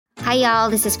Hi, y'all.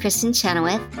 This is Kristen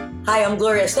Chenoweth. Hi, I'm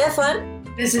Gloria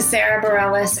Estefan. This is Sarah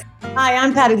Bareilles. Hi,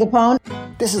 I'm Patti LuPone.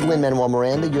 This is Lin-Manuel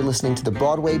Miranda. You're listening to the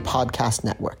Broadway Podcast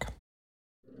Network.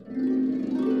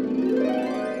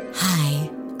 Hi,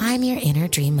 I'm your inner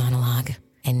dream monologue,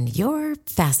 and you're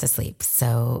fast asleep,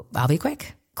 so I'll be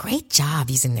quick. Great job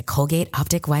using the Colgate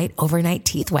Optic White Overnight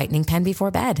Teeth Whitening Pen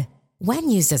before bed. When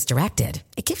used as directed,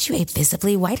 it gives you a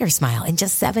visibly whiter smile in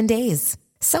just 7 days.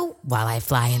 So while I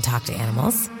fly and talk to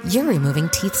animals, you're removing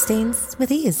teeth stains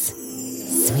with ease.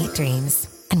 Sweet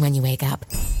dreams. And when you wake up,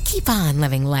 keep on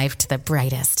living life to the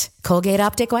brightest. Colgate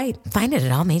Optic White. Find it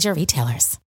at all major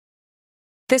retailers.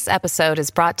 This episode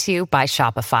is brought to you by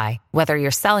Shopify. Whether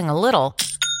you're selling a little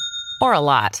or a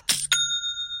lot,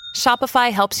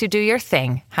 Shopify helps you do your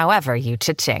thing, however you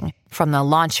cha-ching. From the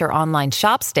launch your online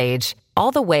shop stage, all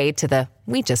the way to the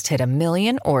we just hit 1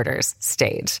 million orders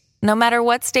stage. No matter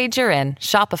what stage you're in,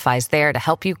 Shopify's there to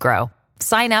help you grow.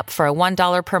 Sign up for a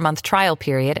 $1 per month trial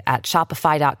period at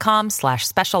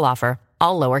shopify.com/special offer,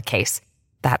 all lowercase.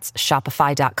 That's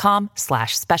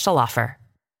shopify.com/special offer.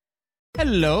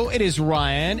 Hello, it is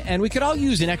Ryan, and we could all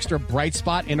use an extra bright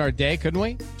spot in our day, couldn't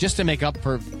we? Just to make up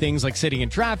for things like sitting in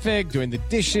traffic, doing the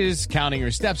dishes, counting your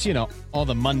steps, you know, all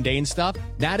the mundane stuff.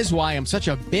 That is why I'm such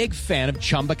a big fan of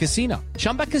Chumba Casino.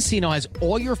 Chumba Casino has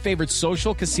all your favorite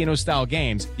social casino-style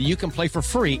games that you can play for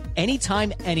free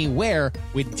anytime, anywhere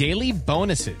with daily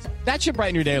bonuses. That should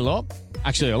brighten your day a little.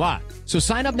 Actually, a lot. So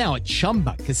sign up now at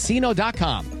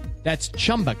ChumbaCasino.com. That's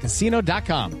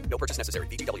ChumbaCasino.com. No purchase necessary.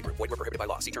 VGW Group. Void where prohibited by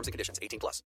law. See terms and conditions.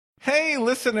 18+. Hey,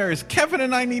 listeners. Kevin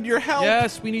and I need your help.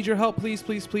 Yes, we need your help. Please,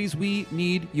 please, please. We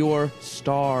need your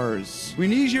stars. We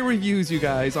need your reviews, you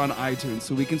guys, on iTunes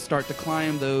so we can start to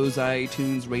climb those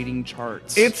iTunes rating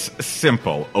charts. It's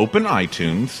simple. Open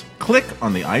iTunes, click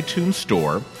on the iTunes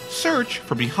Store, search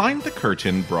for Behind the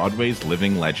Curtain, Broadway's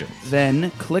Living Legends.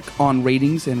 Then click on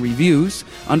Ratings and Reviews.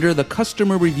 Under the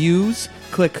Customer Reviews,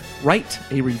 click Write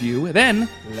a Review. Then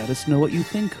let us know what you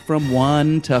think from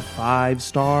 1 to 5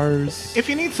 stars. If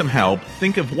you need some help,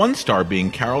 think of 1 star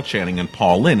being Carol Channing and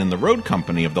Paul Lynde in the road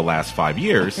company of the last 5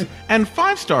 years, and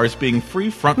 5 stars being free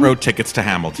front row tickets to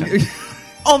Hamilton.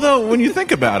 Although, when you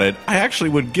think about it, I actually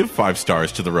would give 5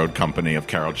 stars to the road company of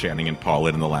Carol Channing and Paul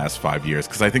Lynde in the last 5 years,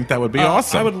 because I think that would be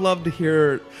awesome. I would love to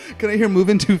hear... Can I hear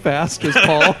Moving Too Fast as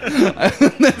Paul?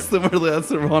 that's the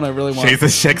one I really want. She's a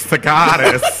chick's the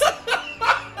goddess.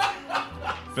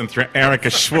 Been through Erica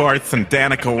Schwartz and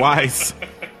Danica Weiss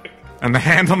and the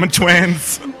Handelman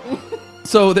twins.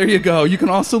 So there you go. You can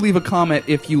also leave a comment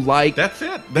if you like. That's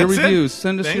it. Your reviews.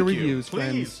 Send us your reviews, please.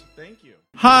 Friends. Thank you.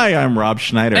 Hi, I'm Rob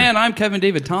Schneider. And I'm Kevin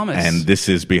David Thomas. And this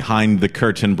is Behind the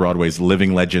Curtain, Broadway's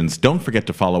Living Legends. Don't forget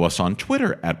to follow us on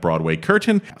Twitter at Broadway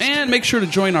Curtain. And make sure to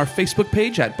join our Facebook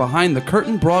page at Behind the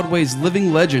Curtain, Broadway's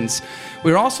Living Legends.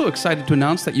 We're also excited to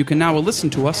announce that you can now listen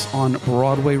to us on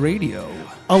Broadway Radio.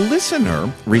 A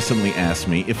listener recently asked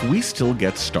me if we still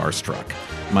get starstruck.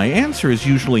 My answer is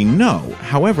usually no.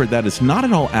 However, that is not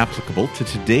at all applicable to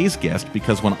today's guest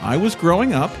because when I was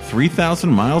growing up 3,000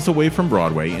 miles away from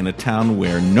Broadway in a town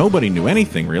where nobody knew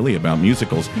anything really about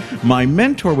musicals, my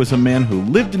mentor was a man who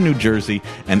lived in New Jersey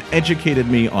and educated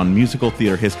me on musical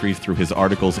theater history through his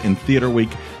articles in Theater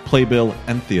Week, Playbill,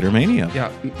 and Theater Mania.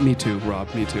 Yeah, me too,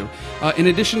 Rob, me too. In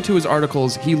addition to his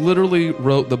articles, he literally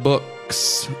wrote the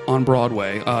books on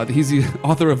Broadway. He's the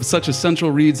author of such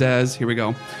essential reads as, here we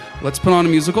go, Let's Put On a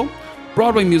Musical,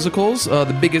 Broadway Musicals,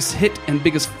 the biggest hit and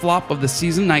biggest flop of the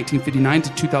season, 1959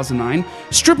 to 2009,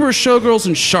 Strippers, Showgirls,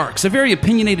 and Sharks, a very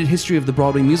opinionated history of the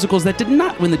Broadway musicals that did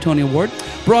not win the Tony Award,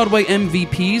 Broadway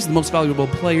MVPs, the most valuable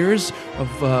players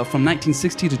from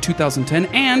 1960 to 2010,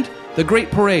 and The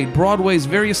Great Parade, Broadway's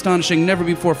very astonishing,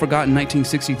 never-before-forgotten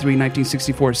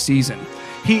 1963-1964 season.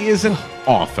 He is an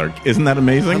author. Isn't that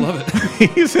amazing? I love it.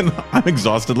 I'm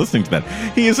exhausted listening to that.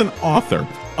 He is an author,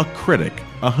 a critic,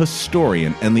 a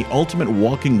historian, and the ultimate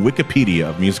walking Wikipedia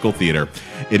of musical theater.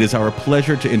 It is our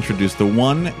pleasure to introduce the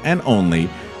one and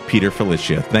only Peter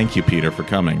Filichia. Thank you, Peter, for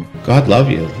coming. God love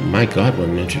you. My God, what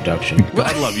an introduction.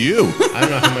 God love you. I don't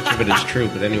know how much of it is true,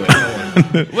 but anyway, go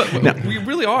on. Now, we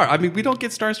really are. I mean, we don't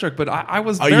get starstruck, but I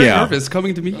was very nervous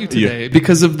coming to meet you today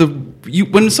because of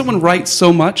when someone writes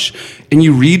so much and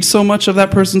you read so much of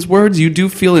that person's words, you do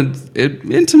feel an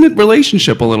intimate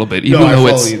relationship a little bit, even though I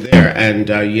follow you there, and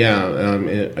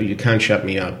you can't shut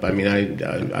me up. I mean,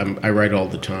 I write all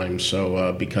the time,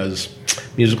 so because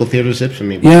musical theater is it for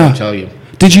me. But I'll tell you.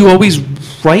 Did you always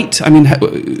write? I mean,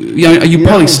 you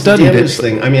probably studied it.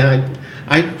 Thing. I mean,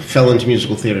 I fell into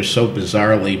musical theater so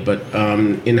bizarrely, but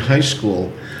in high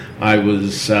school, I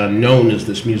was known as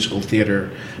this musical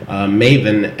theater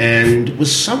maven, and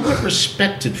was somewhat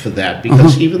respected for that,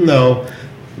 because even though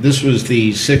this was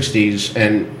the 60s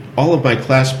and all of my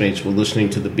classmates were listening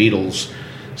to the Beatles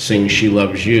sing She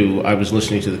Loves You, I was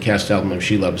listening to the cast album of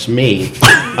She Loves Me.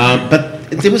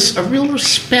 But there was a real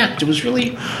respect. It was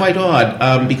really quite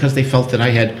odd, because they felt that I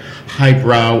had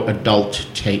highbrow adult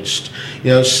taste.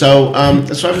 So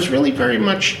I was really very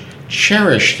much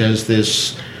cherished as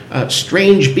this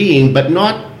strange being, but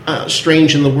not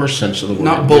strange in the worst sense of the word.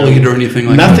 Not bullied or anything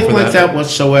like that. Nothing like that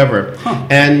whatsoever.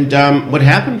 And what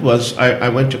happened was I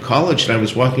went to college, and I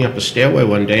was walking up a stairway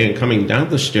one day, and coming down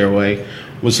the stairway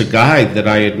was a guy that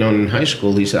I had known in high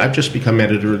school. He said, "I've just become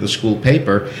editor of the school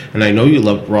paper, and I know you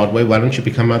love Broadway. Why don't you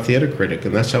become our theater critic?"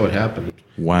 And that's how it happened.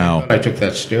 Wow. I took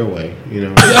that stairway,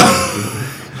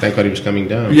 Thank God he was coming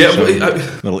down. Yeah, so.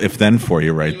 Little if-then for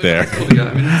you right there. Yeah,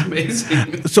 I mean, that's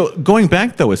amazing. So going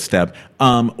back, though, a step,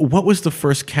 what was the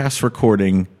first cast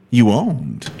recording you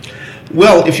owned?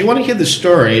 Well, if you want to hear the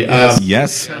story...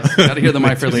 yes. Got to hear the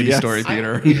My Fair Lady Yes. story,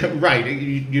 Peter. Right.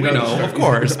 You We know, of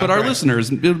course, but our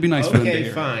listeners, it would be nice for them to Okay,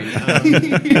 hear. fine.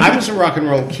 I was a rock and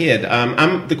roll kid.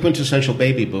 I'm the quintessential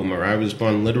baby boomer. I was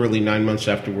born literally 9 months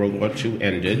after World War II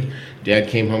ended. Dad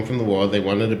came home from the war. They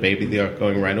wanted a baby. They were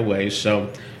going right away. So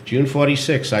June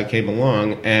 46, I came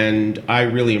along, and I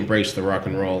really embraced the rock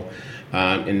and roll.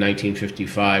 In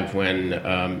 1955, when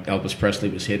Elvis Presley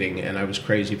was hitting, and I was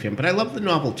crazy for him. But I love the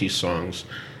novelty songs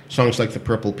like The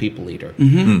Purple People Eater,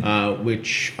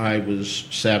 which I was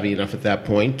savvy enough at that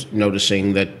point,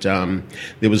 noticing that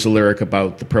there was a lyric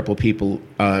about the purple people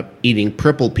eating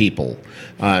purple people.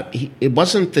 It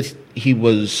wasn't that he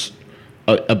was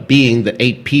a being that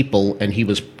ate people and he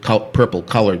was purple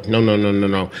colored.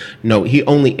 No. He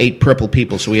only ate purple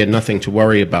people, so he had nothing to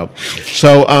worry about.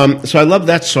 So I love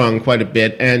that song quite a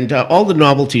bit, and all the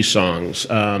novelty songs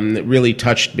really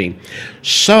touched me.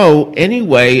 So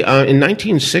anyway, in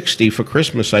 1960 for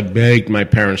Christmas, I begged my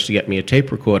parents to get me a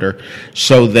tape recorder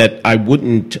so that I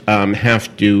wouldn't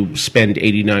have to spend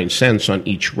 89 cents on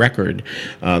each record,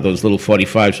 those little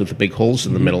 45s with the big holes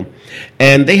in the middle.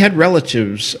 And they had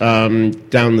relatives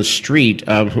down the street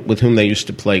with whom they used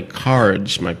to play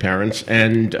cards, my parents,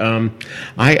 and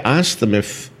I asked them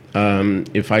if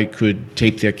I could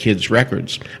tape their kids'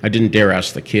 records. I didn't dare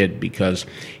ask the kid because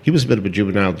he was a bit of a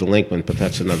juvenile delinquent, but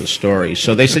that's another story.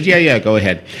 So they said, yeah, go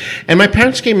ahead. And my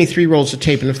parents gave me 3 rolls of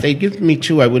tape, and if they'd given me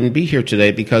 2, I wouldn't be here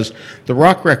today because the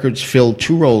rock records filled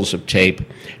 2 rolls of tape,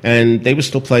 and they were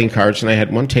still playing cards, and I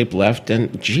had 1 tape left, and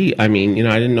I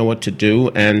didn't know what to do,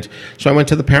 and so I went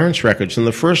to the parents' records, and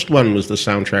the first one was the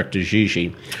soundtrack to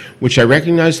Gigi, which I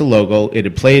recognized the logo. It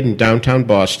had played in downtown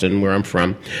Boston, where I'm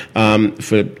from,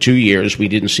 for 2 years. We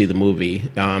didn't see the movie.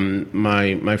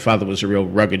 My father was a real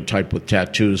rugged type with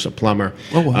tattoos, a plumber.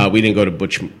 Oh, wow. We didn't go to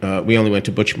Butch. We only went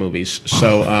to Butch movies.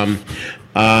 So,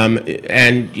 it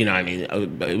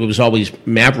was always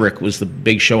Maverick was the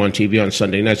big show on TV on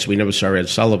Sunday nights. So we never saw Ed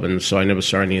Sullivan. So I never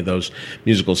saw any of those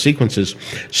musical sequences.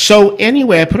 So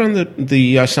anyway, I put on the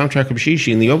soundtrack of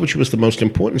Gigi, and the overture was the most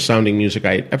important sounding music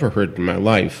I had ever heard in my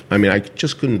life. I mean, I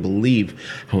just couldn't believe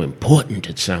how important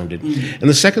it sounded. And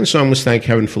the second song was Thank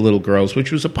Heaven for Little Girls,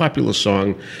 which was a popular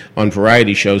song on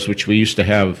variety shows, which we used to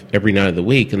have every night of the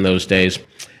week in those days.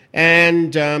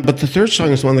 And but the third song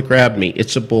is the one that grabbed me.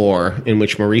 It's a Bore, in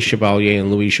which Maurice Chevalier and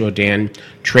Louis Jourdan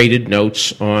traded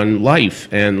notes on life.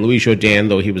 And Louis Jourdan,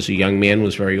 though he was a young man,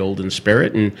 was very old in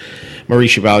spirit. And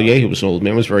Maurice Chevalier, who was an old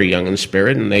man, was very young in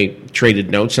spirit. And they traded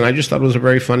notes. And I just thought it was a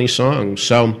very funny song.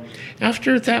 So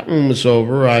after that one was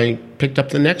over, I picked up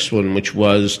the next one, which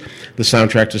was the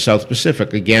soundtrack to South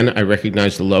Pacific. Again, I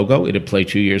recognized the logo. It had played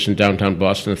 2 years in downtown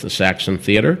Boston at the Saxon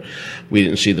Theater. We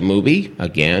didn't see the movie,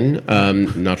 again,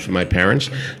 not for my parents.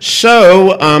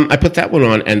 So I put that one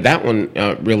on, and that one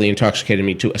really intoxicated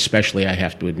me too, especially, I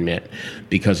have to admit,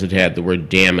 because it had the word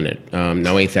damn in it.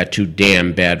 Now, ain't that too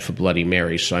damn bad for Bloody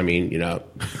Mary? So, I mean,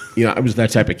 I was that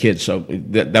type of kid, so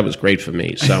that was great for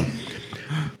me.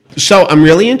 So I'm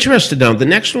really interested now. The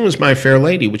next one was My Fair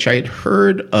Lady, which I had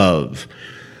heard of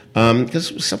because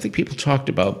it was something people talked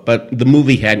about, but the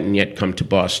movie hadn't yet come to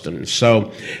Boston.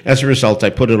 So as a result, I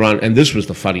put it on, and this was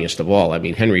the funniest of all. I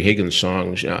mean, Henry Higgins'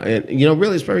 songs, and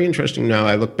really it's very interesting now.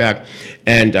 I look back,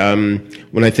 and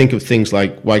when I think of things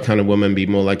like Why Can't a Woman Be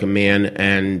More Like a Man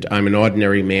and I'm an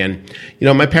Ordinary Man,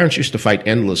 my parents used to fight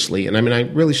endlessly, and I mean, I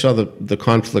really saw the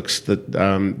conflicts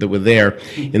that were there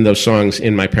in those songs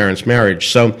in my parents' marriage.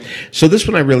 So this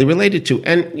one I really related to,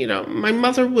 and my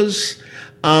mother was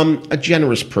a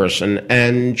generous person,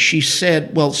 and she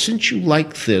said, well, since you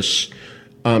like this,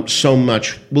 so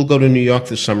much, we'll go to New York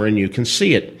this summer and you can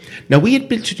see it. Now, we had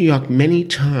been to New York many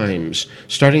times,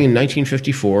 starting in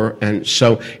 1954, and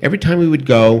so every time we would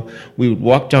go, we would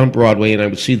walk down Broadway and I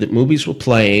would see that movies were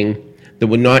playing that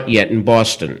were not yet in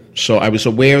Boston. So I was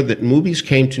aware that movies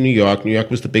came to New York. New York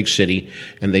was the big city,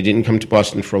 and they didn't come to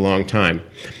Boston for a long time.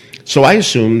 So I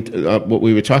assumed what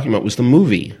we were talking about was the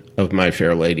movie of My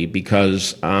Fair Lady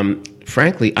because,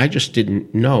 frankly, I just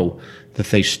didn't know that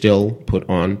they still put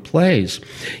on plays.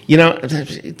 You know,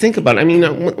 think about it. I mean,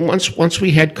 once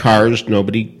we had cars,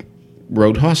 nobody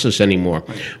rode horses anymore.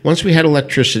 Once we had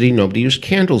electricity, nobody used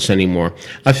candles anymore.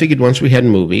 I figured once we had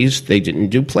movies, they didn't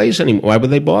do plays anymore. Why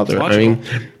would they bother? I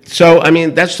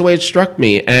mean, that's the way it struck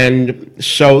me. And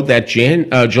so that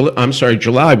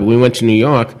July, when we went to New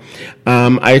York,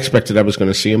 I expected I was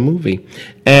going to see a movie.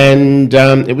 And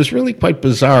it was really quite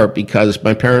bizarre because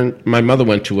my mother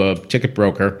went to a ticket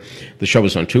broker. The show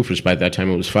was on Twofers by that time.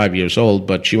 It was 5 years old,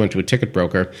 but she went to a ticket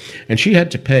broker, and she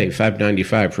had to pay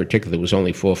 $5.95 for a ticket that was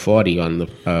only $4.40 on the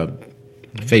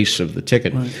face of the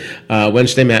ticket. Right.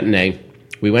 Wednesday matinee.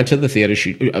 We went to the theater.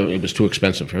 It was too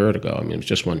expensive for her to go. I mean, it was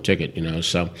just one ticket, you know.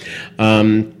 So,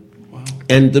 and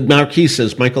the marquee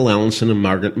says Michael Allenson and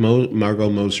Margot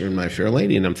Moser and My Fair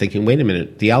Lady. And I'm thinking, wait a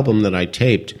minute. The album that I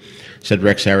taped said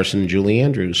Rex Harrison and Julie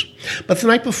Andrews. But the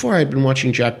night before, I'd been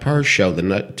watching Jack Parr's show,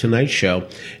 The Tonight Show,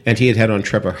 and he had on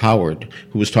Trevor Howard,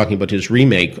 who was talking about his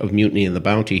remake of Mutiny and the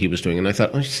Bounty he was doing. And I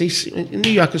thought, see, New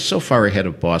York is so far ahead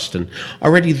of Boston.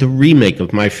 Already the remake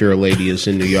of My Fair Lady is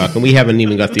in New York, and we haven't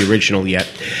even got the original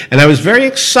yet. And I was very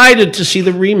excited to see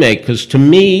the remake, because to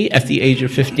me, at the age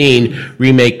of 15,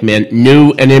 remake meant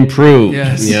new and improved.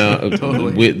 Yes,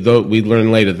 totally. We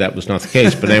learned later that was not the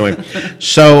case. But anyway,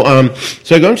 so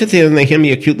I go into the theater, and they hand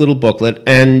me a cute little booklet,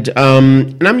 and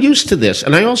I'm used to this.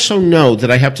 And I also know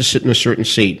that I have to sit in a certain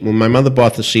seat. When my mother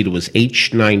bought the seat, it was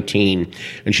H19,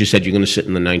 and she said, you're going to sit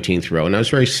in the 19th row. And I was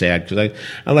very sad, because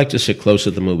I like to sit close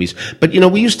to the movies. But, you know,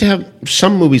 we used to have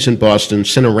some movies in Boston,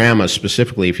 Cinerama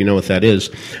specifically, if you know what that is,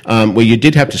 where you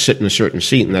did have to sit in a certain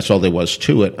seat, and that's all there was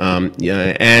to it.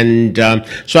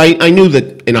 So I knew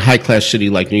that in a high-class city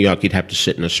like New York, you'd have to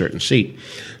sit in a certain seat.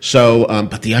 So,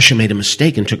 but the usher made a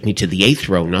mistake and took me to the 8th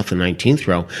row, not the 19th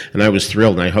row, and I was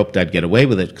thrilled, and I hoped I'd get away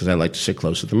with it because I like to sit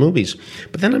close to the movies.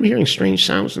 But then I'm hearing strange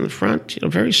sounds in the front, you know,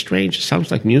 very strange. It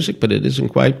sounds like music, but it isn't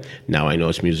quite. Now I know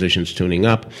it's musicians tuning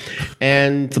up.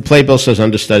 And the playbill says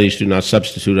understudies do not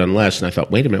substitute unless, and I thought,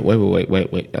 wait a minute, wait.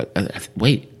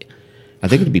 Are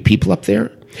there going to be people up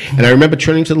there? And I remember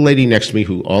turning to the lady next to me,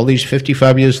 who all these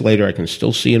 55 years later I can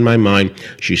still see in my mind.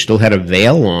 She still had a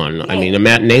veil on. I mean, a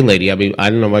matinee lady. I mean, I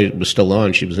don't know why it was still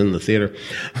on. She was in the theater.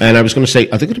 And I was going to say,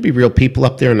 are there going to be real people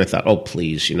up there? And I thought, oh,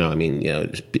 please, you know, I mean, you know,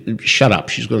 shut up.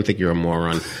 She's going to think you're a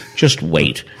moron. Just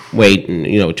wait, and,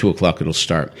 you know, at 2 o'clock it'll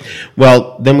start.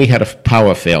 Well, then we had a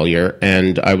power failure,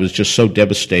 and I was just so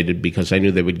devastated because I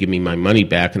knew they would give me my money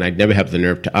back, and I'd never have the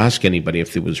nerve to ask anybody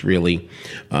if there was really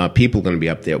people going to be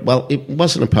up there. Well, it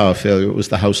wasn't a power failure. It was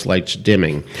the house lights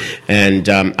dimming, and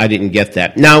I didn't get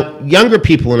that. Now, younger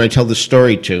people, when I tell this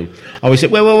story to, always say,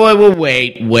 wait.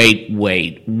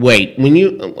 When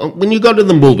you go to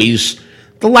the movies,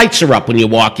 the lights are up when you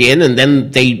walk in, and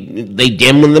then they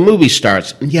dim when the movie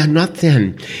starts. Yeah, not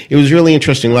then. It was really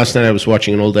interesting. Last night I was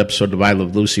watching an old episode of I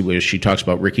Love Lucy where she talks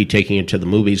about Ricky taking her to the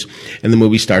movies, and the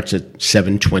movie starts at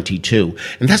 7:22.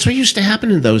 And that's what used to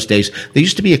happen in those days. There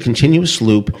used to be a continuous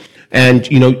loop, and,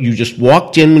 you know, you just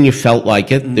walked in when you felt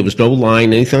like it. There was no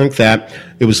line, anything like that.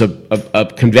 It was a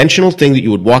conventional thing that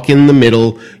you would walk in the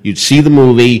middle, you'd see the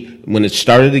movie. When it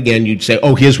started again, you'd say,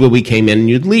 oh, here's where we came in, and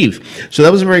you'd leave. So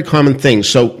that was a very common thing.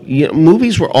 So, you know,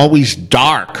 movies were always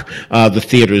dark, the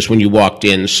theaters, when you walked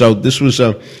in. So this was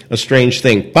a strange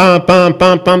thing. Bum, bum,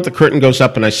 bum, bum. The curtain goes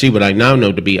up, and I see what I now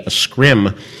know to be a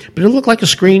scrim. But it looked like a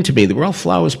screen to me. There were all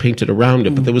flowers painted around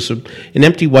it, but there was an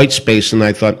empty white space, and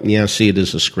I thought, yeah, see, it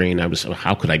is a screen.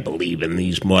 How could I believe in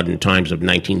these modern times of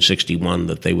 1961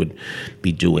 that they would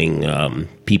be doing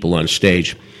people on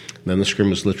stage? Then the screen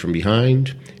was lit from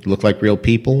behind. It looked like real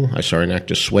people. I saw an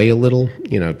actor sway a little,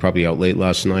 you know, probably out late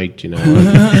last night, you know.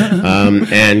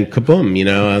 And kaboom, you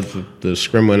know, the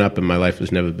scrim went up and my life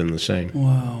has never been the same.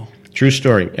 Wow. True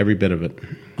story, every bit of it.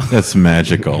 That's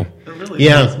magical.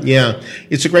 Yeah.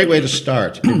 It's a great way to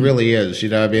start. It really is, you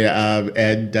know. I mean,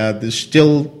 and there's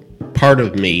still part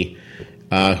of me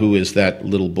who is that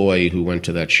little boy who went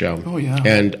to that show. Oh, yeah.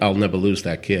 And I'll never lose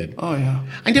that kid. Oh, yeah.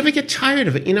 I never get tired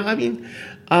of it. You know, I mean,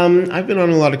 I've been on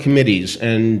a lot of committees,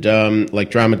 and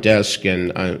like Drama Desk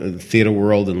and Theater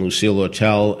World and Lucille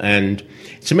Hotel, and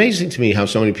it's amazing to me how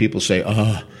so many people say,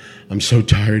 oh, I'm so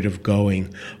tired of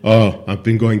going. Oh, I've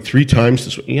been going 3 times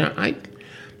this week. You know,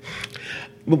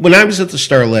 When I was at the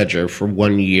Star Ledger for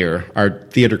 1 year, our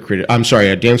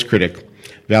dance critic,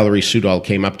 Valerie Sudol,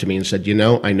 came up to me and said,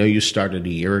 I know you started a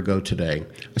year ago today.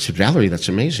 I said, Valerie, that's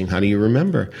amazing. How do you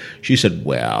remember? She said,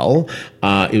 well,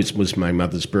 it was my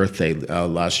mother's birthday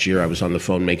last year. I was on the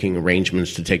phone making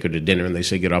arrangements to take her to dinner, and they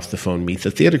said, get off the phone, meet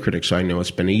the theater critic. So I know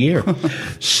it's been a year.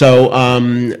 So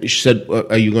she said,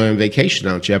 are you going on vacation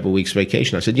now? Do you have a week's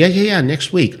vacation? I said, yeah,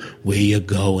 next week. Where you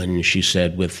going? She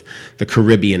said, with the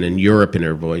Caribbean and Europe in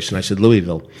her voice. And I said,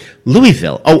 Louisville.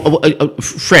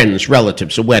 Friends,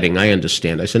 relatives, a wedding, I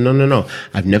understand. I said, no.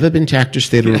 I've never been to Actors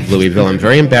Theater of Louisville. I'm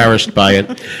very embarrassed by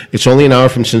it. It's only an hour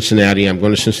from Cincinnati. I'm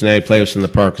going to Cincinnati play us in the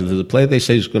park. There's a play they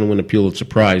say is going to win a Pulitzer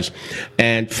Prize.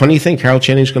 And funny thing, Carol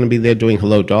Channing's going to be there doing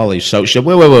Hello, Dolly. So she said,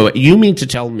 wait. You mean to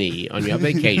tell me on your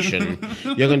vacation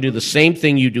you're going to do the same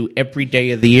thing you do every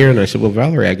day of the year? And I said, well,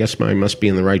 Valerie, I guess I must be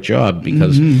in the right job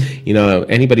because,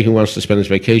 anybody who wants to spend his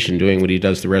vacation doing what he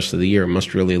does the rest of the year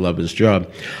must really love his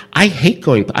job. I hate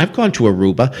going. I've gone to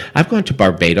Aruba. I've gone to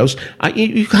Barbados.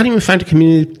 You can't even find a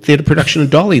community theater production of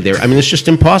Dolly there. I mean, it's just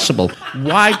impossible.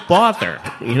 Why bother?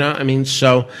 It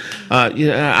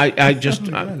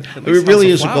really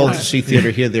is a goal to see theater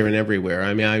here, there, and everywhere.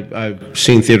 I mean, I've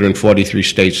seen theater in 43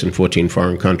 states and 14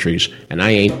 foreign countries, and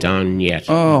I ain't done yet.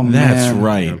 Oh, man. That's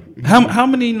right. How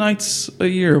many nights a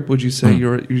year would you say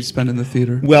you spend in the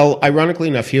theater? Well, ironically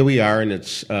enough, here we are, and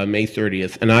it's May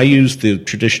 30th, and I use the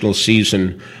traditional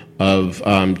season of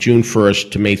June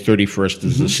 1st to May 31st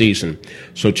is the season.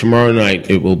 So tomorrow night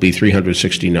it will be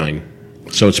 369.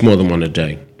 So it's more than one a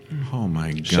day. Oh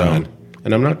my God! So,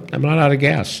 and I'm not out of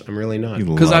gas. I'm really not.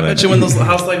 Because I bet you when those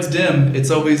house lights dim,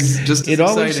 it's always just as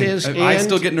always exciting. is. I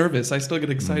still get nervous. I still get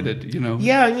excited.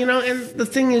 Yeah, and the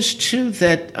thing is too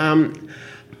that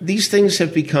these things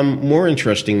have become more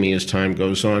interesting to me as time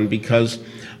goes on because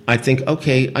I think,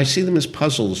 okay, I see them as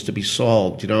puzzles to be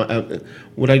solved.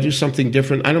 Would I do something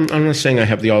different? I'm not saying I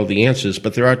have all the answers,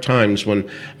 but there are times when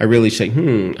I really say,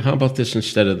 how about this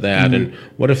instead of that? And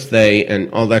what if they,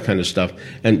 and all that kind of stuff.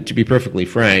 And to be perfectly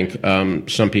frank,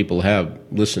 some people have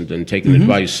listened and taken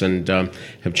advice and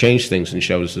have changed things in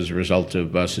shows as a result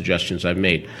of suggestions I've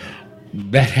made.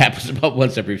 That happens about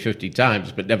once every 50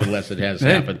 times, but nevertheless, it has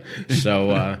happened.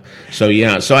 So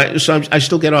I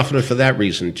still get off on it for that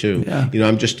reason too. Yeah.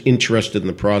 I'm just interested in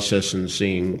the process and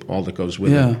seeing all that goes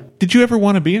with it. Did you ever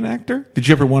want to be an actor? Did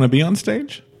you ever want to be on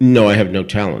stage? No, I have no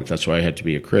talent. That's why I had to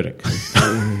be a critic.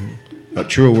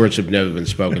 Truer words have never been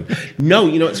spoken. No,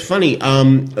 it's funny.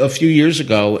 A few years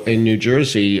ago in New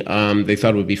Jersey, they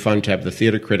thought it would be fun to have the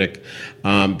theater critic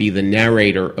be the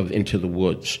narrator of Into the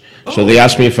Woods. So they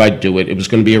asked me if I'd do it. It was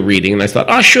going to be a reading, and I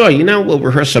thought, sure, we'll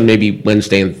rehearse on maybe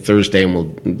Wednesday and Thursday, and we'll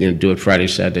do it Friday,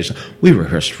 Saturday. So we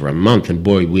rehearsed for a month, and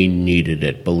boy, we needed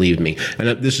it, believe me.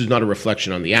 And this is not a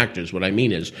reflection on the actors. What I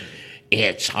mean is,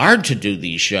 it's hard to do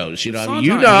these shows, you've done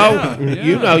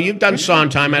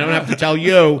Sondheim. I don't have to tell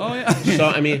you.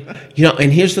 So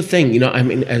and here's the thing,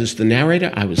 as the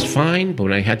narrator, I was fine, but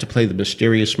when I had to play the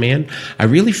mysterious man, I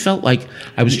really felt like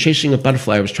I was chasing a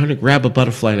butterfly. I was trying to grab a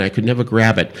butterfly, and I could never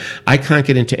grab it. I can't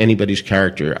get into anybody's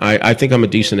character. I think I'm a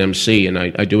decent MC, and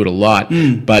I do it a lot,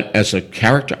 but as a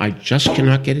character, I just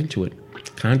cannot get into it.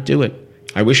 Can't do it.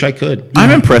 I wish I could. I'm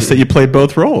impressed that you played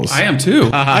both roles. I am too.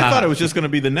 I thought it was just going to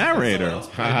be the narrator.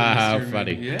 How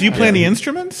funny. Yeah. Do you play any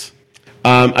instruments?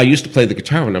 I used to play the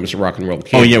guitar when I was a rock and roll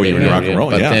kid. Oh, yeah, when you were rock and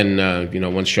roll, but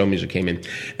then, once show music came in,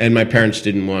 and my parents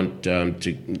didn't want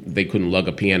they couldn't lug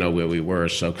a piano where we were.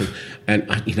 So, and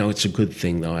it's a good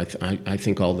thing though. I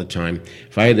think all the time,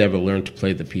 if I had ever learned to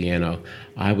play the piano,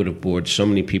 I would have bored so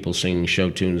many people singing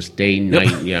show tunes day,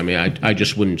 night. Yeah, I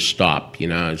just wouldn't stop.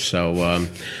 So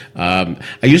I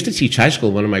used to teach high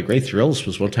school. One of my great thrills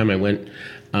was one time I went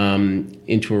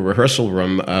into a rehearsal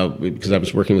room because I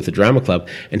was working with the drama club,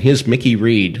 and here's Mickey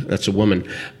Reed, that's a woman.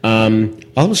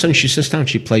 All of a sudden she sits down,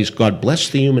 she plays God Bless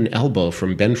the Human Elbow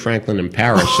from Ben Franklin in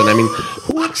Paris. And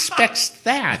who expects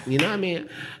that? And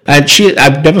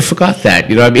I've never forgot that.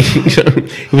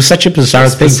 It was such a bizarre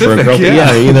thing for a girl.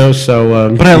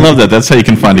 But I love that. That's how you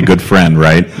can find a good friend,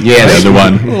 right? Yeah, the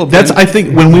one. That's, I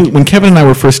think, when Kevin and I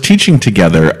were first teaching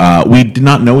together, we did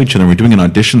not know each other. We were doing an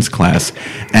auditions class,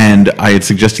 and I had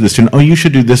suggested to the student, you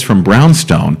should do this from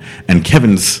Brownstone. And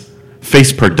Kevin's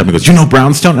face perked up and goes, "You know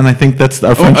Brownstone?" And I think that's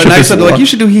our friendship. And I said, like, you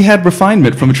should do He Had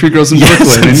Refinement from Tree Girls in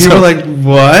Brooklyn. And you were like,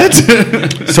 what?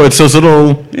 So it's those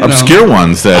little obscure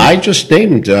ones that... I just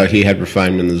named He Had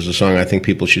Refinement as a song I think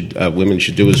women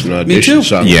should do as an audition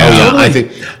song. Yeah. I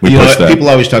think We pushed that. people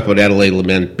always talk about Adelaide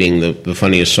Lament being the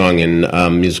funniest song in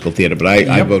musical theater, but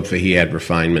I vote for He Had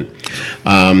Refinement.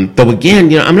 Though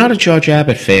again, I'm not a George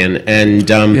Abbott fan, and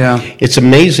it's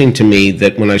amazing to me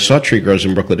that when I saw Tree Girls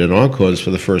in Brooklyn at Encores for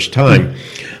the first time,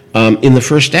 in the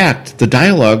first act, the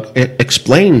dialogue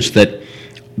explains that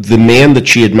the man that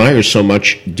she admires so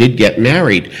much did get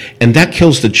married, and that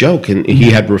kills the joke. And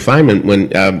He Had Refinement when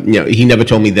he never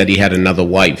told me that he had another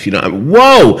wife.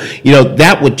 Whoa,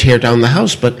 that would tear down the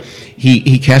house. But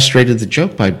he castrated the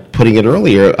joke by putting it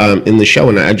earlier in the show,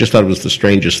 and I just thought it was the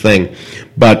strangest thing.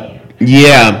 But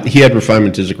yeah, He Had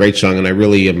Refinement is a great song, and I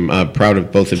really am proud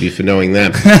of both of you for knowing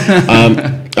that.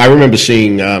 I remember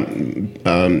seeing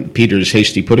Peter's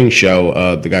Hasty Pudding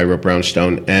show, the guy who wrote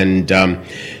Brownstone, and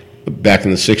back in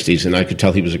the 60s, and I could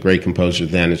tell he was a great composer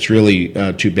then. It's really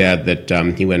too bad that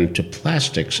he went into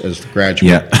plastics, as The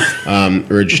Graduate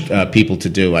urged people to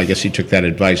do. I guess he took that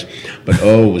advice. But,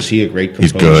 was he a great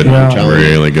composer? He's good.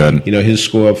 Really good. His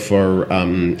score for...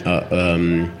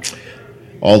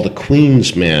 All the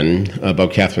Queen's Men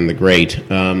about Catherine the Great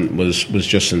was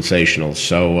just sensational.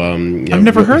 So I've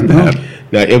never heard that.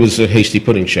 No, it was a Hasty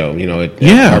Pudding show, at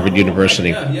Harvard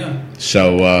University.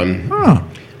 So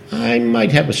I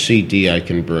might have a CD I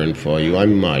can burn for you. I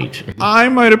might. I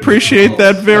might appreciate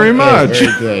that very much.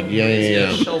 Very good.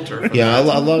 Yeah. Shelter. Yeah, I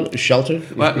love Shelter.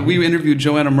 Well, we interviewed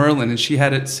Joanna Merlin, and she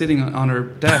had it sitting on her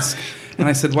desk. And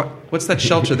I said, what's that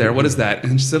shelter there? What is that?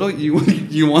 And she said, you want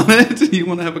it? You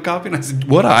want to have a copy? And I said,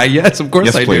 would I? Yes, of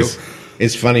course I do.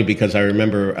 It's funny because I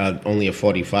remember only a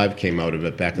 45 came out of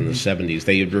it back in the 70s.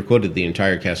 They had recorded the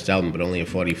entire cast album, but only a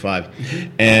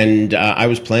 45. And I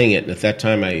was playing it, and at that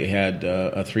time I had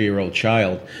a 3-year-old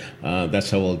child. That's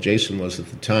how old Jason was at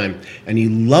the time. And he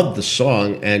loved the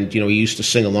song, and he used to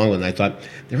sing along with it. And I thought,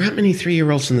 there aren't many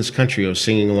 3-year-olds in this country who are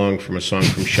singing along from a song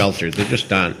from Shelter. There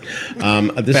just aren't.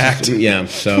 Fact.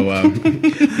 So,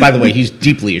 by the way, he's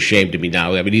deeply ashamed of me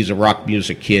now. I mean, he's a rock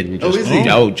music kid. And just, is he?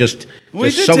 Just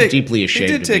deeply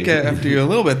ashamed of me. He did take after you a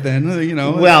little bit then,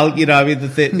 Well, I mean,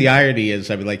 the irony is,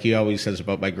 like he always says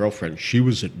about my girlfriend, she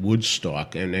was at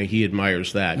Woodstock, and he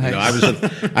admires that. Nice.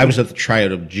 I was at the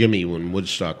tryout of Jimmy when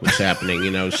Woodstock was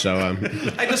happening, so...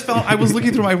 I was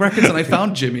looking through my records, and I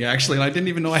found Jimmy, actually, and I didn't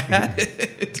even know I had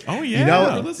it. Oh,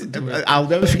 yeah. I'll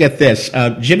never forget this.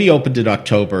 Jimmy opened in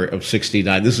October of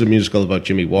 '69. This is a musical about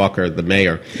Jimmy Walker, the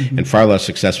mayor, and far less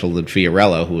successful than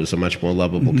Fiorello, who was a much more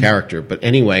lovable character. But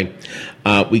anyway...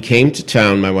 we came to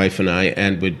town, my wife and I,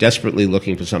 and we're desperately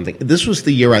looking for something. This was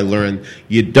the year I learned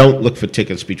you don't look for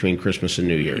tickets between Christmas and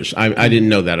New Year's. I didn't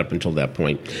know that up until that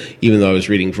point. Even though I was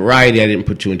reading Variety, I didn't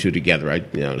put 2 and 2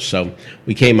 together. So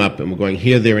we came up, and we're going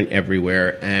here, there, and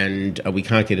everywhere, and we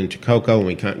can't get into Coco, and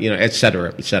we can't, et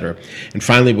cetera, et cetera. And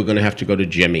finally, we're going to have to go to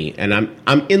Jimmy. And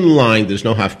I'm in line. There's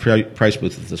no half price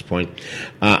booth at this point.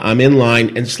 I'm in line,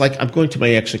 and it's like I'm going to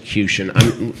my execution.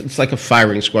 It's like a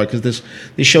firing squad because this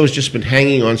show has just been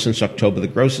hanging on since October. The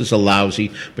grosses are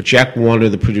lousy, but Jack Warner,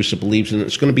 the producer, believes in it.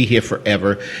 It's going to be here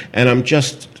forever, and I'm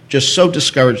just so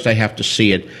discouraged I have to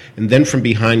see it. And then from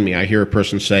behind me, I hear a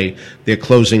person say, they're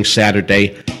closing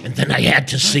Saturday, and then I had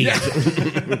to see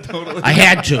it. Totally. I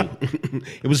had to.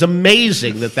 It was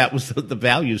amazing that was the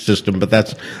value system, but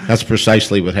that's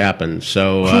precisely what happened.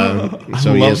 So, I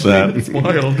love that. It's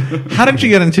wild. How did you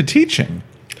get into teaching?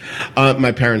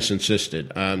 My parents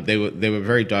insisted. They were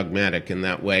very dogmatic in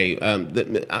that way.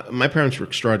 My parents were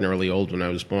extraordinarily old when I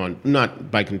was born,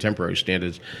 not by contemporary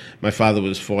standards. My father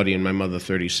was 40 and my mother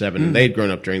 37. They had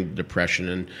grown up during the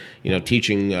Depression, and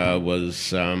teaching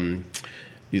was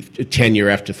tenure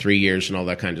after 3 years and all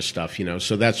that kind of stuff.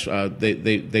 So that's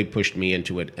they pushed me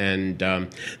into it, and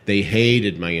they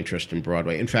hated my interest in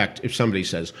Broadway. In fact, if somebody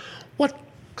says, "What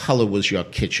color was your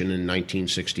kitchen in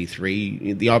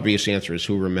 1963? The obvious answer is,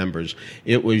 who remembers?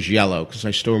 It was yellow, because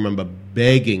I still remember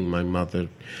begging my mother,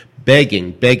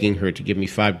 begging her to give me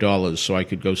 $5 so I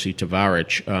could go see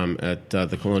Tavarich at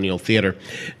the Colonial Theater,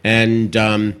 and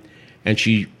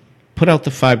she put out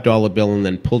the $5 bill and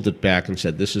then pulled it back and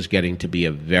said, "This is getting to be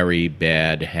a very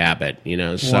bad habit."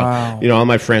 So wow. All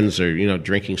my friends are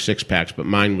drinking 6-packs, but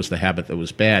mine was the habit that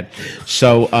was bad.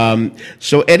 So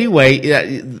anyway,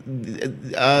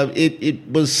 it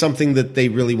was something that they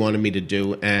really wanted me to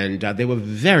do, and they were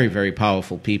very, very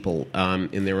powerful people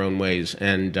in their own ways,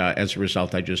 and as a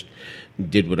result, I just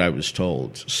did what I was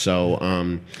told. So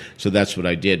that's what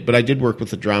I did. But I did work with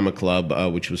the drama club,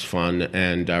 which was fun,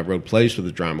 and wrote plays for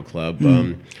the drama club.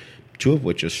 two of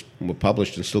which were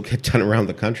published and still get done around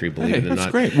the country, believe it or That's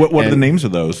not. great. What are the names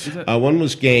of those? One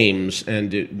was Games,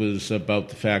 and it was about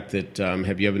the fact that,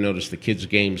 have you ever noticed the kids'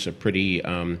 games are pretty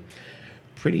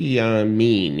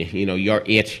mean? You know,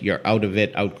 you're out of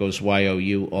it, out goes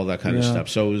YOU, all that kind of stuff.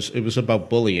 So it was about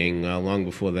bullying long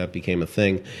before that became a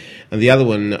thing. And the other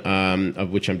one, of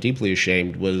which I'm deeply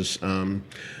ashamed, was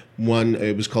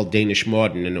it was called Danish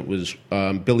Mauden, and it was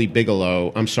Billy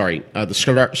Bigelow. I'm sorry, the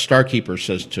Starkeeper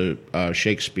says to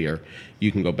Shakespeare,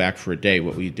 "You can go back for a day.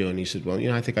 What will you do?" And he said, "Well,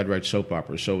 I think I'd write soap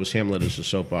operas." So it was Hamlet as a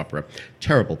soap opera.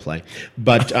 Terrible play,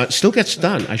 but still gets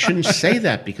done. I shouldn't say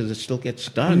that because it still gets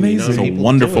done. Amazing. It's a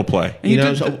wonderful play.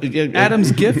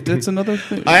 Adam's Gift, that's another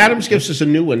thing. Adam's Gift is a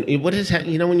new one. What is that?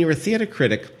 When you're a theater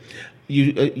critic,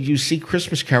 you see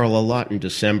Christmas Carol a lot in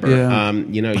December. Yeah.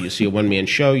 You see a one-man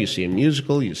show, you see a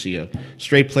musical, you see a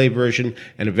straight play version,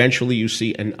 and eventually you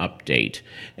see an update.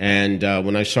 And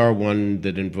when I saw one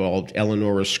that involved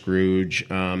Eleanor Scrooge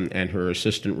and her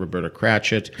assistant Roberta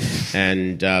Cratchit,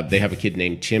 and they have a kid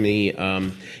named Timmy,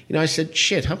 I said,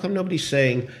 shit, how come nobody's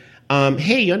saying,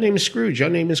 hey, your name is Scrooge, your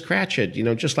name is Cratchit,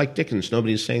 just like Dickens,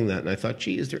 nobody's saying that. And I thought,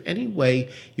 gee, is there any way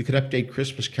you could update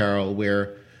Christmas Carol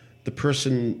where the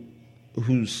person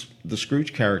who's the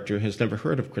Scrooge character has never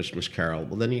heard of Christmas Carol?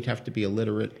 Well, then he'd have to be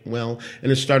illiterate. Well,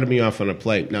 and it started me off on a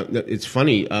play. Now, it's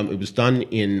funny. It was done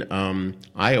in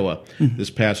Iowa this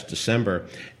past December.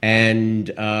 And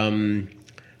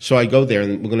so I go there,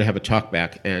 and we're going to have a talk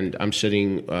back. And I'm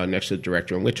sitting next to the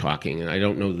director, and we're talking. And I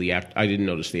don't know I didn't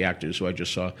notice the actors, who I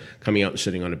just saw coming out and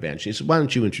sitting on a bench. He said, "Why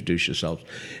don't you introduce yourselves?"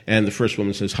 And the first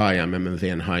woman says, "Hi, I'm Emma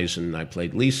Van Huysen, and I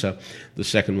played Lisa." The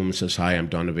second woman says, "Hi, I'm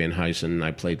Donna Van Huysen, and I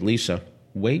played Lisa."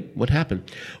 Wait, what happened?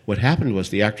 What happened was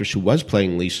the actress who was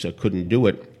playing Lisa couldn't do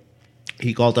it.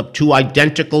 He called up two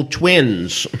identical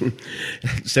twins,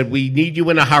 said, "We need you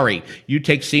in a hurry. You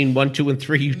take scene 1, 2, and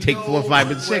 3. You take 4,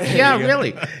 5, and 6. Yeah,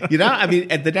 really.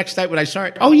 And the next night when I saw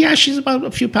it, oh yeah, she's about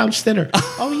a few pounds thinner.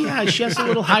 Oh yeah, she has a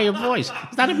little higher voice.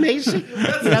 Is that amazing?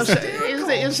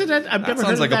 Isn't it? I've never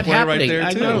heard of that happening. Right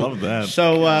there, too. I know. I love that.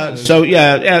 So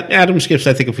yeah, Adam's Gifts.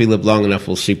 I think if we live long enough,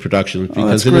 we'll see productions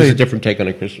because it is a different take on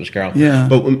A Christmas Carol. Yeah.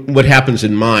 But what happens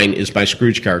in mine is my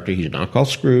Scrooge character. He's not called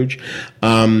Scrooge.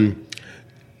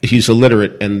 He's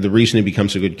illiterate, and the reason he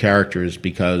becomes a good character is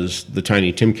because the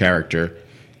Tiny Tim character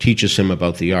teaches him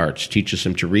about the arts, teaches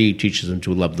him to read, teaches him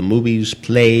to love the movies,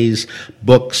 plays,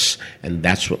 books, and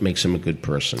that's what makes him a good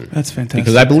person. That's fantastic.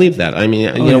 Because I believe that. I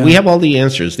mean, we have all the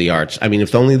answers, the arts. I mean,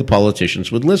 if only the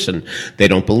politicians would listen. They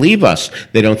don't believe us.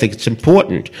 They don't think it's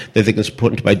important. They think it's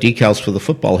important to buy decals for the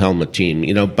football helmet team,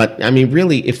 But, I mean,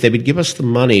 really, if they would give us the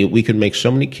money, we could make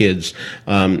so many kids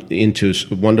into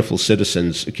wonderful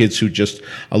citizens, kids who just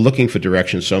are looking for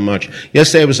direction so much.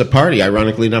 Yesterday I was at a party,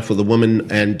 ironically enough, with a woman,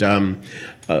 and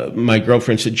my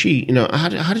girlfriend said, "Gee, how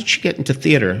did she get into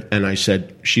theater?" And I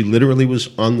said, she literally was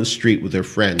on the street with her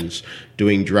friends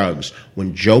doing drugs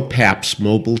when Joe Papp's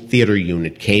mobile theater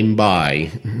unit came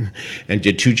by and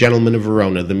did Two Gentlemen of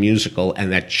Verona, the musical,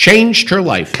 and that changed her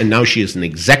life. And now she is an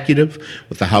executive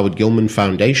with the Howard Gilman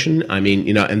Foundation. I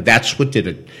mean, and that's what did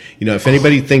it. If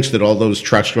anybody thinks that all those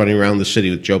trucks running around the city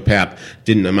with Joe Papp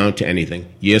didn't amount to anything,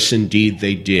 yes, indeed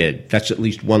they did. That's at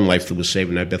least one life that was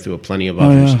saved, and I bet there were plenty of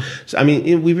others. Yeah. So, I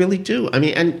mean, we really do. I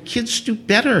mean, and kids do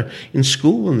better in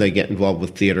school when they get involved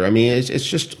with theater. I mean, it's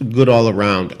just good all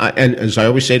around. And as I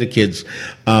always say to kids,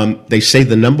 they say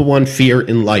the number one fear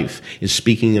in life is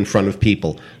speaking in front of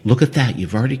people. Look at that.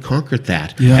 You've already conquered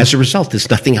that. Yeah. As a result, there's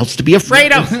nothing else to be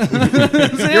afraid of.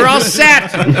 You're all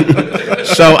set.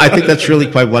 So I think that's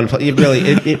really quite wonderful.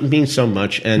 It means so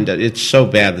much, and it's so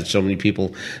bad that so many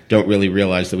people don't really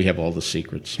realize that we have all the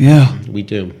secrets. Yeah. We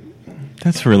do.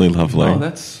 That's really lovely.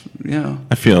 Oh, yeah.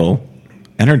 I feel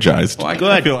energized. Good.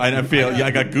 I feel. Yeah,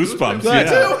 I got goosebumps. Good.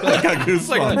 Yeah, I got goosebumps.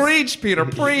 Like, preach, Peter,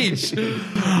 preach.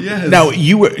 Yes. Now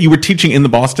you were teaching in the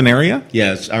Boston area.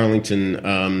 Yes, Arlington.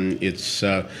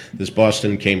 There's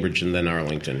Boston, Cambridge, and then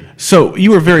Arlington. So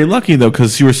you were very lucky though,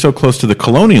 because you were so close to the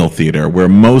Colonial Theater, where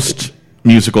most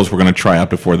musicals were going to try out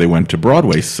before they went to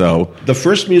Broadway. So the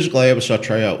first musical I ever saw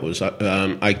try out was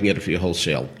I Can Get It For You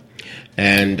Wholesale.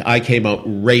 And I came out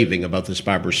raving about this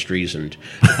Barbara Streisand.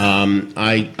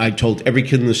 I told every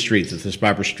kid in the street that this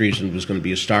Barbara Streisand was going to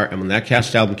be a star. And when that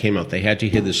cast album came out, they had to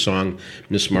hear this song,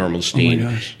 Miss Marmalstein. Oh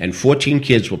my gosh. And 14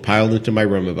 kids were piled into my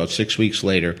room about 6 weeks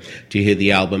later to hear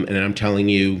the album. And I'm telling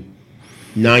you,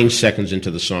 9 seconds into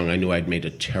the song, I knew I'd made a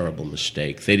terrible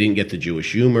mistake. They didn't get the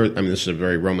Jewish humor. I mean, this is a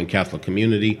very Roman Catholic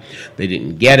community. They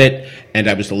didn't get it, and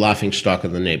I was the laughing stock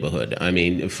of the neighborhood. I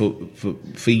mean,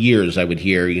 for years I would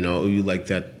hear, oh, you like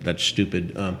that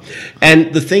stupid.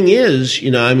 And the thing is,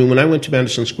 I mean, when I went to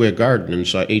Madison Square Garden and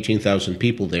saw 18,000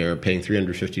 people there paying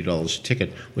 $350 a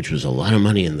ticket, which was a lot of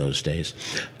money in those days,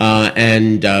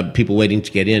 and people waiting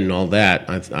to get in and all that,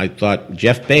 I thought,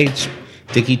 Jeff Bates,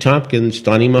 Dickie Tompkins,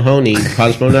 Donnie Mahoney,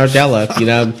 Cosmo Nardella,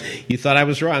 you thought I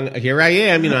was wrong. Here I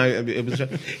am.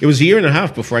 It was a year and a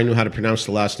half before I knew how to pronounce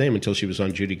the last name until she was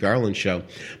on Judy Garland's show.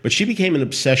 But she became an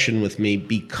obsession with me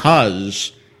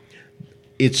because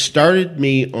it started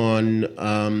me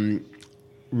on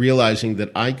realizing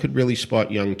that I could really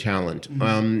spot young talent.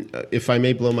 If I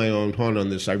may blow my own horn on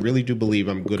this, I really do believe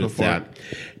I'm good at that.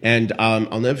 And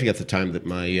I'll never forget the time that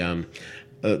my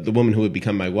the woman who had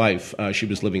become my wife, she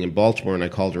was living in Baltimore, and I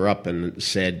called her up and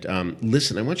said,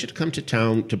 listen, I want you to come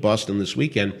to Boston this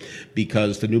weekend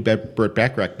because the new Burt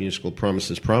Bacharach musical,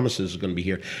 Promises, Promises, is going to be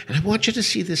here. And I want you to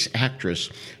see this actress.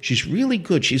 She's really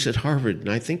good. She's at Harvard, and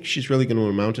I think she's really going to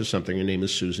amount to something. Her name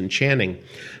is Susan Channing.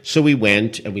 So we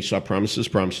went, and we saw Promises,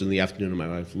 Promises in the afternoon, and my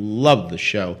wife loved the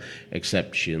show,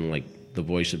 except she didn't like the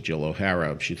voice of Jill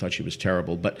O'Hara. She thought she was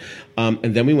terrible. But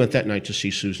and then we went that night to see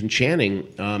Susan Channing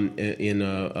in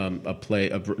a play,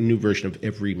 a new version of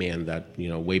Everyman, that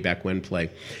way back when play.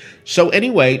 So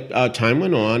anyway, time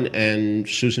went on, and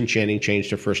Susan Channing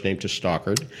changed her first name to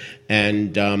Stockard,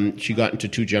 and she got into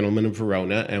Two Gentlemen of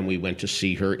Verona, and we went to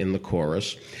see her in the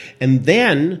chorus. And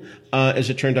then, as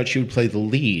it turned out, she would play the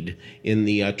lead in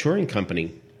the touring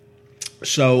company.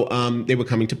 So they were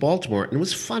coming to Baltimore, and it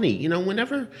was funny,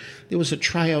 whenever there was a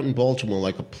tryout in Baltimore,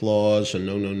 like Applause or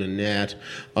No No Nanette,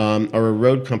 or a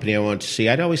road company I wanted to see,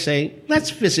 I'd always say, let's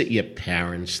visit your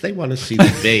parents. They want to see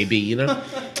the baby,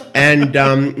 and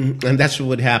that's what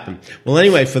would happen. Well,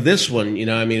 anyway, for this one,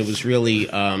 it was really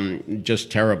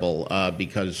just terrible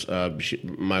because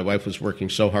my wife was working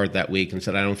so hard that week and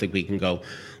said, I don't think we can go.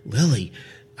 Lily,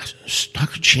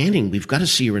 Stockard Channing, we've got to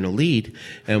see her in a lead.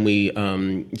 And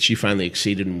she finally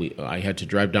acceded, and I had to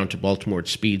drive down to Baltimore at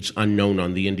speeds unknown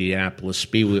on the Indianapolis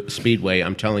Speedway.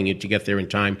 I'm telling you, to get there in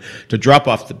time, to drop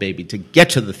off the baby, to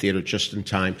get to the theater just in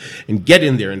time, and get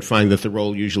in there and find that the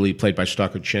role usually played by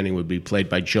Stockard Channing would be played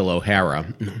by Jill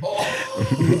O'Hara.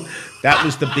 That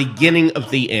was the beginning of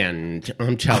the end,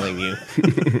 I'm telling you.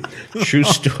 True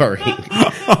story.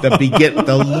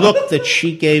 The look that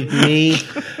she gave me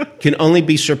can only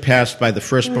be surpassed by the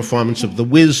first performance of The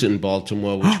Wiz in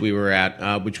Baltimore, which we were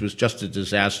at, which was just a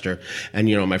disaster. And,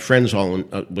 my friends all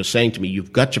were saying to me,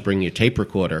 you've got to bring your tape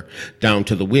recorder down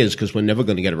to The Wiz because we're never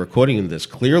going to get a recording of this.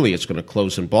 Clearly, it's going to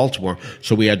close in Baltimore.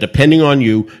 So we are depending on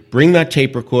you. Bring that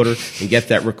tape recorder and get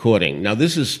that recording. Now,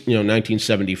 this is,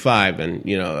 1975, and,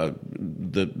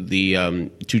 the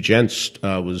Two Gents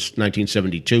was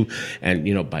 1972.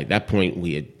 And, by that point,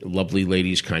 we had Lovely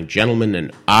Ladies, Kind Gentlemen,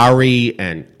 and Ari,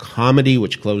 and Comedy,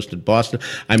 which closed in Boston.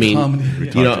 I mean,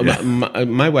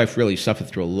 my wife really suffered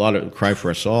through a lot of Cry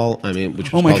for Us All. I mean,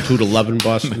 which was called 2 to Love in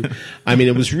Boston. I mean,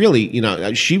 it was really,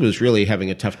 she was really having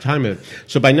a tough time of it.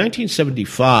 So by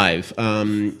 1975,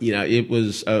 it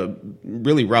was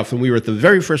really rough. And we were at the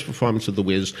very first performance of The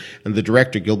Wiz, and the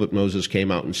director, Gilbert Moses,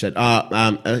 came out and said,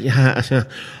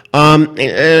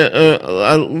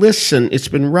 listen, it's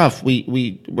been rough.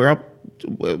 We're up.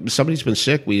 Somebody's been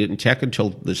sick. We didn't tech until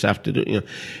this afternoon.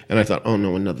 And I thought, oh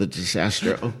no, another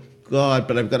disaster. Oh God,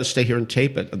 but I've got to stay here and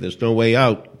tape it. There's no way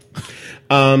out.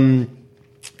 And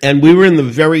we were in the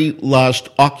very last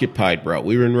occupied row.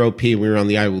 We were in row P, and we were on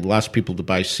the aisle with the last people to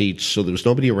buy seats, so there was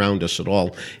nobody around us at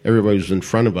all. Everybody was in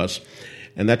front of us.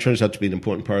 And that turns out to be an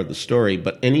important part of the story.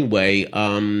 But anyway,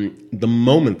 the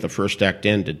moment the first act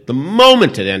ended,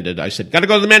 I said, got to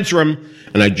go to the men's room.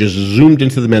 And I just zoomed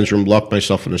into the men's room, locked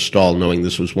myself in a stall, knowing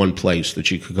this was one place that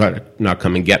she could not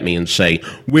come and get me and say,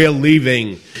 we're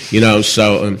leaving.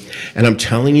 So, and I'm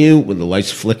telling you, when the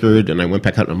lights flickered and I went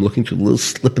back out and I'm looking through the little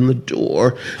slip in the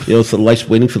door, for the lights,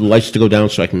 waiting for the lights to go down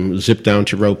so I can zip down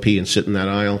to row P and sit in that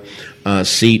aisle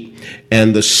seat.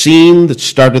 And the scene that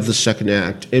started the second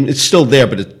act, and it's still there,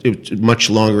 but it's much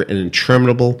longer and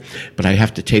interminable, but I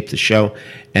have to tape the show,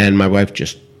 and my wife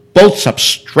just bolts up,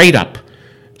 straight up,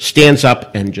 stands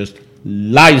up, and just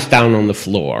lies down on the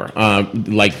floor,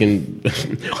 like in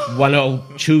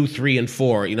 102, 3, and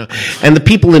 4, you know. And the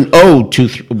people in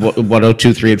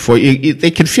 102, 3, and 4, they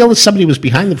could feel that somebody was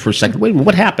behind them for a second. Wait a minute,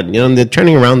 what happened? You know, and they're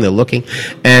turning around, they're looking.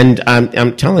 And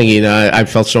I'm telling you, I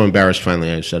felt so embarrassed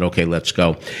finally. I said, okay, let's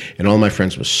go. And all my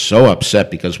friends were so upset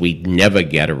because we'd never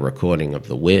get a recording of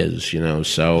The Wiz, you know,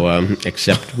 so,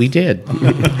 except we did.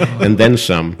 And then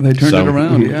some. They turned it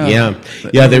around, yeah.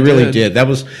 Yeah, they really did. That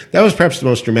was perhaps the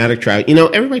most dramatic trial. You know,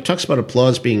 everybody talks about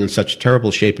Applause being in such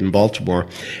terrible shape in Baltimore,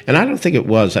 and I don't think it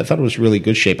was. I thought it was really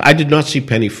good shape. I did not see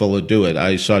Penny Fuller do it.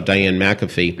 I saw Diane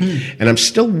McAfee, and I'm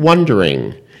still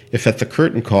wondering if at the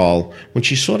curtain call, when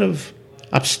she sort of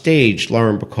upstaged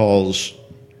Lauren Bacall's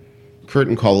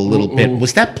curtain call a little bit.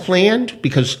 Was that planned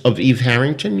because of Eve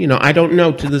Harrington? You know, I don't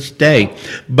know to this day,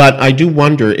 but I do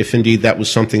wonder if indeed that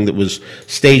was something that was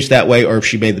staged that way or if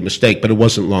she made the mistake, but it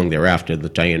wasn't long thereafter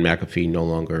that Diane McAfee no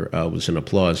longer was in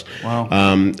Applause. Wow.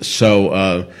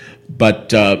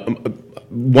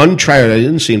 One tryout I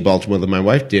didn't see in Baltimore that my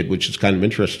wife did, which is kind of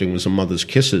interesting, was A Mother's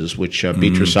Kisses, which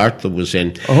Beatrice Arthur was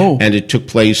in. Oh. And it took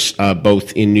place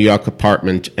both in New York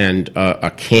apartment and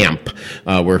a camp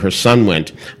where her son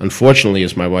went. Unfortunately,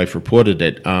 as my wife reported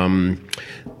it,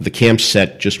 the camp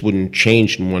set just wouldn't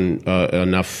change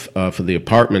enough for the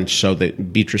apartment, so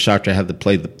that Beatrice Arthur had to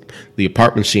play the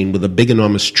apartment scene with a big,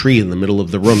 enormous tree in the middle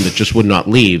of the room that just would not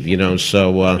leave, you know,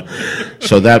 so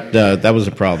that was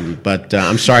a problem. But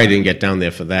I'm sorry I didn't get down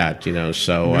there for that, you know,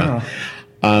 so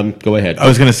go ahead. I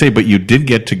was going to say, but you did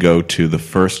get to go to the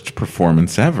first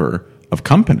performance ever of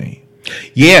Company.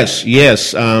 Yes.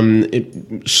 That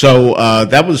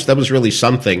was really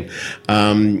something.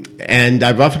 And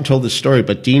I've often told this story,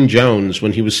 but Dean Jones,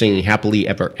 when he was singing Happily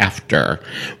Ever After,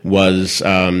 was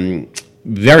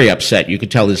very upset. You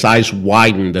could tell his eyes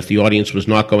widened that the audience was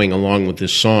not going along with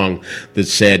this song that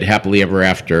said happily ever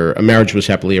after, a marriage was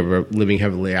happily ever, living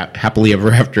happily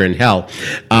ever after in hell,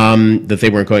 that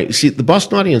they weren't going. See, the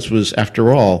Boston audience was,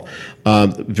 after all,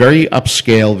 very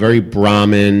upscale, very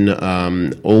Brahmin,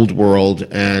 old world,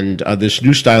 and this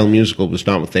new style musical was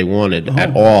not what they wanted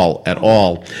at all.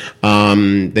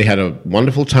 They had a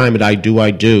wonderful time at I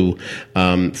Do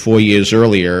 4 years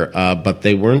earlier, but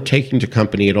they weren't taking to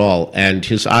Company at all. And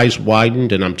his eyes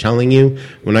widened, and I'm telling you,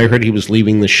 when I heard he was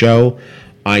leaving the show,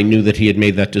 I knew that he had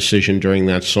made that decision during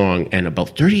that song. And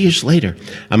about 30 years later,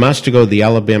 I'm asked to go to the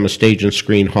Alabama Stage and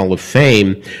Screen Hall of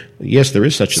Fame. Yes, there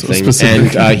is such a thing.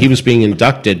 Specific. And he was being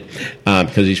inducted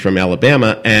because he's from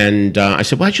Alabama. And I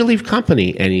said, why'd you leave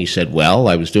Company? And he said, well,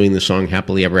 I was doing the song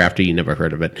Happily Ever After. You never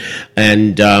heard of it.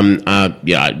 And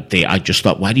I just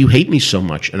thought, why do you hate me so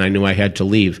much? And I knew I had to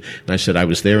leave. And I said, I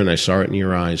was there and I saw it in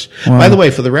your eyes. Wow. By the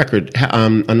way, for the record,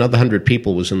 another 100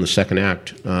 people was in the second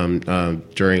act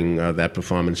during that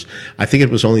performance. I think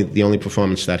it was the only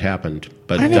performance that happened.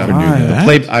 But I never knew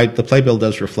that. The playbill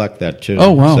does reflect that too.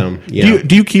 Oh, wow. So, yeah.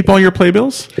 Do you keep all your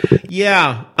playbills?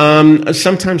 Yeah.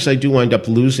 Sometimes I do wind up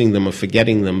losing them or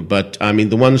forgetting them, but I mean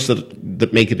the ones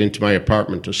that make it into my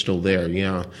apartment are still there.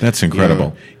 Yeah. That's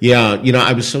incredible. Yeah. You know,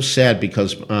 I was so sad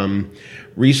because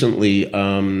recently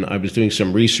I was doing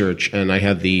some research and I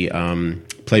had the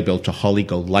playbill to Holly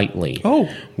Golightly,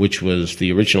 which was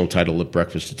the original title of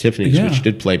Breakfast at Tiffany's, which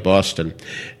did play Boston.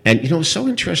 And, you know, it was so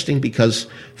interesting because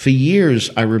for years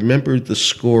I remembered the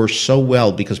score so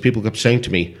well because people kept saying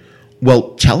to me,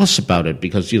 well, tell us about it,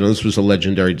 because, you know, this was a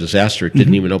legendary disaster. It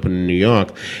didn't even open in New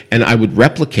York. And I would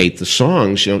replicate the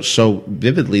songs, you know, so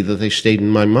vividly that they stayed in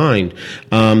my mind.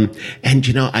 And,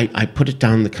 you know, I put it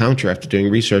down the counter after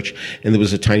doing research, and there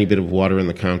was a tiny bit of water in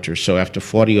the counter. So after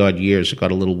 40-odd years, it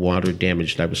got a little water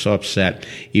damaged. I was so upset,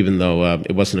 even though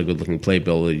it wasn't a good-looking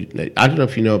playbill. I don't know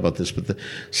if you know about this, but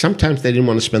sometimes they didn't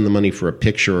want to spend the money for a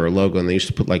picture or a logo, and they used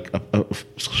to put, like, a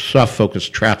soft-focus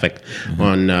traffic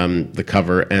on the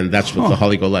cover, and that's what the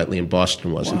Holly Golightly in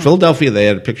Boston was. In Philadelphia, they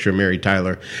had a picture of Mary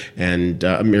Tyler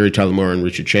Moore and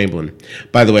Richard Chamberlain.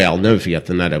 By the way, I'll never forget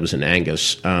the night I was in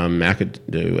Angus,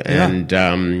 McAdoo, and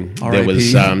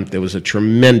there was a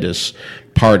tremendous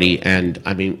party, and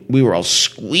I mean, we were all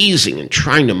squeezing and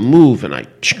trying to move, and I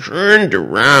turned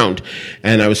around,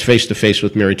 and I was face to face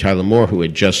with Mary Tyler Moore, who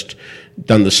had just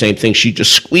done the same thing. She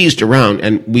just squeezed around,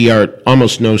 and we are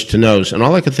almost nose to nose, and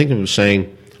all I could think of was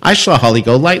saying, I saw Holly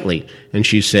Golightly, and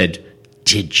she said,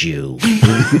 did you?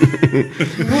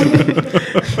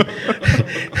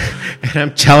 And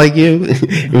I'm telling you,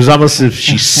 it was almost as if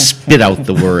she spit out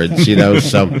the words, you know.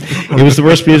 So it was the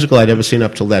worst musical I'd ever seen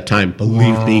up till that time.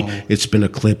 Believe me, it's been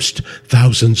eclipsed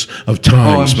thousands of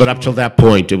times. But up till that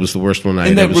point, it was the worst one I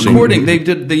had ever seen. And that recording, they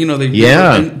did,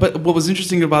 Yeah. But what was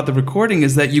interesting about the recording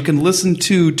is that you can listen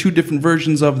to two different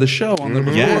versions of the show on the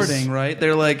recording, right?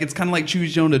 They're like, it's kind of like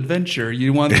Choose Your Own Adventure.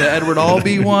 You want the Edward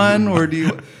Albee one, or do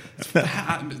you...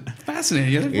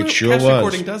 Fascinating. It sure was.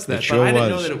 Recording does that, it sure but I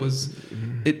didn't was. know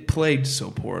that it played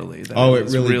so poorly. That Oh, it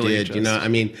was really did. Just, You know, I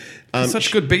mean...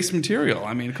 such good base material.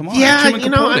 I mean, come on. Yeah, Truman you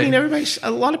know, Capote. I mean,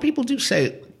 a lot of people do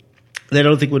say they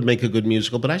don't think it would make a good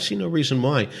musical, but I see no reason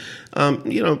why.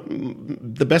 You know,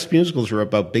 the best musicals are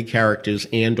about big characters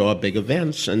and or big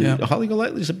events, and Holly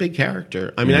Golightly's a big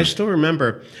character. I mean, I still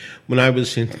remember when I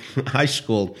was in high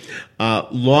school,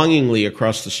 longingly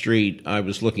across the street, I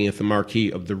was looking at the marquee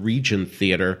of the Regent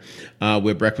Theater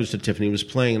where Breakfast at Tiffany was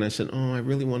playing, and I said, oh, I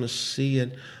really want to see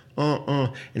it.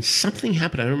 And something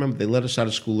happened. I remember they let us out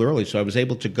of school early, so I was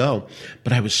able to go.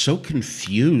 But I was so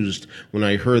confused when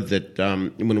I heard that,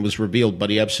 when it was revealed,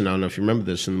 Buddy Ebsen, I don't know if you remember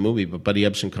this in the movie, but Buddy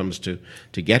Ebsen comes to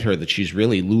get her, that she's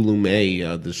really Lulu May,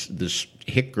 this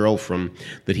hick girl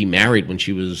that he married when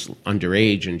she was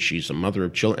underage, and she's a mother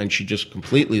of children, and she just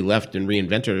completely left and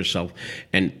reinvented herself.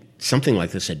 And something like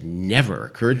this had never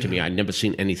occurred to me. I'd never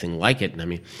seen anything like it. And I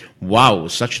mean, wow, it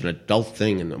was such an adult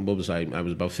thing. And what was I? I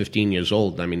was about 15 years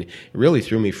old. I mean, it really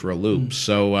threw me for a loop.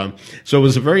 So it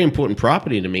was a very important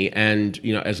property to me. And,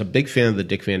 you know, as a big fan of the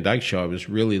Dick Van Dyke Show, I was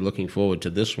really looking forward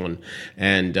to this one.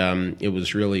 And it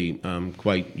was really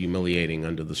quite humiliating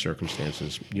under the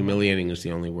circumstances. Humiliating is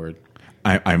the only word.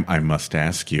 I must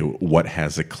ask you, what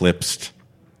has eclipsed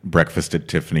Breakfast at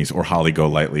Tiffany's or Holly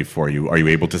Golightly for you? Are you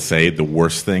able to say the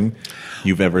worst thing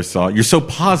you've ever saw? You're so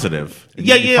positive.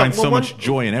 You find so much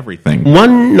joy in everything.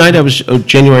 One night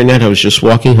January night, I was just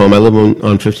walking home. I live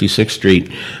on 56th Street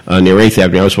near 8th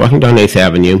Avenue. I was walking down 8th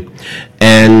Avenue,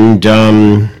 and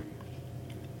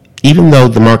even though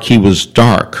the marquee was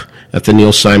dark at the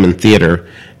Neil Simon Theater,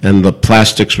 and the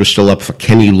plastics were still up for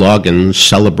Kenny Loggins'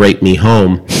 Celebrate Me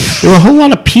Home, there were a whole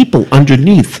lot of people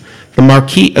underneath the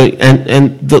marquee,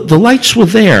 and the lights were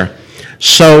there.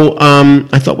 So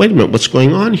I thought, wait a minute, what's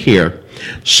going on here?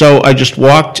 So I just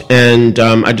walked, and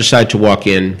I decided to walk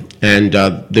in, and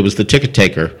there was the ticket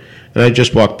taker, and I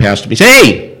just walked past him. He said,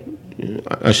 hey!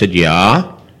 I said,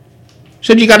 yeah? He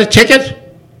said, you got a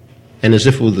ticket? And as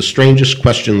if it was the strangest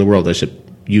question in the world, I said,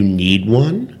 you need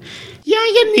one? Yeah,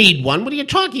 you need one. What are you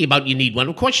talking about, you need one?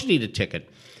 Of course you need a ticket.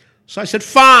 So I said,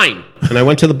 fine. And I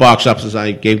went to the box office,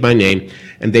 I gave my name,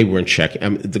 and they weren't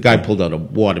checking. The guy pulled out a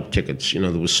wad of tickets, you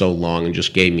know, that was so long, and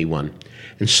just gave me one.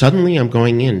 And suddenly I'm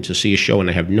going in to see a show, and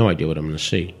I have no idea what I'm going to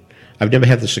see. I've never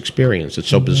had this experience. It's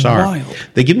so bizarre. Wild.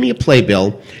 They give me a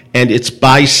playbill, and it's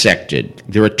bisected.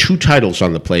 There are 2 titles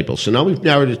on the playbill. So now we've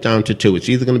narrowed it down to 2. It's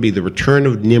either going to be The Return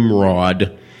of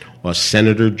Nimrod or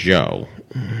Senator Joe.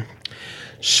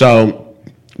 So,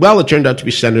 well, it turned out to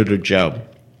be Senator Joe.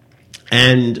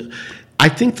 And I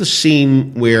think the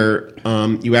scene where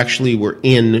you actually were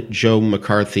in Joe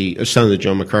McCarthy, Senator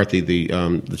Joe McCarthy,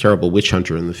 the terrible witch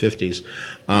hunter in the 50s,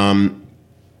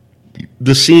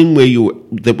 the scene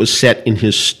that was set in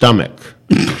his stomach.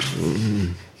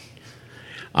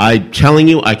 I'm telling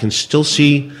you, I can still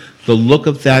see the look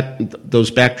of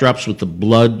those backdrops with the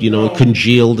blood, you know,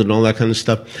 congealed and all that kind of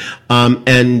stuff.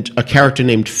 And a character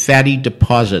named Fatty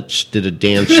Deposits did a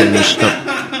dance in his stomach.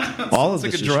 All of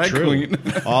this is true.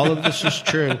 All of this is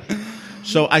true.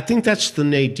 So I think that's the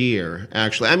nadir,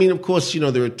 actually. I mean, of course, you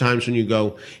know, there are times when you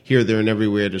go here, there, and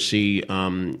everywhere to see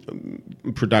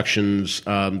productions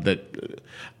that,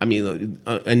 I mean,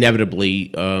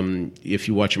 inevitably, if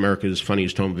you watch America's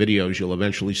Funniest Home Videos, you'll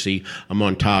eventually see a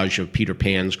montage of Peter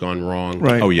Pan's gone wrong,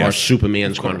 right. Or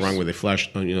Superman's gone wrong, where they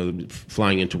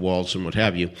flying into walls and what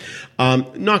have you.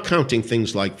 Not counting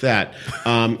things like that.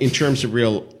 In terms of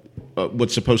real...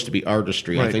 what's supposed to be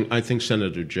artistry. Right. I think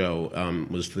Senator Joe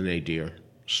was the nadir.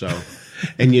 So,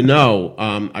 and you know,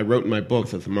 I wrote in my book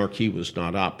that the marquee was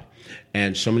not up,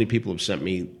 and so many people have sent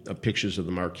me pictures of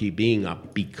the marquee being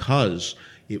up because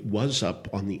it was up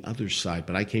on the other side,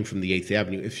 but I came from the 8th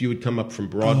Avenue. If you had come up from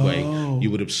Broadway,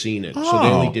 you would have seen it. So they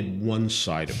only did one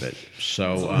side of it.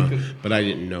 So, but I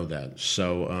didn't know that.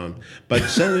 So, but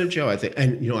Senator Joe, I think,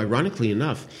 and you know, ironically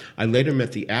enough, I later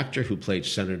met the actor who played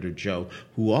Senator Joe,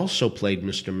 who also played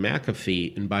Mr.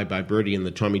 McAfee in Bye Bye Birdie in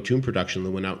the Tommy Tune production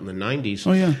that went out in the 90s.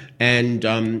 Oh, yeah. And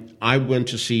I went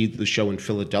to see the show in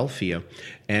Philadelphia,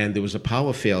 and there was a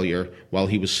power failure while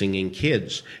he was singing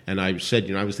Kids. And I said,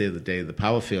 you know, I was there the day of the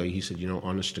power failure. He said, you know,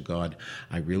 honest to God,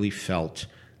 I really felt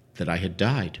that I had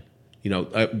died.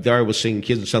 there I was seeing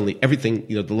kids, and suddenly everything,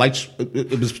 the lights,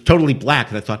 it was totally black,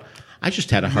 and I thought, I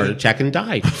just had a heart attack and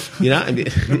died. I mean,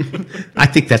 I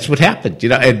think that's what happened.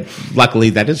 And luckily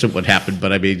that isn't what happened.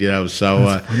 But I mean,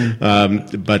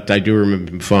 but I do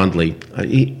remember him fondly.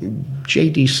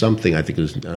 JD something, I think it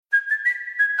was.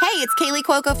 Hey, it's Kaylee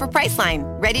Cuoco for Priceline.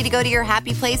 Ready to go to your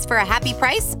happy place for a happy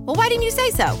price? Well, why didn't you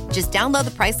say so? Just download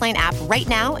the Priceline app right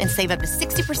now and save up to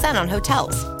 60% on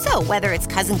hotels. So whether it's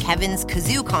Cousin Kevin's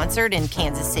Kazoo Concert in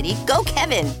Kansas City, go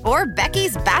Kevin, or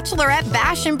Becky's Bachelorette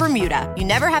Bash in Bermuda, you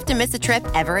never have to miss a trip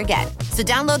ever again. So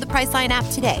download the Priceline app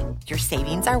today. Your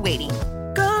savings are waiting.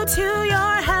 Go to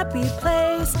your happy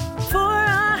place for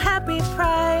a happy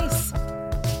price.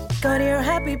 Go to your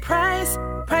happy price,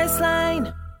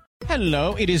 Priceline.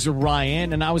 Hello, it is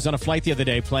Ryan, and I was on a flight the other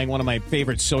day playing one of my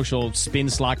favorite social spin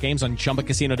slot games on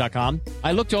ChumbaCasino.com.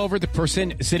 I looked over at the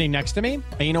person sitting next to me,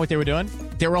 and you know what they were doing?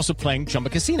 They were also playing Chumba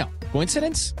Casino.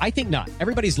 Coincidence? I think not.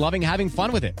 Everybody's loving having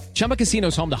fun with it. Chumba Casino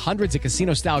is home to hundreds of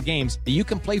casino-style games that you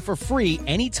can play for free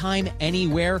anytime,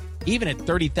 anywhere, even at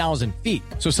 30,000 feet.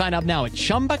 So sign up now at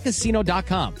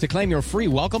ChumbaCasino.com to claim your free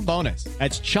welcome bonus.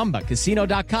 That's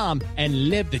ChumbaCasino.com and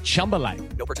live the Chumba life.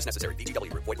 No purchase necessary.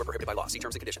 VGW. Void where prohibited by law. See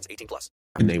terms and conditions.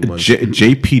 18+.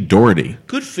 J.P. Doherty.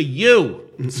 Good for you.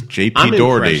 It's J.P.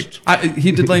 Doherty.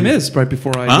 He did Les Mis right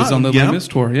before I was on the Les Mis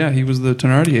tour. Yeah, he was the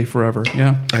Thénardier forever.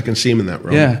 Yeah, I can see him in that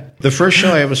role. Yeah. The first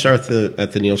show I ever saw at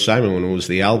the Neil Simon when it was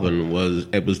the Alban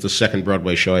was the second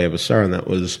Broadway show I ever saw, and that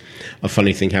was A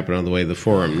Funny Thing Happened on the Way to the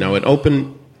Forum. Now, it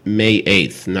opened May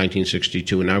 8th,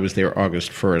 1962, and I was there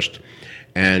August 1st.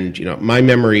 And, my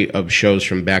memory of shows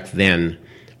from back then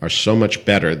are so much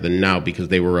better than now because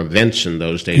they were events in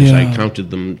those days. Yeah. I counted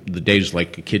them the days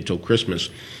like a kid till Christmas.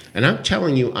 And I'm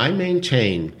telling you, I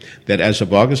maintain that as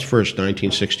of August 1st,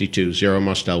 1962, Zero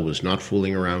Mostel was not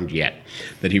fooling around yet,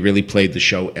 that he really played the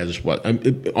show as what.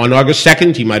 On August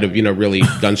 2nd, he might have, really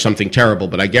done something terrible,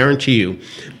 but I guarantee you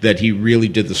that he really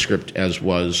did the script as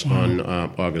was on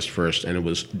August 1st, and it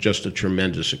was just a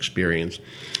tremendous experience.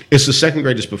 It's the second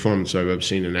greatest performance I've ever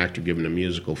seen an actor given a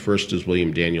musical. First is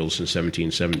William Daniels in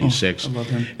 1776, I love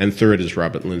him. And third is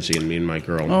Robert Lindsay in Me and My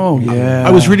Girl. Oh, yeah.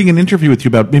 I was reading an interview with you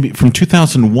about maybe from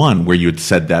 2001 where you had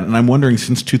said that, and I'm wondering,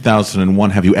 since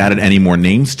 2001, have you added any more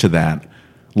names to that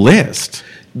list?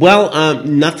 Well,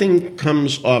 nothing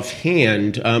comes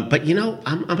offhand, but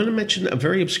I'm going to mention a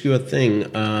very obscure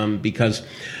thing because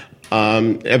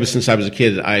ever since I was a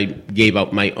kid, I gave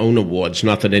out my own awards.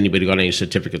 Not that anybody got any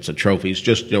certificates or trophies,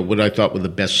 just what I thought were the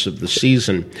best of the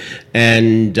season,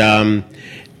 and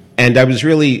I was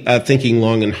really thinking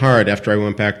long and hard after I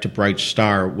went back to Bright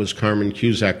Star. Was Carmen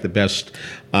Cusack the best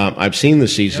I've seen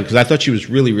this season? Because I thought she was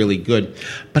really, really good.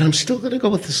 But I'm still going to go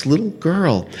with this little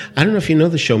girl. I don't know if you know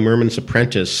the show Merman's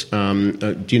Apprentice.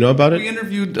 Do you know about it? We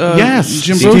interviewed yes,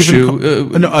 Jim Stephen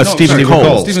Brochu. Stephen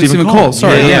Cole. Stephen Cole.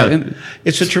 Sorry. Yeah.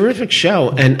 It's a terrific show.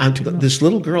 And this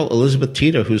little girl, Elizabeth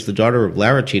Tita, who's the daughter of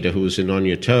Lara Tita, who was in On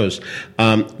Your Toes,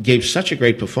 gave such a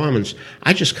great performance.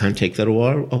 I just can't take that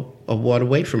award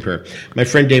away from her. My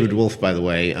friend David Wolf, by the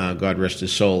way, God rest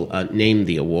his soul, named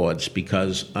the awards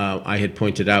because I had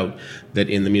pointed out that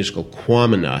in the musical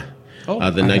Quamina, the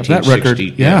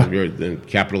 1960 the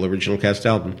Capitol Original Cast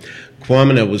album,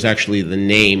 Quamina was actually the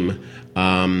name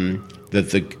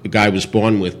that the guy was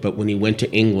born with, but when he went to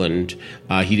England,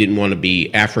 he didn't want to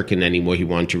be African anymore. He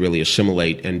wanted to really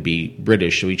assimilate and be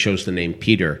British, so he chose the name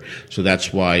Peter. So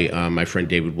that's why my friend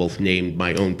David Wolf named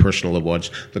my own personal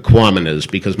awards the Quaminas,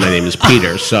 because my name is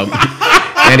Peter. So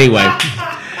anyway,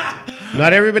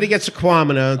 not everybody gets a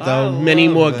Quamina, though many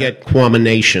more get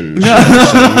Quaminations. So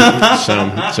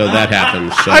that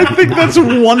happens. So. I think that's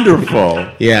wonderful.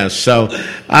 Yeah, so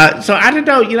I don't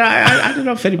know. I don't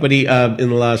know if anybody in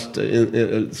the last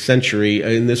century,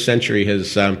 in this century,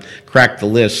 has cracked the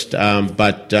list.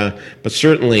 But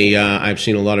certainly, I've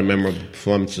seen a lot of memorable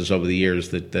performances over the years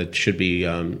that should be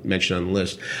mentioned on the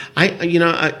list.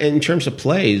 In terms of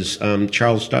plays,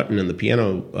 Charles Dutton in The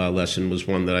Piano Lesson was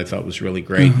one that I thought was really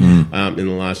great. Mm-hmm. In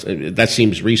the last, that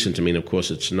seems recent to me, and of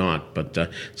course it's not. But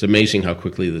it's amazing how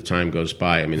quickly the time goes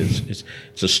by. I mean, it's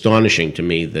astonishing to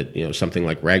me that something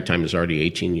like Ragtime is already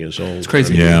 18 years old. It's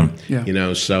crazy.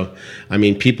 Yeah. So I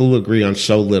mean, people agree on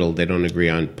so little. They don't agree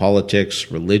on politics,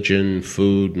 religion,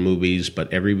 food, movies,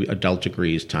 but every adult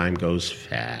agrees time goes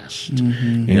fast.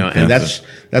 Mm-hmm. And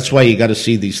that's why you got to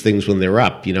see these things when they're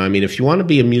up. I mean, if you want to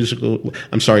be a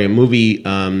movie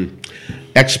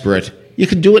expert, you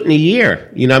could do it in a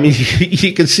year. I mean,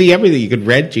 you can see everything. You could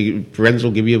rent. Friends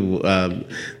will give you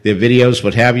their videos,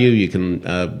 what have you. You can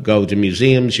go to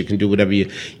museums. You can do whatever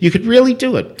you could really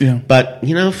do it. Yeah. But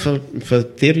for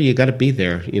theater, you got to be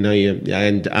there.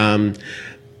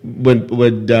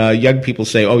 when young people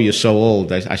say, "Oh, you're so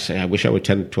old," I say, "I wish I were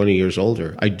 10, 20 years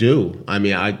older." I do. I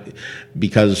mean,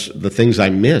 because the things I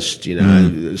missed, you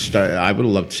know, I would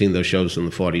have loved seeing those shows in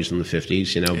the 40s and the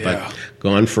 50s, you know, but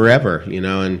gone forever, you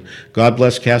know. And God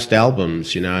bless cast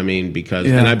albums, you know. I mean, because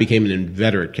and I became an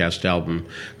inveterate cast album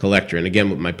collector. And again,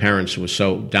 with my parents who were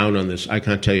so down on this, I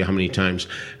can't tell you how many times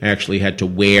I actually had to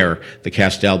wear the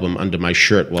cast album under my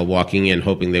shirt while walking in,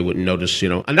 hoping they wouldn't notice, you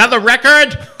know, another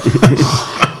record.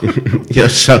 You know,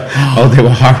 so they were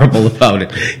horrible about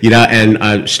it, you know. And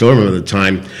I still remember the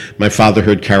time my father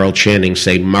heard Carol Channing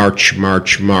say "March,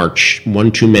 March, March"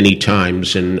 one too many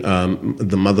times in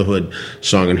the Motherhood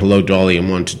song and "Hello, Dolly," and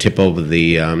wanted to tip over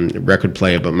the record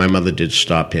player, but my mother did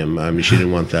stop him. I mean, she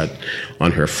didn't want that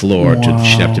on her floor.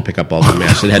 She'd have to pick up all the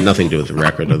mess. It had nothing to do with the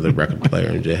record or the record player.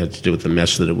 It had to do with the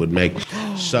mess that it would make.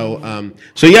 So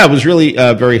yeah, it was really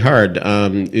very hard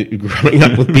growing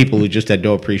up with people who just had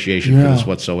no appreciation for this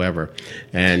whatsoever.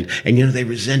 And you know, they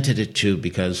resented it too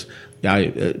because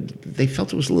they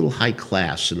felt it was a little high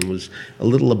class and it was a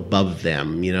little above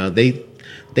them. You know, they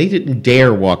didn't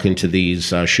dare walk into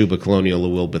these Shuba Colonial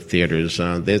or Wilbur theaters.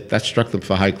 That struck them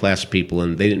for high class people,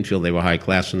 and they didn't feel they were high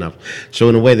class enough. So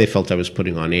in a way, they felt I was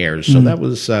putting on airs. So that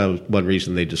was one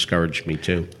reason they discouraged me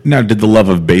too. Now, did the love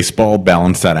of baseball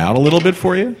balance that out a little bit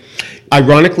for you?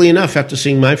 Ironically enough, after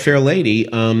seeing My Fair Lady,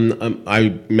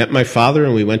 I met my father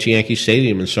and we went to Yankee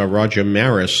Stadium and saw Roger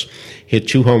Maris hit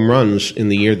 2 home runs in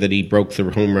the year that he broke the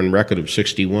home run record of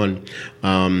 61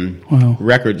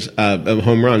 records of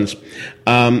home runs.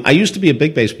 I used to be a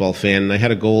big baseball fan, and I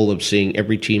had a goal of seeing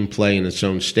every team play in its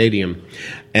own stadium.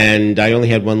 And I only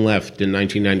had one left in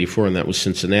 1994, and that was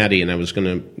Cincinnati. And I was going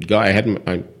to go. I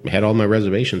had all my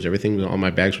reservations. Everything, all my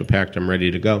bags were packed. I'm ready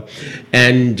to go.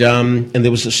 And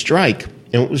there was a strike.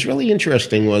 And what was really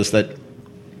interesting was that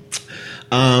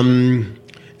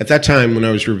at that time, when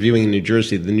I was reviewing in New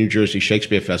Jersey, the New Jersey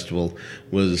Shakespeare Festival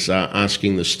was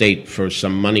asking the state for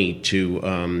some money to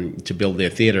build their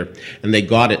theater, and they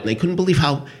got it. And they couldn't believe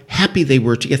how happy they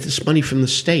were to get this money from the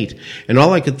state. And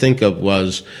all I could think of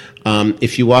was,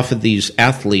 if you offered these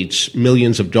athletes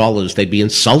millions of dollars, they'd be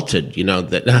insulted. You know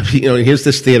that here's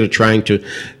this theater trying to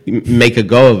make a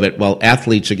go of it, while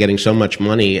athletes are getting so much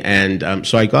money. And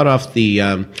so I got off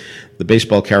the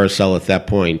baseball carousel at that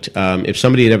point. If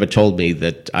somebody had ever told me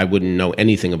that I wouldn't know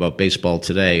anything about baseball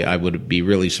today, I would be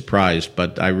really surprised,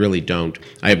 but I really don't.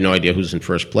 I have no idea who's in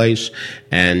first place,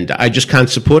 and I just can't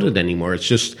support it anymore. It's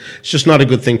just not a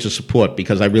good thing to support,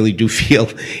 because I really do feel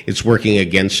it's working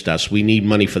against us. We need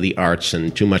money for the arts,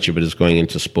 and too much of it is going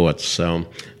into sports. So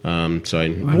I'm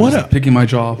picking my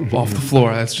jaw off the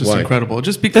floor. That's just incredible.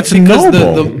 Just because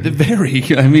the very.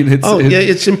 I mean,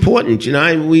 it's important. You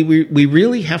know, we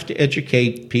really have to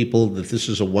educate people that this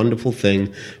is a wonderful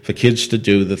thing for kids to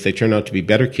do. That they turn out to be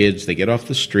better kids. They get off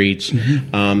the streets.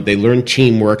 They learn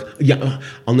teamwork. Yeah,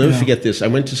 I'll never forget this. I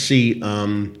went to see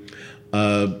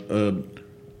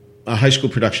a high school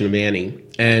production of Annie,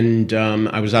 and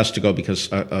I was asked to go because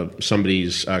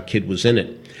somebody's kid was in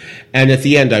it. And at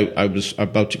the end, I was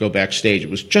about to go backstage. It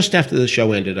was just after the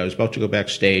show ended. I was about to go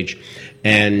backstage,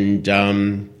 and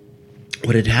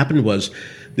what had happened was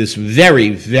this very,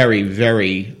 very,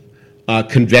 very by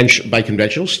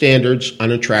conventional standards,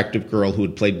 unattractive girl who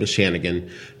had played Miss Hannigan,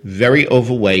 very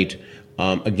overweight.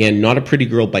 Again, not a pretty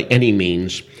girl by any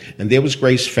means. And there was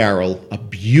Grace Farrell, a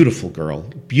beautiful girl,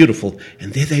 beautiful.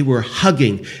 And there they were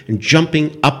hugging and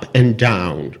jumping up and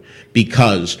down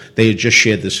because they had just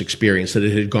shared this experience that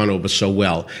it had gone over so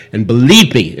well. And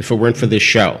believe me, if it weren't for this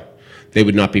show, they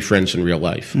would not be friends in real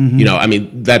life. You know, I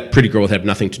mean, that pretty girl would have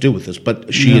nothing to do with this. But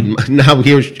now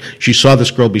here she saw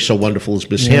this girl be so wonderful as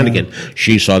Miss Hannigan.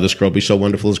 She saw this girl be so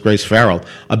wonderful as Grace Farrell.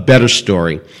 A better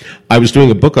story. I was doing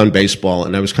a book on baseball,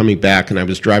 and I was coming back, and I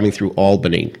was driving through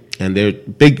Albany. And there are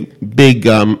big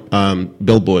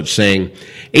billboards saying,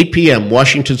 8 p.m.,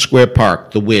 Washington Square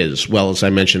Park, The Wiz. Well, as I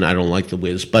mentioned, I don't like The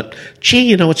Wiz. But, gee,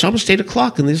 you know, it's almost 8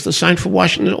 o'clock, and there's the sign for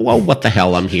Washington. Well, what the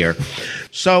hell, I'm here.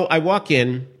 So I walk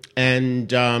in. And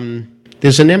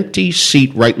there's an empty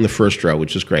seat right in the first row,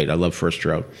 which is great. I love first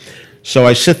row. So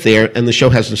I sit there, and the show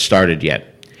hasn't started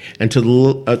yet. And to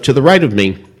the right of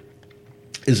me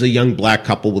is a young black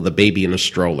couple with a baby in a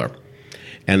stroller.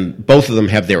 And both of them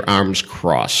have their arms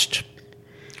crossed.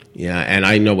 Yeah, and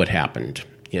I know what happened.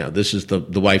 You know, this is the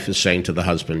wife is saying to the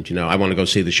husband, you know, I want to go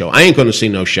see the show. I ain't going to see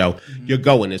no show. You're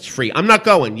going. It's free. I'm not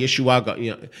going. Yes, you are going.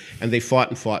 You know, and they fought,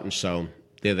 and so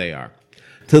there they are.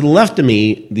 To the left of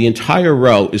me, the entire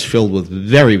row is filled with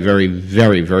very, very,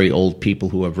 very, very old people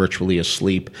who are virtually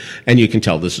asleep. And you can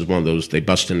tell this is one of those, they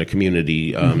bust in a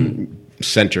community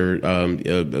center,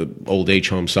 old age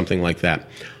home, something like that.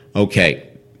 Okay,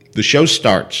 The show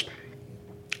starts,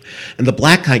 and the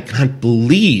black guy can't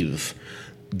believe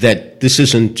that this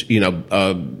isn't,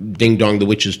 Ding Dong, the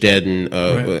Witch is Dead,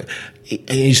 and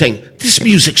he's saying, this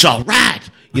music's all right.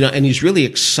 And he's really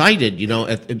excited,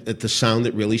 at the sound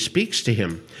that really speaks to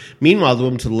him. Meanwhile, the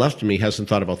woman to the left of me hasn't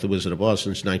thought about The Wizard of Oz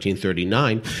since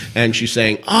 1939, and she's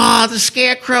saying, the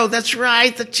Scarecrow, that's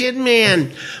right, the Tin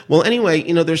Man. Well,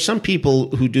 anyway, there's some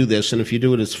people who do this, and if you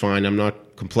do it, it's fine. I'm not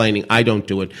complaining. I don't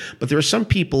do it. But there are some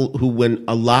people who, when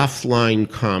a laugh line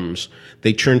comes,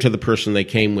 they turn to the person they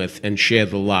came with and share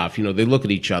the laugh. They look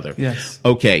at each other. Yes.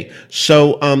 Okay.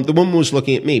 So the woman was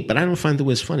looking at me, but I don't find The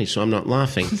Wiz funny, so I'm not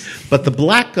laughing. But the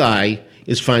black guy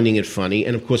is finding it funny,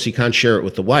 and of course he can't share it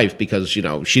with the wife because he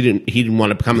didn't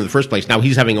want to come in the first place. Now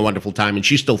he's having a wonderful time, and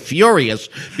she's still furious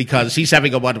because he's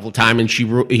having a wonderful time, and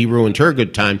he ruined her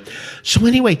good time. So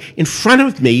anyway, in front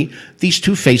of me, these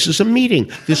two faces are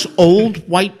meeting. This old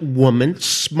white woman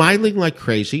smiling like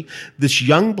crazy, this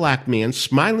young black man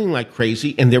smiling like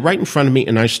crazy, and they're right in front of me,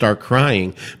 and I start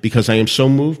crying because I am so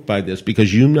moved by this,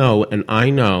 because and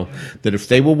I know that if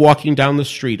they were walking down the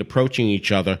street approaching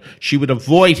each other, she would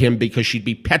avoid him because she'd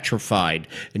be petrified.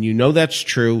 And that's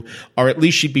true, or at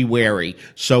least she'd be wary.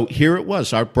 So here it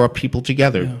was. Art brought people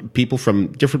together, people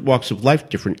from different walks of life,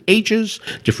 different ages,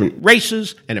 different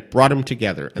races, and it brought them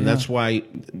together. And that's why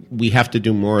we have to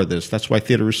do more of this. That's why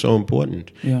theater is so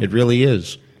important. Yeah. It really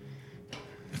is.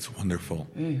 It's wonderful.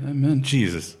 Hey, amen.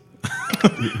 Jesus.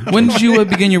 When did you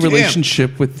begin your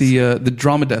relationship with the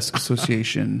Drama Desk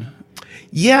Association?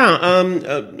 Yeah,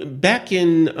 back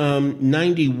in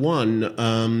 91,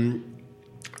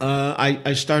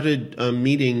 I started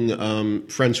meeting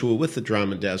friends who were with the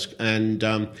Drama Desk, and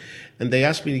they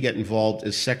asked me to get involved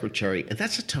as secretary, and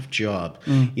that's a tough job.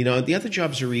 The other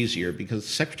jobs are easier because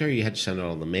secretary, you had to send out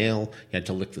all the mail, you had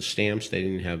to lick the stamps. They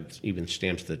didn't have even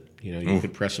stamps that you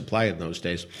could press apply in those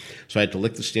days. So I had to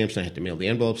lick the stamps, and I had to mail the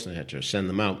envelopes, and I had to send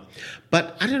them out.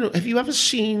 But I don't know. Have you ever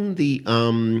seen the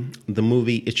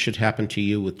movie "It Should Happen to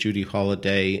You" with Judy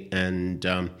Holliday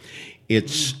and?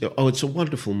 It's a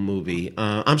wonderful movie.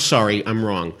 I'm sorry, I'm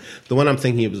wrong. The one I'm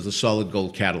thinking of is the Solid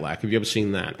Gold Cadillac. Have you ever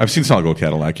seen that? I've seen Solid Gold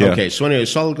Cadillac, yeah. Okay, so anyway,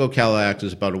 Solid Gold Cadillac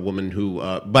is about a woman who,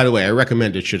 by the way, I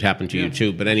recommend It Should Happen to You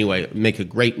too, but anyway, make a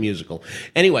great musical.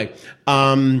 Anyway,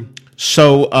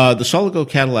 so the Solid Gold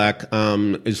Cadillac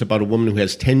is about a woman who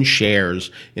has 10 shares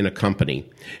in a company,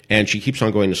 and she keeps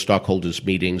on going to stockholders'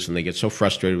 meetings, and they get so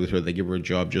frustrated with her, they give her a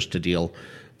job just to deal.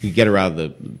 You get her out of the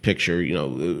picture,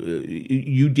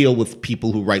 you deal with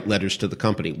people who write letters to the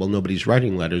company. Well, nobody's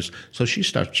writing letters, so she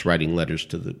starts writing letters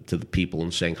to the people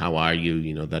and saying, how are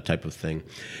you, that type of thing.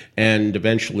 And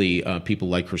eventually people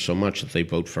like her so much that they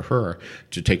vote for her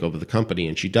to take over the company,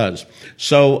 and she does.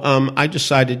 So I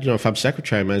decided, if I'm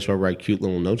secretary, I might as well write cute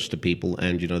little notes to people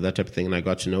and, that type of thing. And I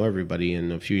got to know everybody,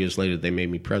 and a few years later they made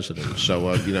me president.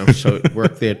 So, so it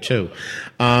worked there too.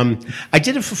 I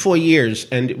did it for 4 years,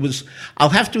 and it was, I'll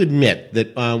have to admit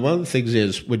that one of the things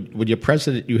is when you're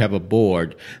president, you have a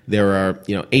board. There are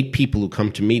 8 people who come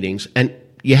to meetings, and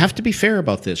you have to be fair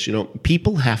about this.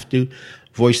 People have to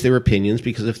voice their opinions,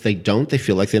 because if they don't, they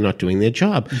feel like they're not doing their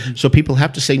job. Mm-hmm. So people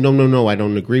have to say, no, I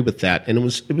don't agree with that. And it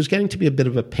was getting to be a bit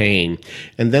of a pain.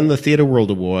 And then the Theater World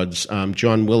Awards,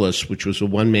 John Willis, which was a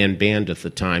one-man band at the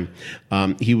time,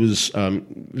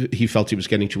 he felt he was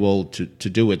getting too old to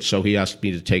do it, so he asked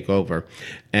me to take over.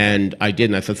 And I did,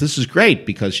 and I thought, this is great,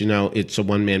 because, it's a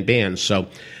one-man band. So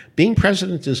being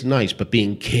president is nice, but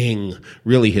being king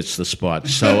really hits the spot.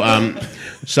 So,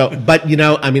 but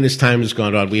as time has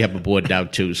gone on, we have a board now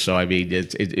too. So,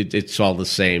 it's all the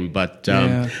same. But,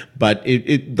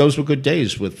 those were good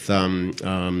days with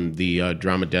the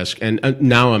Drama Desk, and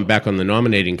now I'm back on the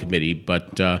nominating committee.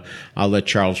 But I'll let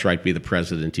Charles Wright be the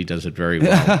president. He does it very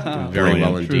well, very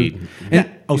well indeed. And,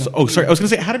 sorry. I was going to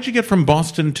say, how did you get from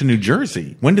Boston to New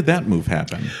Jersey? When did that move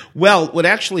happen? Well, what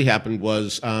actually happened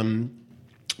was.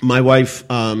 My wife,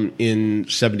 in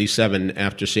 1977,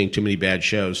 after seeing too many bad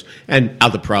shows, and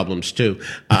other problems too,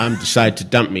 decided to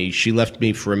dump me. She left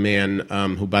me for a man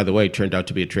who, by the way, turned out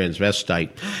to be a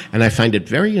transvestite. And I find it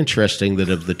very interesting that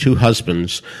of the 2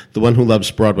 husbands, the one who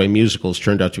loves Broadway musicals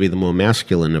turned out to be the more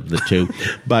masculine of the 2.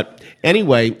 But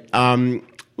anyway,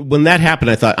 when that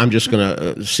happened, I thought, I'm just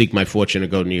going to seek my fortune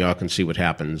and go to New York and see what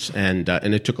happens. And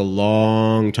it took a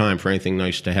long time for anything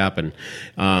nice to happen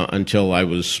until I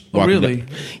was walking. Oh,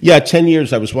 really? 10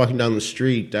 years. I was walking down the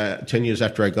street 10 years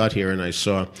after I got here, and I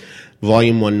saw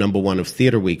Volume 1, Number 1 of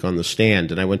Theater Week on the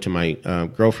stand, and I went to my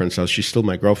girlfriend's house. She's still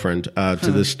my girlfriend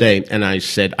to this day, and I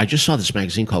said, I just saw this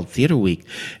magazine called Theater Week,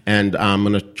 and I'm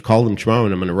going to call them tomorrow,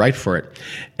 and I'm going to write for it.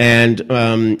 And,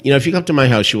 if you come to my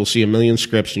house, you will see a million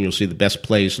scripts, and you'll see the best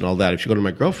plays and all that. If you go to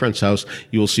my girlfriend's house,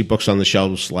 you will see books on the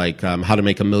shelves like How to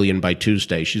Make $1 Million by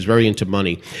Tuesday. She's very into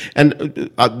money. And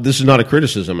this is not a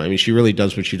criticism. I mean, she really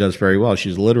does what she does very well.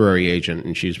 She's a literary agent,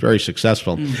 and she's very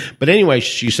successful. But anyway,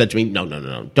 she said to me, no,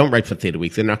 don't write for Theater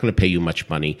Week. They're not going to pay you much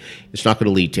money. It's not going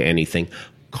to lead to anything.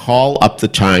 Call up the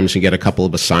Times and get a couple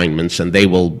of assignments, and they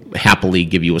will happily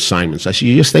give you assignments. I said,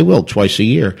 yes, they will, twice a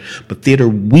year. But Theater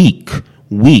Week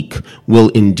will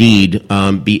indeed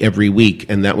be every week,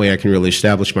 and that way I can really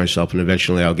establish myself, and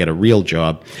eventually I'll get a real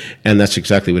job. And that's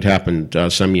exactly what happened.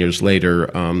 Some years later,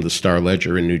 the Star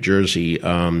Ledger in New Jersey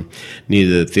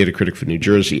needed a theater critic for New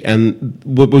Jersey. And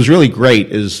what was really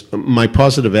great is my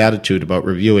positive attitude about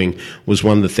reviewing was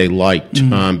one that they liked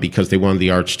because they wanted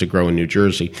the arts to grow in New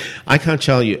Jersey. I can't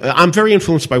tell you. I'm very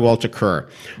influenced by Walter Kerr.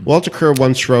 Walter Kerr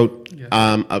once wrote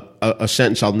a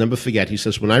sentence I'll never forget. He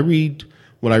says, when I read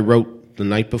what I wrote the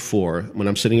night before, when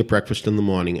I'm sitting at breakfast in the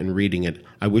morning and reading it,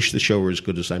 I wish the show were as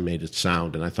good as I made it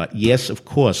sound. And I thought, yes, of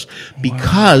course,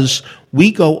 because we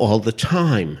go all the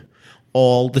time.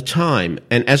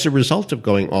 And as a result of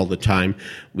going all the time,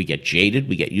 we get jaded,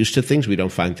 we get used to things, we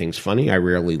don't find things funny, I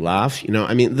rarely laugh.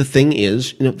 The thing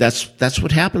is, that's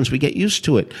what happens, we get used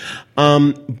to it.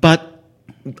 But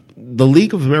the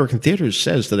League of American Theaters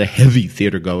says that a heavy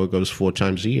theater goer goes 4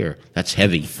 times a year. That's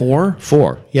heavy. 4?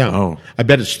 4, yeah. Oh. I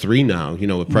bet it's 3 now,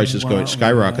 with prices going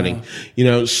skyrocketing.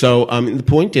 So the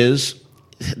point is,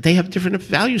 they have different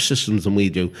value systems than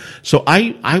we do. So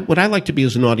what I like to be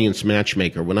is an audience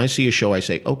matchmaker. When I see a show, I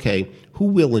say, okay, who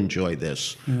will enjoy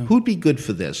this? Yeah. Who'd be good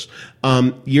for this?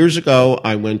 Years ago,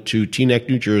 I went to Teaneck,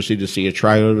 New Jersey to see a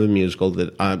tryout of a musical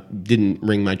that didn't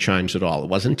ring my chimes at all. It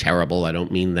wasn't terrible, I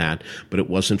don't mean that, but it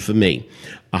wasn't for me.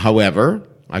 However,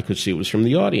 I could see it was from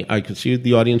the audience. I could see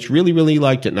the audience really, really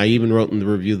liked it, and I even wrote in the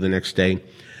review the next day,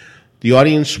 the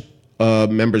audience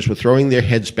members were throwing their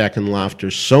heads back in laughter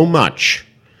so much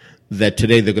that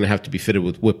today they're going to have to be fitted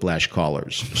with whiplash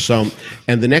collars.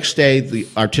 And the next day, the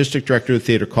artistic director of the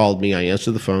theater called me. I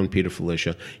answered the phone, Peter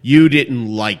Felicia. You didn't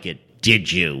like it,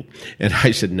 did you? And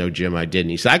I said, no, Jim, I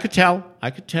didn't. He said, I could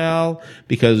tell,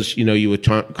 because, you were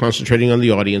concentrating on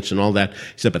the audience and all that.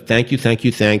 He said, but thank you.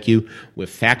 We're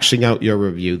faxing out your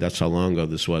review. That's how long ago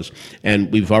this was.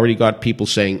 And we've already got people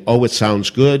saying, oh, it sounds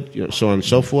good, so on and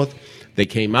so forth. They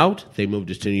came out, they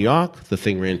moved us to New York, the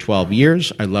thing ran 12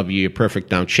 years, I Love You, You're Perfect,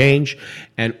 Now Change,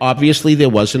 and obviously there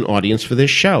was an audience for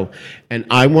this show. And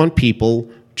I want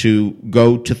people to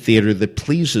go to theater that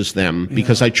pleases them,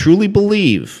 because I truly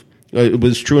believe, it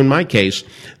was true in my case,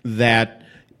 that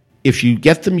if you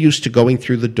get them used to going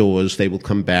through the doors, they will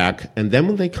come back. And then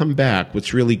when they come back,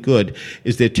 what's really good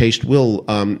is their taste will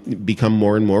become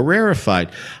more and more rarefied.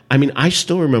 I mean, I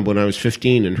still remember when I was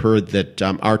 15 and heard that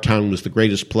Our Town was the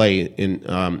greatest play in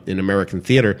American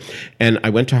theater. And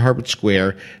I went to Harvard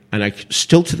Square, and I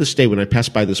still to this day, when I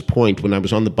passed by this point, when I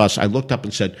was on the bus, I looked up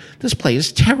and said, this play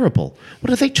is terrible.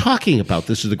 What are they talking about?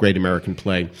 This is the great American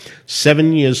play.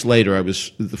 7 years later, I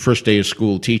was the first day of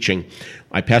school teaching.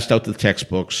 I passed out the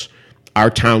textbooks. Our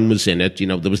Town was in it.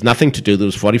 There was nothing to do. There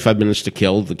was 45 minutes to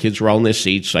kill. The kids were all in their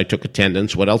seats. I took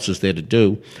attendance. What else is there to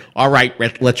do? All right,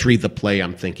 let's read the play.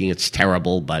 I'm thinking it's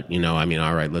terrible, but,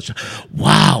 all right, let's...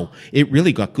 Wow, it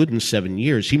really got good in 7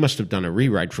 years. He must have done a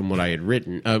rewrite from what I had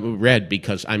read,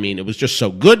 because, it was just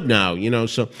so good now,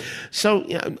 So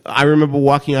I remember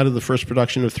walking out of the first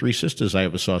production of Three Sisters I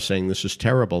ever saw saying, this is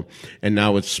terrible, and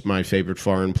now it's my favorite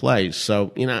foreign play.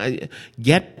 So,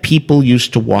 get people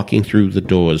used to walking through the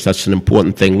doors. That's an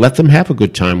important thing. Let them have a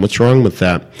good time. What's wrong with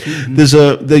that? Mm-hmm. There's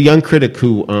the young critic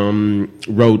who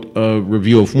wrote a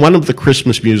review of one of the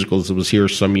Christmas musicals that was here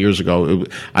some years ago.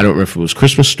 I don't remember if it was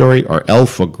Christmas Story or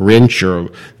Elf or Grinch, or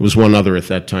there was one other at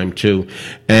that time too.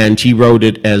 And he wrote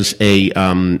it as a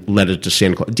letter to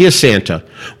Santa Claus. Dear Santa,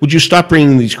 would you stop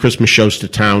bringing these Christmas shows to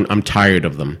town? I'm tired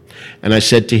of them. And I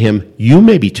said to him, you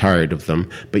may be tired of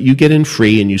them, but you get in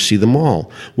free and you see them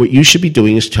all. What you should be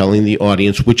doing is telling the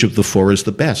audience which of the 4 is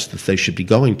the best that they should be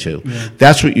going to. Yeah.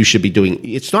 That's what you should be doing.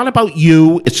 It's not about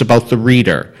you, it's about the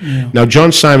reader. Yeah. Now,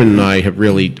 John Simon and I have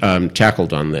really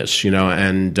tackled on this,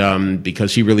 and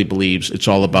because he really believes it's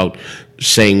all about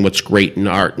saying what's great in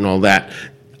art and all that.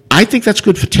 I think that's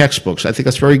good for textbooks. I think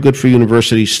that's very good for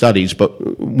university studies.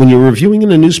 But when you're reviewing in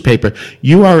a newspaper,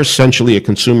 you are essentially a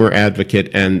consumer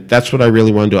advocate, and that's what I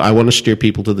really want to do. I want to steer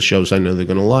people to the shows I know they're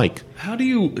going to like. How do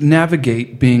you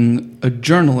navigate being a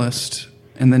journalist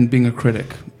and then being a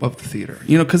critic of the theater?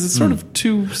 You know, because it's sort of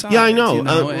two sides. Yeah, I know. You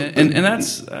know? And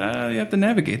that's you have to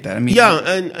navigate that. I mean,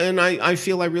 and I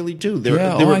feel I really do.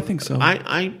 I think so.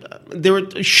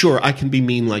 Sure, I can be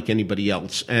mean like anybody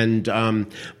else, and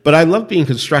but I love being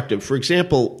constructive. For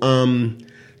example,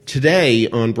 today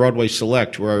on Broadway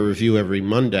Select, where I review every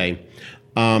Monday,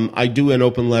 I do an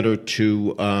open letter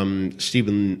to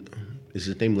Stephen. Is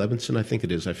his name Levinson? I think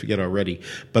it is. I forget already.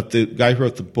 But the guy who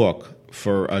wrote the book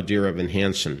for Dear Evan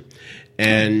Hansen,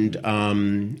 and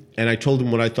I told him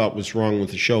what I thought was wrong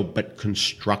with the show, but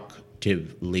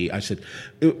constructively. I said,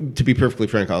 to be perfectly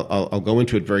frank, I'll go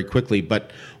into it very quickly.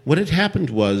 But what had happened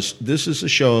was, this is a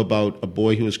show about a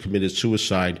boy who has committed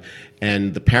suicide,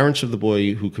 and the parents of the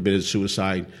boy who committed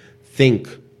suicide think,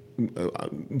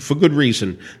 for good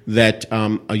reason, that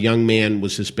a young man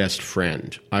was his best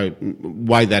friend.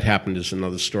 Why that happened is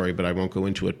another story, but I won't go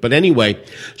into it. But anyway,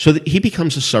 so he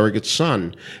becomes a surrogate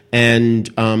son, and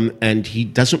he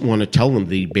doesn't want to tell them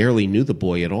that he barely knew the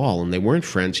boy at all, and they weren't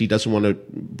friends. He doesn't want to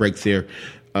break their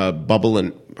bubble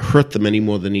and hurt them any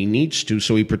more than he needs to,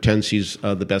 so he pretends he's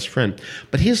the best friend.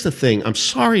 But here's the thing. I'm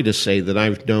sorry to say that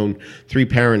I've known three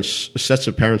sets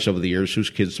of parents over the years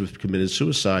whose kids have committed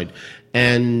suicide,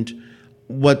 and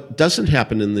what doesn't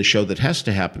happen in the show that has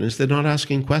to happen is they're not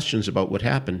asking questions about what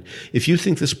happened. If you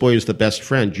think this boy is the best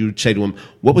friend, you'd say to him,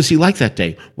 what was he like that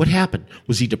day? What happened?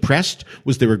 Was he depressed?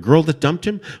 Was there a girl that dumped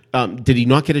him? Did he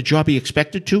not get a job he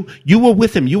expected to? You were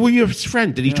with him. You were your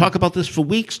friend. Did he talk about this for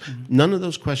weeks? Mm-hmm. None of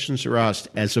those questions are asked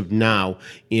as of now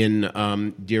in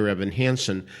Dear Evan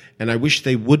Hansen, and I wish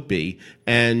they would be.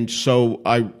 And so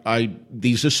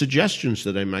these are suggestions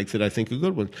that I make that I think are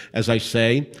good ones. As I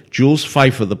say, Jules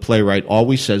Feiffer, the playwright,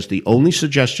 always says the only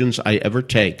suggestions I ever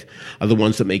take are the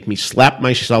ones that make me slap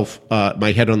myself,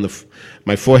 my head on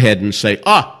my forehead and say,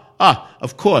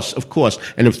 of course.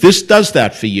 And if this does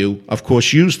that for you, of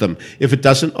course, use them. If it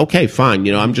doesn't, okay, fine.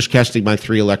 You know, I'm just casting my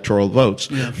 3 electoral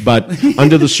votes. Yeah. But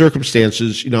under the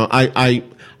circumstances, you know, I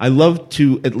love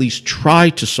to at least try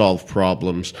to solve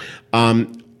problems.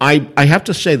 I have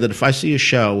to say that if I see a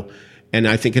show and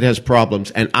I think it has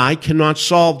problems and I cannot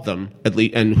solve them, at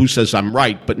least, and who says I'm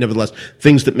right, but nevertheless,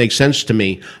 things that make sense to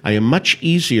me, I am much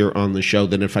easier on the show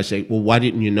than if I say, well, why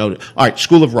didn't you know? All right,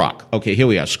 School of Rock. Okay, here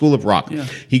we are, School of Rock. Yeah.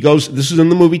 He goes, this is in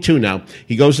the movie too now,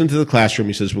 he goes into the classroom,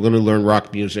 he says, we're going to learn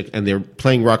rock music, and they're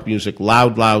playing rock music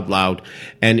loud,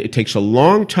 and it takes a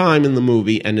long time in the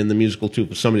movie and in the musical too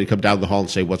for somebody to come down the hall and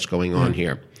say, what's going on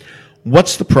here?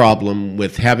 What's the problem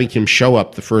with having him show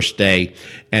up the first day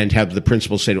and have the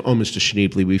principal say to him, oh, Mr.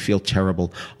 Schneebly, we feel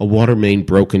terrible. A water main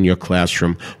broke in your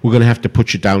classroom. We're going to have to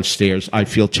put you downstairs. I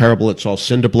feel terrible. It's all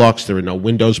cinder blocks. There are no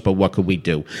windows, but what could we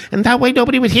do? And that way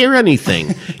nobody would hear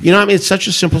anything. You know, I mean, it's such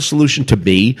a simple solution to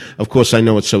be. Of course, I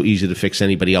know it's so easy to fix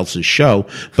anybody else's show,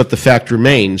 but the fact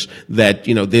remains that,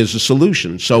 you know, there's a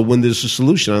solution. So when there's a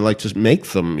solution, I like to make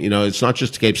them. You know, it's not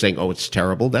just a case of saying, oh, it's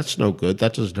terrible. That's no good.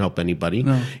 That doesn't help anybody.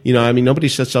 No. You know, I mean, nobody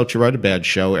sets out to write a bad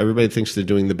show. Everybody thinks they're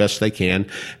doing the best they can.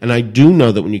 And I do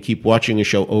know that when you keep watching a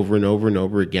show over and over and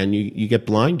over again, you get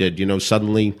blinded. You know,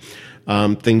 suddenly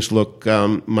things look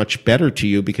much better to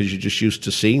you because you're just used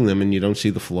to seeing them and you don't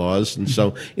see the flaws. And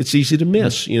so it's easy to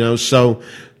miss, you know. So,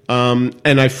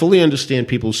 and I fully understand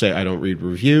people who say, I don't read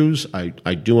reviews.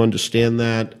 I do understand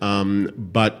that.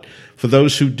 But for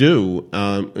those who do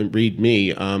and read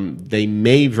me, they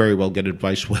may very well get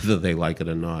advice whether they like it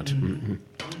or not. Mm-hmm.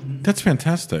 That's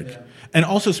fantastic. Yeah. And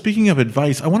also, speaking of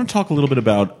advice, I want to talk a little bit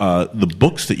about the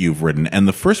books that you've written. And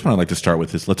the first one I'd like to start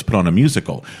with is Let's Put on a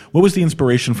Musical. What was the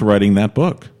inspiration for writing that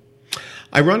book?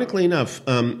 Ironically enough,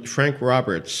 Frank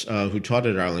Roberts, who taught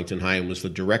at Arlington High and was the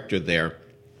director there,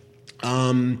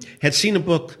 had seen a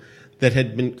book that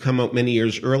had come out many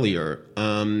years earlier,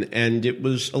 and it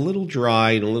was a little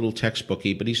dry and a little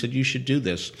textbooky, but he said, you should do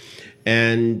this.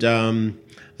 And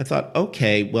I thought,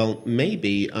 okay, well,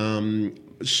 maybe.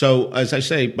 So, as I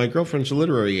say, my girlfriend's a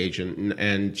literary agent,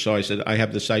 and so I said, I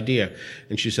have this idea.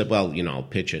 And she said, well, you know, I'll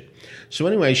pitch it. So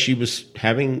anyway, she was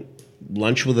having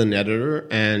lunch with an editor,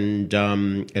 and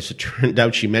as it turned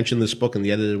out, she mentioned this book, and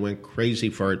the editor went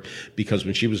crazy for it because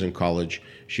when she was in college,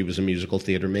 she was a musical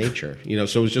theater major. You know,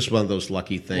 so it was just one of those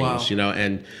lucky things. Wow. You know,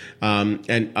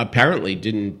 and apparently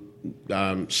didn't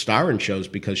star in shows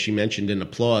because she mentioned in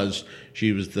Applause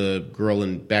she was the girl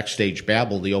in Backstage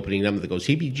Babble, the opening number that goes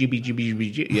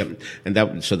heebie-jeebie-jeebie-jeebie. Yep.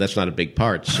 And so that's not a big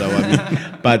part. So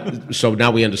but so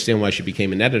now we understand why she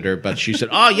became an editor. But she said,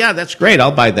 "Oh yeah, that's great.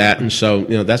 I'll buy that." And so,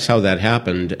 you know, that's how that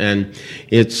happened. And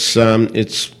it's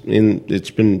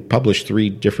it's been published 3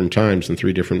 different times in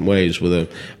 3 different ways with a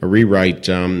rewrite.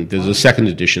 There's a second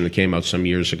edition that came out some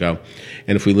years ago,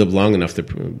 and if we live long enough,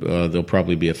 there'll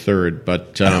probably be a third.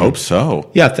 But I hope so.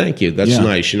 Yeah, thank you. That's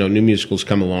nice. New musicals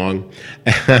come along.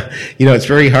 It's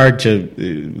very hard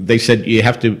to. They said you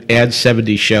have to add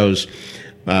 70 shows.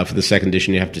 For the second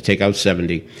edition, you have to take out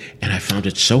 70. And I found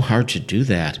it so hard to do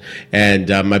that. And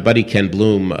my buddy Ken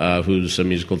Bloom, who's a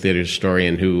musical theater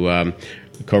historian who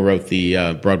co-wrote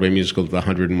the Broadway musical The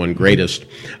 101 Greatest,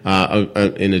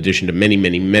 in addition to many,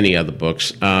 many, many other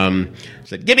books,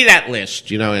 said, give me that list,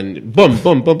 and boom,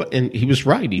 boom, boom. And he was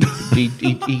right.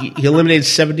 He eliminated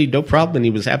 70, no problem, and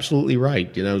he was absolutely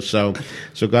right, So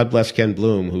God bless Ken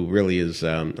Bloom, who really is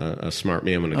a smart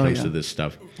man when it comes to this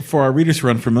stuff. For our readers who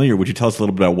are unfamiliar, would you tell us a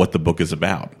little bit about what the book is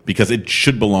about? Because it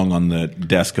should belong on the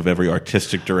desk of every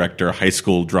artistic director, high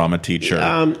school drama teacher.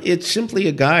 It's simply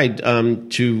a guide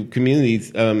to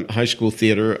community high school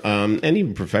theater and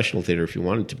even professional theater, if you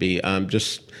want it to be.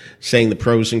 Just saying the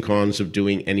pros and cons of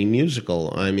doing any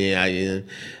musical. I mean,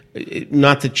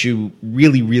 not that you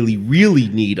really, really, really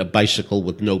need a bicycle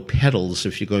with no pedals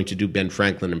if you're going to do Ben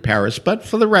Franklin in Paris, but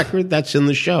for the record, that's in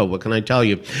the show. What can I tell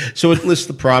you? So it lists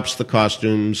the props, the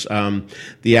costumes,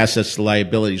 the assets, the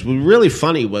liabilities. What was really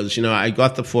funny was, I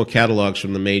got the 4 catalogs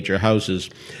from the major houses,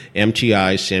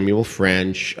 MTI, Samuel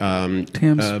French, R&H,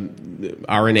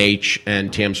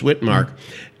 and Tams Whitmark.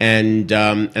 And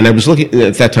I was looking,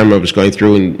 at that time I was going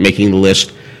through and making the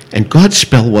list, and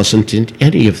Godspell wasn't in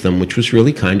any of them, which was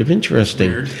really kind of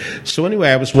interesting. Weird. So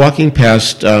anyway, I was walking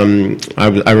past, I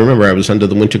remember I was under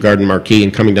the Winter Garden marquee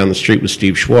and coming down the street with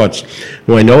Steve Schwartz,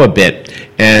 who I know a bit,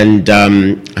 and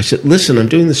I said, listen, I'm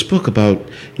doing this book about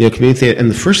community theater, and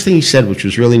the first thing he said, which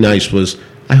was really nice, was,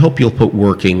 I hope you'll put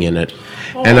Working in it.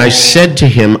 Oh. And I said to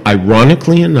him,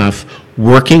 ironically enough,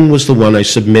 Working was the one I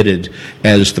submitted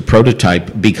as the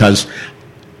prototype, because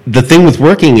the thing with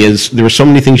Working is there are so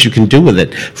many things you can do with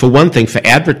it. For one thing, for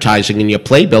advertising in your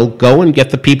playbill, go and get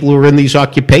the people who are in these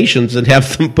occupations and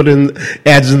have them put in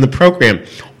ads in the program.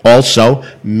 Also,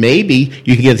 maybe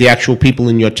you can get the actual people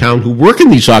in your town who work in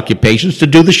these occupations to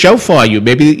do the show for you.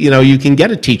 Maybe, you can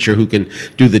get a teacher who can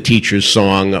do the teacher's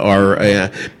song or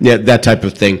that type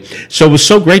of thing. So it was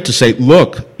so great to say,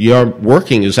 look, your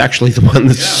Working is actually the one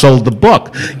that sold the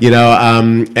book,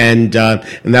 and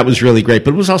that was really great.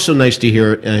 But it was also nice to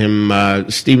hear him,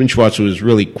 Stephen Schwartz was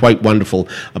really quite wonderful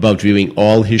about viewing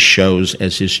all his shows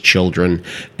as his children,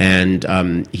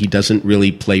 and he doesn't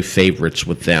really play favorites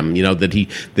with them,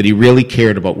 that he really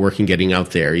cared about Working getting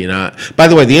out there. By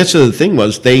the way, the answer to the thing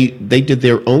was they did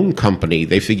their own company.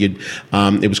 They figured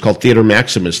it was called Theater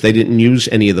Maximus. They didn't use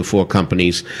any of the 4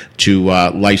 companies to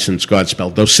license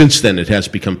Godspell, though since then it has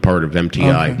become part of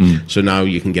MTI. Okay. So now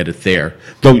you can get it there.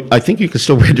 Though I think you can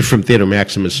still rent it from Theater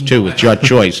Maximus too. It's your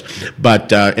choice. But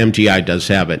MTI does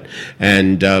have it.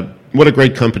 And what a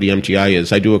great company MTI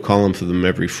is. I do a column for them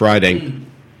every Friday.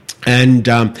 And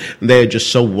they are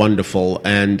just so wonderful.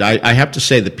 And I have to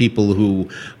say the people who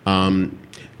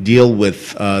deal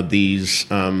with these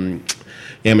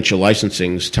amateur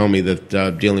licensings tell me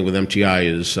that dealing with MTI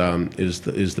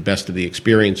is the best of the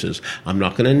experiences. I'm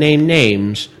not going to name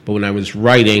names, but when I was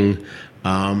writing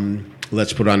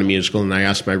Let's Put On a Musical, and I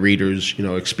asked my readers,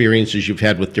 experiences you've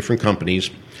had with different companies,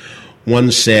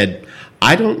 one said,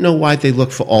 I don't know why they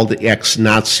look for all the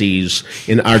ex-Nazis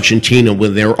in Argentina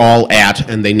when they're all at,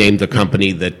 and they named the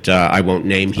company that I won't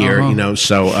name here,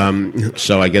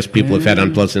 so I guess people have had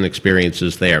unpleasant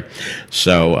experiences there.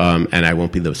 So, and I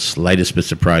won't be the slightest bit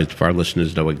surprised if our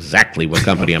listeners know exactly what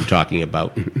company I'm talking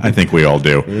about. I think we all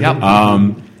do. Yep.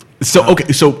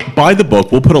 So buy the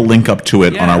book. We'll put a link up to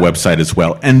it on our website as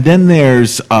well. And then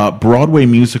there's Broadway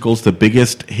musicals, the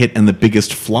biggest hit and the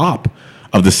biggest flop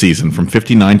of the season from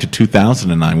 1959 to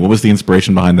 2009. What was the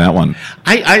inspiration behind that one?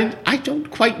 I don't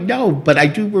quite know, but I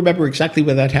do remember exactly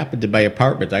where that happened in my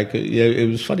apartment. It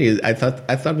was funny. I thought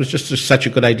it was just such a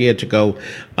good idea to go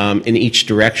in each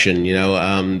direction.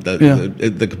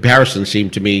 The comparison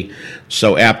seemed to me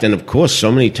so apt, and of course,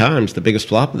 so many times the biggest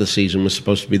flop of the season was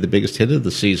supposed to be the biggest hit of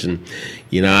the season.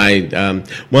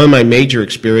 One of my major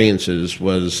experiences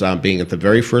was being at the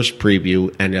very first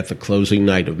preview and at the closing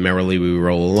night of Merrily We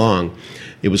Roll Along.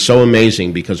 It was so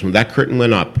amazing because when that curtain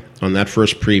went up on that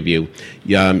first preview,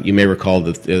 you may recall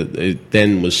that it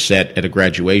then was set at a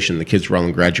graduation. The kids were all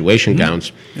in graduation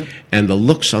gowns, and the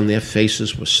looks on their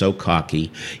faces were so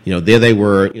cocky. There they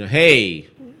were, hey,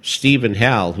 Steve and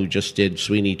Hal, who just did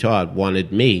Sweeney Todd,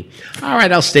 wanted me. All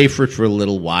right, I'll stay for it for a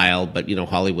little while, but,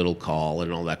 Hollywood will call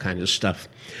and all that kind of stuff.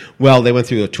 Well, they went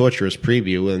through a torturous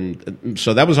preview, and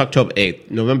so that was October 8th.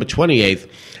 November 28th,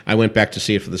 I went back to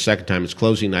see it for the second time. It's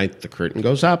closing night. The curtain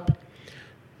goes up.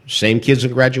 Same kids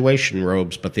in graduation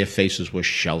robes, but their faces were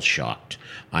shell-shocked.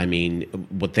 I mean,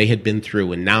 what they had been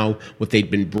through, and now what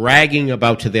they'd been bragging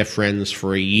about to their friends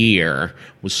for a year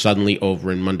was suddenly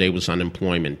over, and Monday was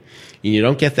unemployment. And you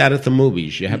don't get that at the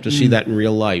movies. You have to see that in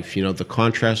real life. The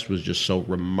contrast was just so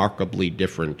remarkably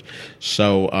different.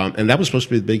 So, and that was supposed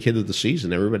to be the big hit of the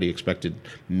season. Everybody expected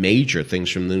major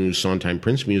things from the new Sondheim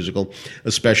Prince musical,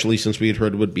 especially since we had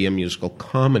heard it would be a musical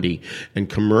comedy and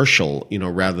commercial,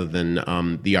 rather than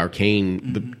the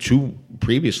arcane. The two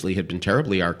previously had been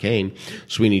terribly arcane.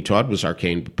 Sweeney Todd was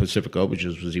arcane, but Pacific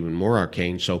Overtures was even more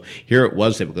arcane. So here it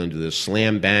was. They were going to do this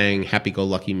slam bang,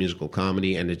 happy-go-lucky musical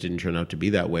comedy, and it didn't turn out to be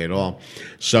that way at all.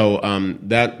 So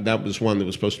that was one that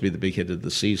was supposed to be the big hit of the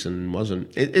season and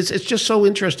wasn't. It's just so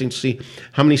interesting to see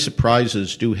how many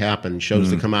surprises do happen,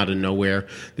 shows that come out of nowhere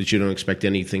that you don't expect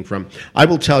anything from. I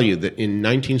will tell you that in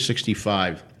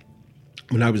 1965,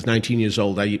 when I was 19 years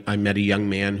old, I met a young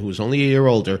man who was only a year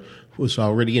older who was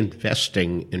already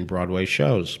investing in Broadway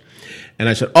shows. And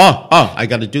I said, I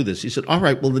got to do this. He said, all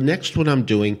right, well, the next one I'm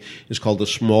doing is called A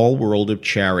Small World of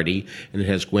Charity, and it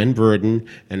has Gwen Verdon,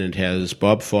 and it has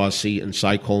Bob Fosse, and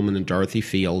Cy Coleman, and Dorothy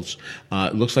Fields.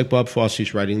 It looks like Bob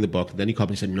Fosse's writing the book. And then he called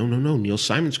me and said, no, Neil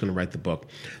Simon's going to write the book.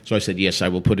 So I said, yes, I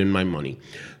will put in my money.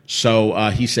 So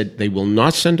he said, they will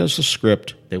not send us a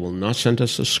script. They will not send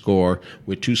us a score.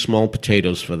 We're too small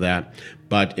potatoes for that.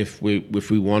 But if we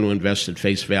want to invest at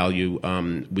face value,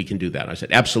 we can do that. I said,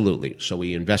 absolutely. So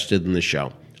we invested in the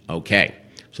show. Okay.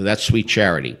 So that's Sweet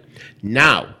Charity.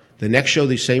 Now, the next show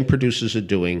these same producers are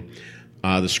doing,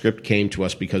 the script came to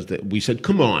us because we said,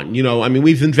 come on,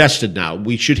 we've invested now.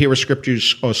 We should hear a script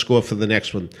or score for the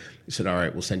next one. He said, all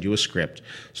right, we'll send you a script.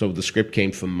 So the script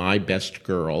came from My Best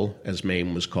Girl, as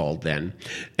Mame was called then,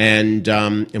 and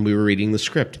we were reading the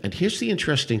script. And here's the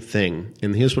interesting thing,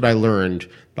 and here's what I learned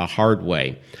the hard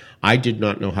way. I did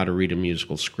not know how to read a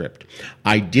musical script.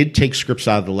 I did take scripts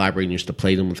out of the library and used to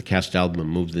play them with the cast album and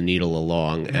move the needle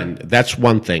along, and that's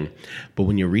one thing. But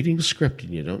when you're reading a script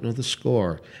and you don't know the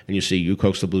score, and you see You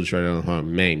Coax the Blues Right on the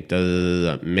Horn, Mame,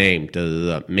 da-da-da-da, Mame,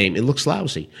 da-da-da-da, Mame, it looks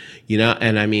lousy,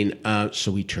 and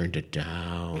so we turned it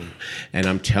down. And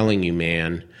I'm telling you,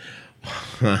 man,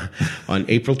 on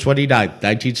April 29th,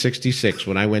 1966,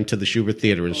 when I went to the Shubert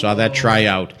Theater and saw that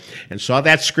tryout and saw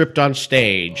that script on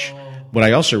stage, but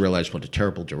I also realized what a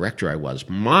terrible director I was.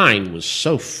 Mine was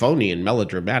so phony and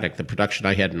melodramatic, the production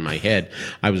I had in my head.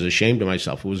 I was ashamed of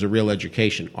myself. It was a real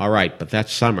education. All right, but that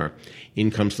summer, in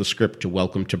comes the script to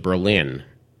Welcome to Berlin.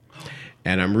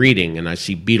 And I'm reading, and I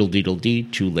see Beetle-deedle-dee,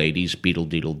 two ladies,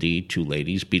 Beetle-deedle-dee, two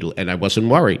ladies, Beetle, and I wasn't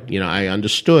worried. I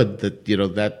understood that,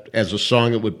 that as a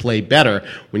song it would play better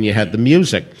when you had the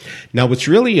music. Now, what's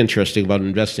really interesting about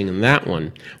investing in that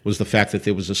one was the fact that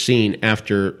there was a scene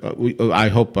after, I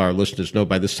hope our listeners know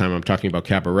by this time I'm talking about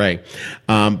Cabaret.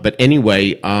 But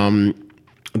anyway,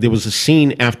 there was a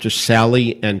scene after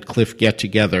Sally and Cliff get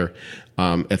together.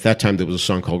 At that time, there was a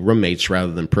song called Roommates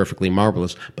rather than Perfectly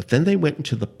Marvelous. But then they went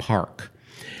into the park.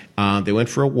 They went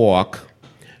for a walk.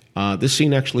 This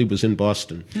scene actually was in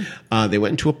Boston. They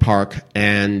went into a park,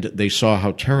 and they saw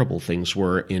how terrible things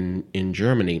were in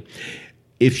Germany.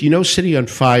 If you know City on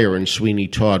Fire and Sweeney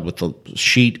Todd with the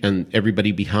sheet and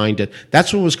everybody behind it,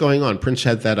 that's what was going on. Prince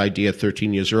had that idea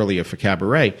 13 years earlier for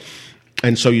Cabaret.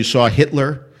 And so you saw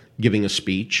Hitler giving a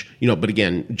speech, but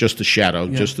again, just a shadow,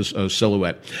 just a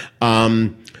silhouette.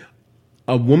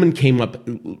 A woman came up,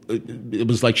 it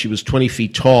was like she was 20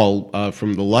 feet tall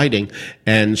from the lighting,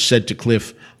 and said to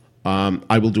Cliff,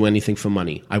 I will do anything for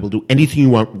money. I will do anything you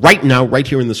want right now, right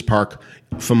here in this park,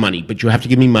 for money. But you have to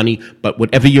give me money. But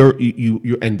whatever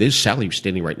you and there's Sally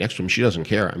standing right next to him. She doesn't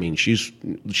care. I mean,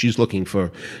 she's looking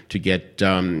to get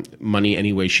money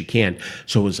any way she can.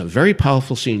 So it was a very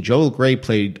powerful scene. Joel Grey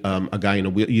played a guy in a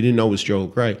wheel. You didn't know it was Joel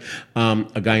Grey.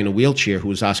 A guy in a wheelchair who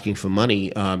was asking for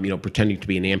money. Pretending to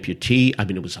be an amputee. I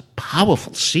mean, it was a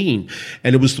powerful scene,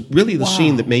 and it was really the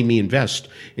scene that made me invest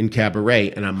in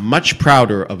Cabaret. And I'm much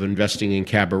prouder of investing in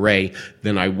Cabaret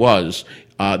than I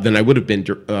would have been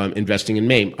investing in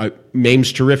Mame.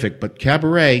 Mame's terrific, but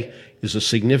Cabaret is a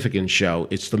significant show.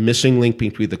 It's the missing link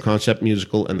between the concept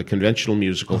musical and the conventional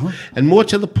musical. And more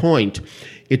to the point,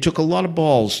 it took a lot of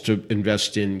balls to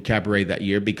invest in Cabaret that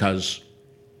year because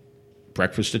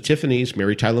Breakfast at Tiffany's,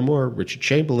 Mary Tyler Moore, Richard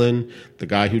Chamberlain, the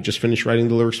guy who just finished writing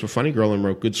the lyrics for Funny Girl and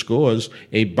wrote good scores,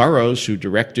 Abe Burrows, who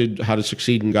directed How to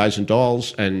Succeed in Guys and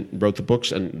Dolls and wrote the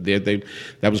books, and that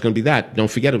was going to be that. Don't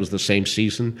forget, it was the same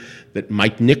season that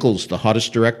Mike Nichols, the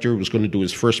hottest director, was going to do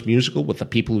his first musical with the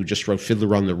people who just wrote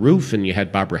Fiddler on the Roof, and you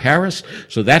had Barbara Harris,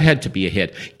 so that had to be a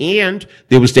hit. And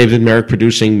there was David Merrick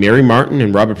producing Mary Martin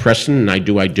and Robert Preston and I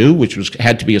Do, which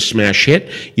had to be a smash hit.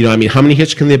 You know, I mean, how many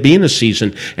hits can there be in a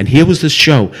season? And here was this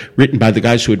show written by the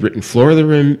guys who had written Flora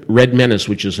the Red Menace,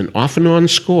 which is an off-and-on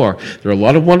score. There are a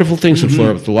lot of wonderful things in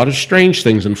Flora, but a lot of strange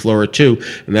things in Flora, too.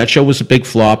 And that show was a big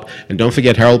flop. And don't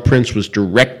forget, Harold Prince was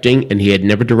directing, and he had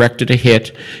never directed a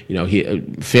hit. You know,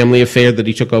 Family Affair that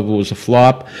he took over was a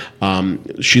flop.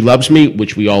 She Loves Me,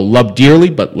 which we all love dearly,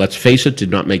 but let's face it,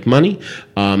 did not make money.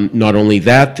 Not only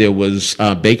that, there was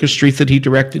Baker Street that he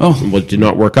directed, did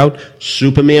not work out.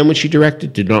 Superman, which he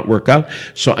directed, did not work out.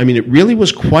 So, I mean, it really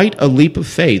was quite a leap of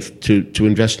faith to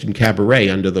invest in Cabaret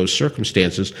under those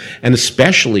circumstances, and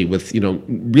especially with, you know,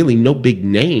 really no big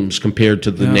names compared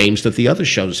to the names that the other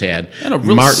shows had. And a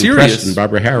real Martin serious... Preston,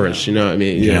 Barbara Harris, you know, I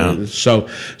mean, you know, so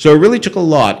it really took a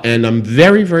lot, and I'm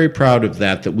very, very proud of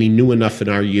that we knew enough in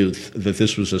our youth that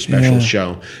this was a special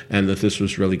show, and that this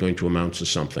was really going to amount to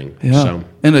something. Yeah. So.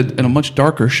 And a much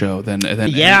darker show than they'd ever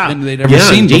Yeah,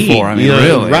 seen indeed. before. I mean, you know,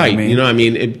 really. Right. I mean, you know, I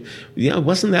mean, it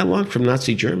wasn't that long from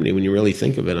Nazi Germany when you really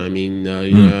think of it. I mean,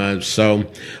 so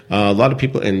a lot of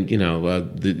people, and, you know,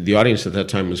 the audience at that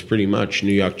time was pretty much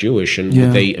New York Jewish, and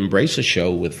would they embrace a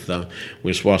show where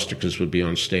swastikas would be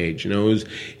on stage? You know,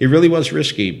 it really was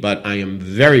risky, but I am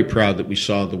very proud that we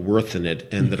saw the worth in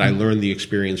it, and that I learned the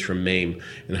experience from Mame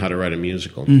and how to write a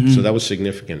musical. So that was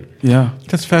significant. Yeah.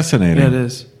 That's fascinating. Yeah, it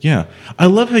is. Yeah. I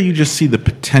love how you just see the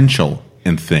potential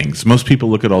in things. Most people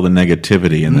look at all the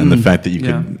negativity and the fact that you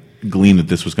could glean that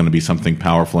this was going to be something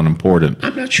powerful and important.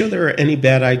 I'm not sure there are any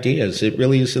bad ideas. It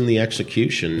really is in the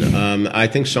execution. I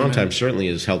think Sondheim certainly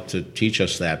has helped to teach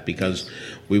us that, because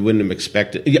we wouldn't have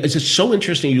expected. It's just so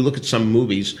interesting. You look at some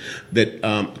movies that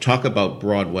talk about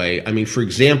Broadway. I mean, for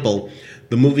example,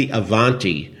 the movie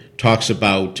Avanti talks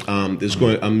about there's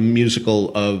going a musical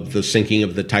of the sinking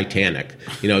of the Titanic.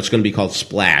 You know, it's going to be called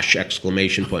Splash!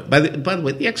 Exclamation point. By the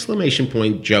way, the exclamation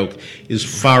point joke is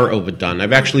far overdone.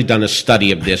 I've actually done a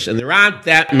study of this, and there aren't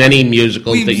that many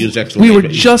musicals that use exclamation. We were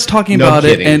just talking about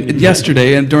it and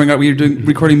yesterday, and we were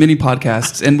recording mini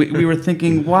podcasts, and we were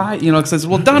thinking, why? You know, because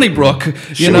well, Donnybrook.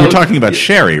 You know, we're talking about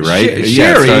Sherry, right?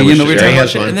 Sherry. You know, we were talking about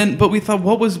Sherry, and then, but we thought,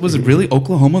 was it really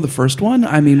Oklahoma the first one?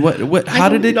 I mean, what? How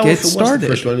did it get started? Was the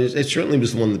first one. It certainly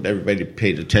was the one that everybody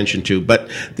paid attention to, but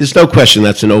there's no question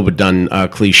that's an overdone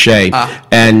cliche,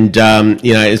 and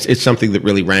you know, it's something that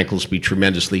really rankles me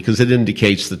tremendously, because it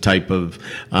indicates the type of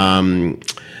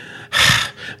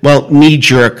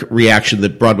knee-jerk reaction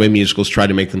that Broadway musicals try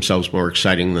to make themselves more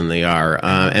exciting than they are,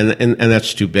 and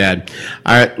that's too bad.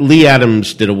 Lee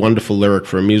Adams did a wonderful lyric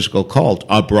for a musical called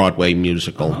A Broadway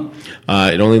Musical.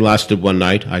 It only lasted one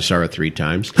night. I saw it 3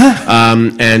 times.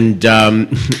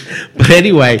 But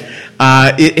anyway,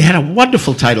 it had a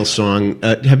wonderful title song.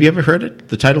 Have you ever heard it,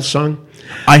 the title song?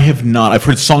 I have not. I've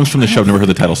heard songs from the show. I've never heard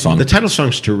the title song. The title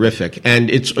song's terrific, and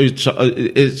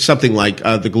it's something like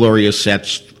The Glorious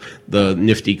Sets, The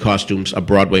Nifty Costumes, A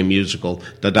Broadway Musical,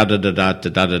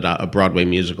 da-da-da-da-da-da-da-da, A Broadway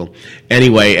Musical.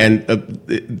 Anyway, and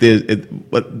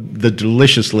the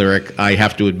delicious lyric, I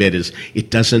have to admit, is, it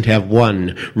doesn't have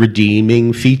one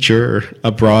redeeming feature,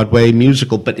 a Broadway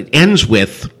musical, but it ends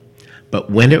with, but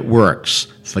when it works,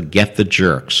 forget the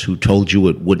jerks who told you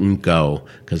it wouldn't go,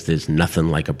 because there's nothing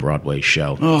like a Broadway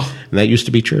show. And that used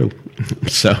to be true.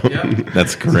 So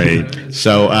that's great.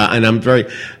 So, and I'm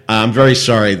very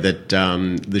sorry that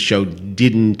the show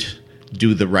didn't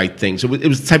do the right things. It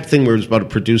was the type of thing where it was about a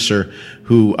producer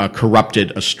who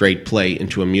corrupted a straight play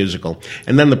into a musical.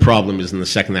 And then the problem is, in the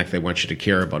second act, they want you to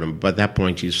care about him. But at that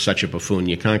point, he's such a buffoon,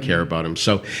 you can't care about him.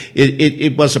 So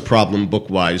it was a problem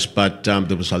book-wise, but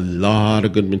there was a lot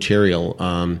of good material.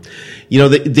 You know,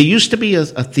 there used to be a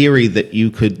theory that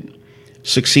you could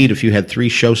succeed if you had 3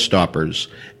 showstoppers.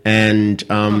 And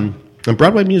a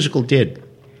Broadway musical did.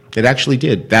 It actually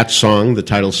did. That song, the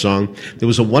title song, there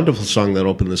was a wonderful song that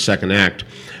opened the second act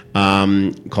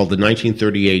called the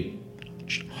 1938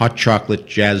 Hot Chocolate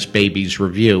Jazz Babies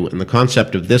Review. And the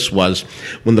concept of this was,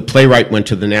 when the playwright went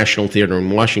to the National Theater in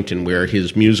Washington, where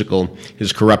his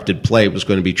corrupted play was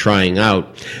going to be trying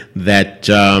out, that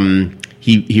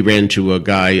he ran to a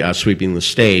guy sweeping the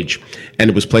stage, and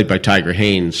it was played by Tiger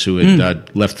Haynes, who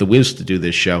had left The Wiz to do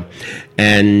this show.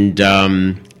 And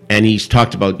he's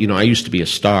talked about, you know, I used to be a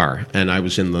star, and I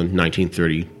was in the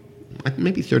 1930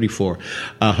 maybe 34,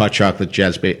 Hot Chocolate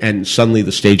Jazz Band. And suddenly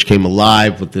the stage came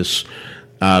alive with this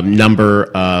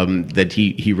number that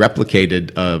he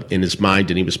replicated in his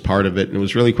mind, and he was part of it, and it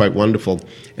was really quite wonderful.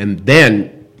 And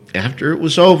then, after it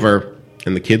was over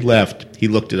and the kid left, he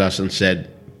looked at us and said,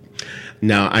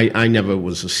 "No, I never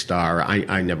was a star.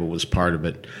 I never was part of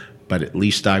it, but at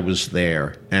least I was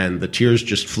there." And the tears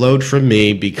just flowed from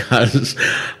me because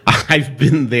I've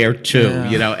been there too,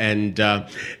 and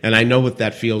I know what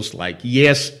that feels like.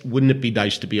 Yes, wouldn't it be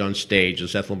nice to be on stage?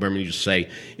 As Ethel Merman used to say,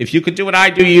 if you could do what I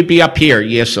do, you'd be up here.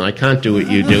 Yes, and I can't do what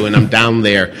you do, and I'm down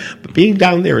there. But being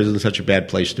down there isn't such a bad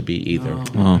place to be either.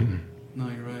 No,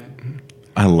 you're right.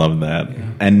 I love that. Yeah.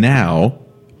 And now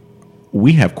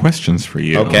we have questions for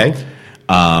you. Okay.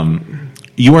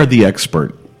 You are the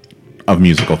expert of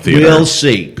musical theater. We'll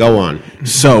see. Go on.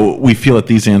 So we feel that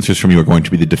these answers from you are going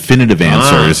to be the definitive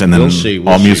answers, and then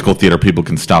all musical theater people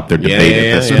can stop their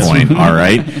debate at this point. All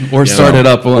right, or start it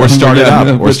up, or start it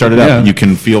up, or start it up. You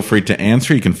can feel free to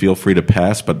answer. You can feel free to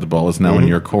pass, but the ball is now in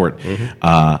your court.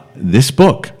 This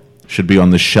book should be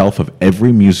on the shelf of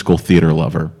every musical theater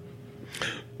lover.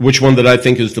 Which one that I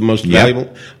think is the most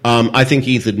valuable? I think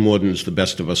Ethan Morden's the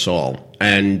best of us all.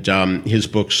 And his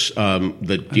books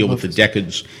that deal with the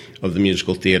decades of the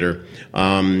musical theater,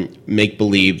 Make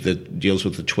Believe, that deals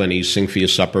with the 20s, Sing for Your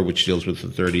Supper, which deals with the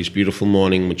 30s, Beautiful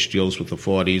Morning, which deals with the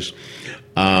 40s,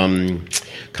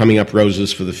 Coming Up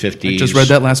Roses for the 50s. I just read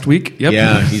that last week. Yep.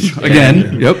 Yeah. He's,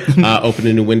 Again. Yep. Open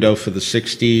a New Window for the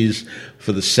 60s.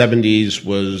 For the 70s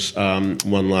was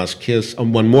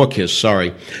One More Kiss,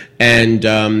 sorry. And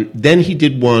then he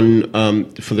did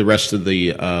one for the rest of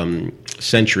the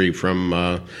century from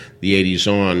the 80s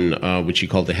on, which he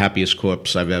called The Happiest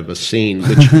Corpse I've Ever Seen,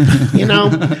 which,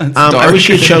 I wish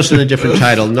he had chosen a different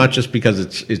title, not just because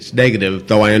it's negative,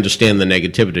 though I understand the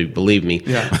negativity, believe me.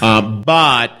 Yeah.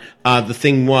 But the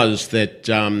thing was that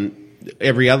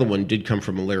every other one did come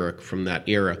from a lyric from that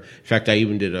era. In fact, I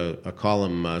even did a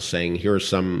column saying here are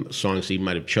some songs he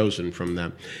might have chosen from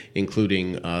them,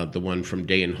 including the one from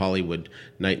Day in Hollywood,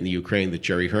 Night in the Ukraine, that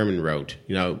Jerry Herman wrote.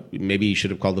 Maybe he should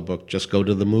have called the book Just Go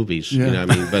to the Movies. Yeah. You know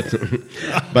what I mean?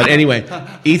 But anyway,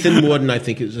 Ethan Morden, I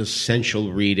think, is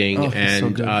essential reading.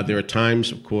 And so there are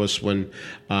times, of course, when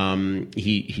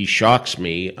he shocks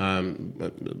me,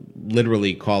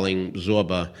 literally calling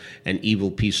Zorba an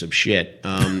evil piece of shit.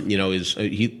 That's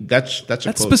a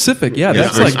quote. Specific. Yeah,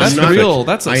 that's real.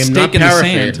 That's a stake in the sand. I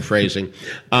am not paraphrasing.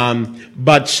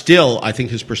 But still, I think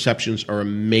his perceptions are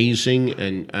amazing,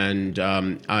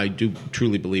 and I do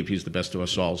truly believe he's the best of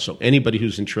us all. So anybody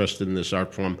who's interested in this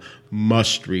art form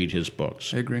must read his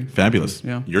books. I agree. Fabulous.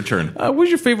 Yeah. Your turn. Who's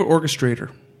your favorite orchestrator?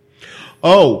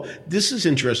 Oh, this is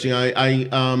interesting.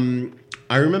 I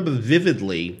remember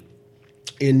vividly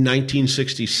in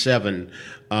 1967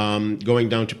 going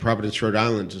down to Providence, Rhode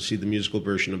Island to see the musical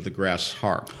version of The Grass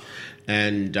Harp.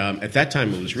 And at that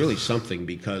time it was really something,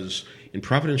 because in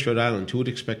Providence, Rhode Island, who would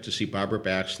expect to see Barbara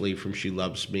Baxley from She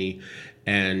Loves Me,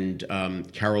 and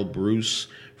Carol Bruce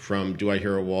from Do I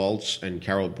Hear a Waltz, and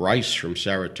Carol Bryce from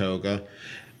Saratoga,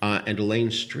 and Elaine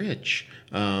Stritch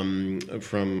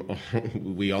from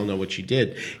We All Know What She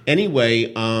Did.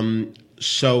 Anyway,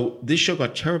 so this show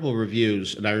got terrible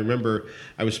reviews, and I remember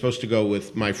I was supposed to go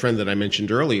with my friend that I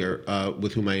mentioned earlier,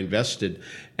 with whom I invested,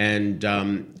 and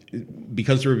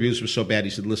because the reviews were so bad, he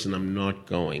said, "Listen, I'm not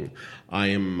going. I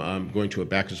am going to a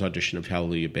Bacchus audition of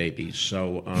Hallelujah Baby,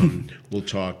 so we'll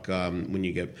talk when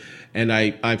you get..." And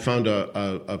I found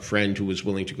a friend who was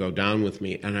willing to go down with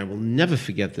me, and I will never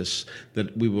forget this,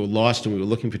 that we were lost and we were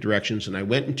looking for directions, and I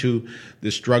went into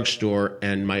this drugstore,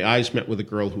 and my eyes met with a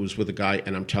girl who was with a guy,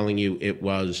 and I'm telling you, it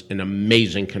was an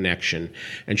amazing connection.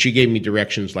 And she gave me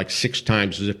directions like 6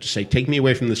 times, as if to say, "Take me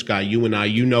away from this guy, you and I,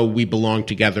 we belong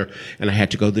together," and I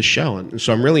had to go to the show. And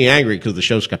so I'm really angry because the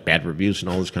show's got bad reviews and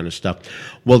all this kind of stuff.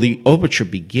 Well, the overture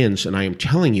begins, and I am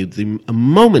telling you, the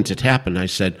moment it happened, I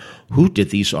said, "Who did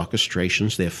these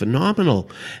orchestrations? They're phenomenal."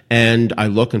 And I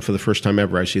look, and for the first time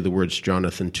ever, I see the words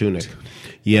Jonathan Tunick.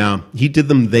 Yeah, he did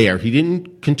them there. He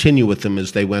didn't continue with them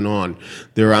as they went on.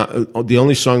 There are the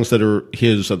only songs that are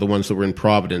his are the ones that were in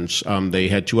Providence. They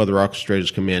had 2 other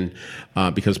orchestrators come in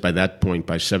because by that point,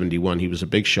 by 71, he was a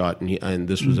big shot, and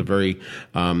this was a very.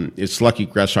 It's lucky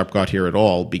Grass Harp got here at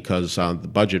all, because the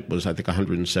budget was, I think,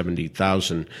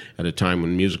 $170,000 at a time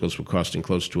when musicals were costing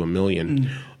close to $1 million.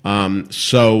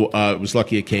 So it was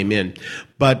lucky it came in.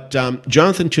 But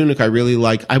Jonathan Tunick I really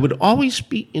like. I would always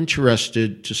be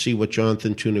interested to see what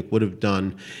Jonathan Tunick would have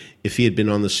done if he had been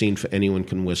on the scene for Anyone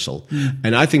Can Whistle.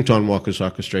 And I think Don Walker's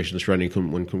orchestrations for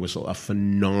Anyone Can Whistle are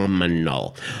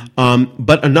phenomenal.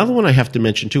 But another one I have to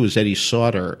mention, too, is Eddie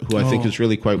Sauter, who I think is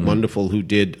really quite wonderful, who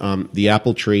did The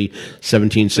Apple Tree,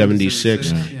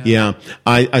 1776. Yeah.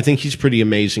 I think he's pretty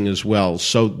amazing as well.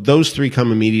 So those three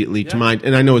come immediately to mind.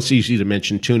 And I know it's easy to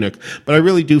mention Tunick, but I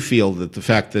really do feel that the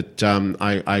fact that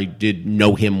I did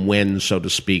know him when, so to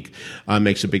speak,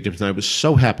 makes a big difference. And I was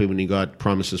so happy when he got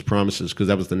Promises, because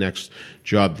that was the next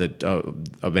job that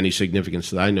of any significance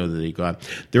that I know that he got.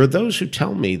 There are those who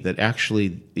tell me that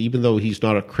actually, even though he's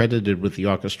not accredited with the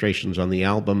orchestrations on the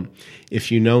album,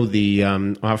 if you know the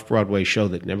off-Broadway show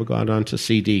that never got onto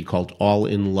CD called All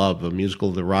in Love, a musical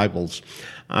of the Rivals,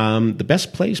 the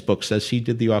Best Plays book says he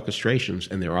did the orchestrations,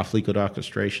 and they're awfully good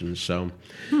orchestrations. So,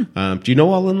 do you know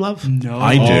All in Love? No.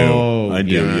 I do. Oh, I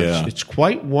do, yeah. It's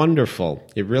quite wonderful.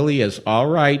 It really is. All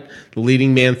right, the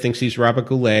leading man thinks he's Robert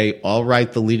Goulet. All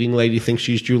right, the leading lady thinks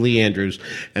she's Julie Andrews.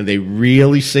 And they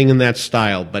really sing in that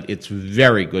style, but it's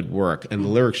very good work. And the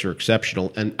lyrics are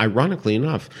exceptional. And ironically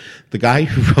enough, the guy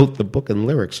who wrote the book and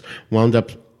lyrics wound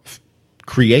up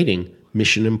creating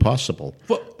Mission Impossible.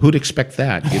 Who'd expect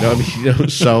that?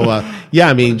 So yeah,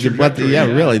 I mean,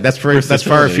 really, that's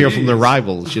far afield from the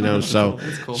Rivals.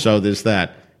 So there's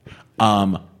that.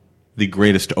 The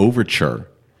greatest overture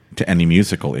to any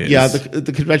musical is? Yeah,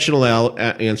 the conventional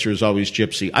answer is always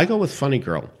Gypsy. I go with Funny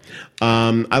Girl.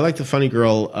 I like the Funny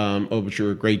Girl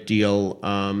overture a great deal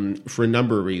for a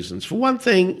number of reasons. For one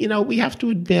thing, we have to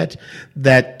admit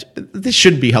that this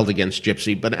shouldn't be held against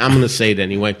Gypsy, but I'm going to say it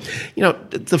anyway.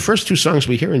 The first two songs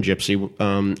we hear in Gypsy,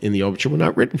 in the overture, were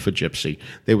not written for Gypsy.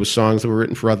 They were songs that were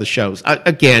written for other shows.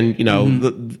 Again,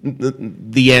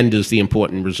 the end is the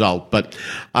important result, but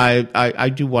I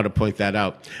do want to point that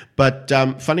out. But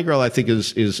Funny Girl, I think,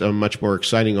 is a much more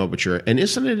exciting overture. And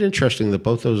isn't it interesting that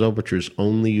both those overtures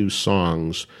only use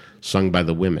songs sung by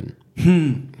the women?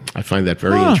 I find that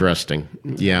very interesting.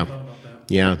 Yeah.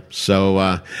 Yeah.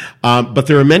 So, but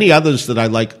there are many others that I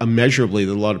like immeasurably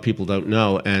that a lot of people don't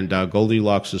know. And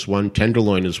Goldilocks is one.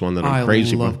 Tenderloin is one that I'm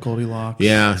crazy about. I love Goldilocks.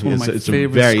 Yeah. It's one of my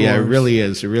favorite scores. Yeah, it really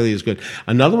is. It really is good.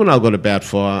 Another one I'll go to bat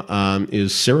for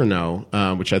is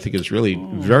Cyrano, which I think is really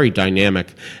very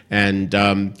dynamic.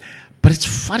 And but it's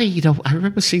funny, I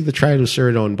remember seeing the Triad of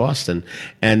Cyrano in Boston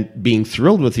and being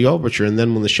thrilled with the overture, and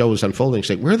then when the show was unfolding,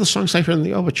 saying, where are the songs I heard in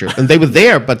the overture? And they were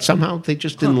there, but somehow they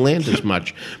just didn't land as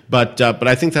much. But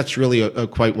I think that's really a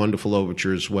quite wonderful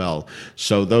overture as well.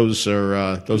 So those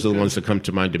are the ones that come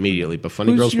to mind immediately. But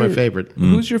Funny Girl's my favorite.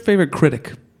 Who's your favorite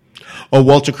critic? Oh,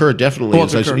 Walter Kerr definitely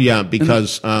is. Kerr. Yeah,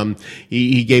 because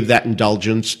he gave that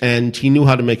indulgence, and he knew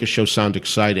how to make a show sound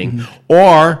exciting.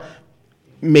 Or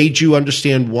made you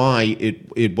understand why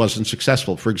it wasn't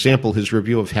successful. For example, his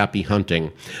review of Happy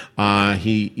Hunting,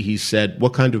 he said,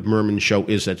 what kind of Merman show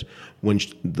is it when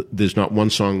there's not one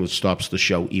song that stops the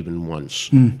show even once?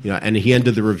 And he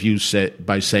ended the review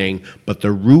by saying, but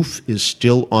the roof is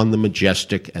still on the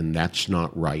Majestic, and that's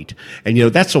not right. And,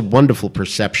 that's a wonderful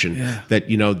perception that,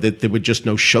 that there were just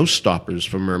no showstoppers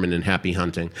for Merman and Happy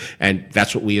Hunting. And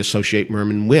that's what we associate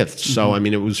Merman with. So, I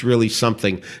mean, it was really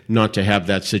something not to have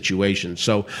that situation.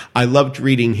 So I loved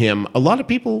reading him. A lot of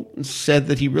people said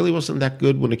that he really wasn't that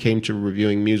good when it came to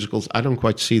reviewing musicals. I don't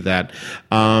quite see that.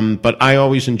 But I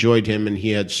always enjoyed him, and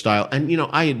he had style. And,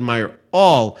 I admire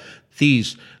all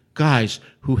these guys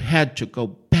who had to go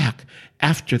back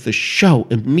after the show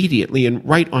immediately and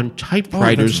write on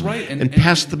typewriters and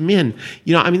pass them in.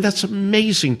 That's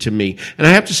amazing to me. And I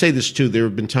have to say this, too. There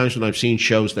have been times when I've seen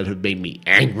shows that have made me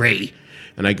angry.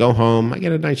 And I go home, I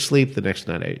get a night's sleep. The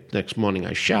next morning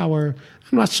I shower.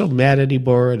 I'm not so mad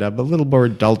anymore, and I'm a little more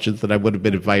indulgent than I would have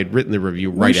been if I had written the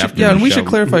review after the show. Yeah, and we should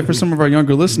clarify for some of our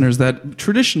younger listeners that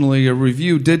traditionally a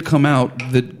review did come out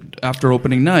after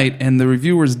opening night, and the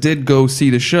reviewers did go see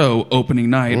the show opening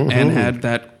night and had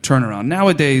that turnaround.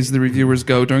 Nowadays, the reviewers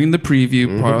go during the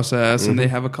preview process, and they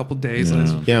have a couple days,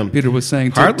 as Peter was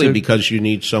saying. Partly because you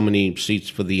need so many seats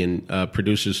for the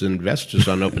producers and investors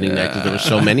on opening night, because there are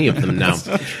so many of them now.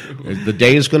 The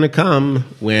day is going to come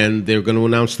when they're going to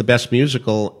announce the best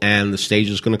musical, and the stage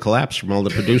is going to collapse from all the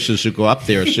producers who go up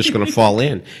there. It's just going to fall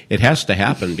in. It has to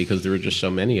happen because there are just so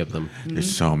many of them.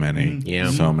 There's so many. Yeah.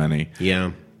 So many.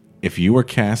 Yeah. If you were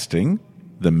casting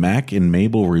the Mac and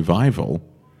Mabel revival,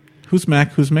 Who's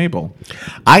Mac? Who's Mabel?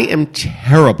 I am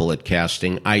terrible at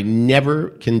casting. I never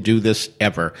can do this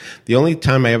ever. The only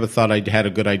time I ever thought I had a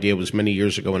good idea was many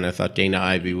years ago when I thought Dana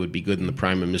Ivey would be good in the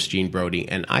prime of Miss Jean Brodie,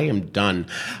 and I am done.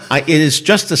 It is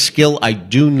just a skill I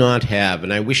do not have,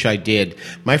 and I wish I did.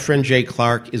 My friend Jay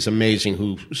Clark is amazing,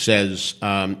 who says,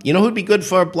 you know who'd be good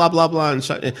for blah, blah, blah, and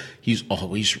so, he's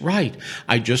always right.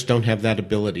 I just don't have that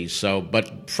ability. So,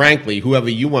 but frankly, whoever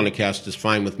you want to cast is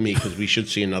fine with me, because we should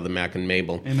see another Mac and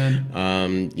Mabel. Amen.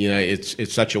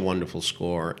 It's such a wonderful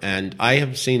score, and I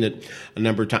have seen it a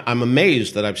number of times. I'm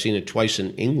amazed that I've seen it twice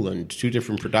in England, 2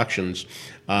 different productions,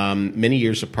 many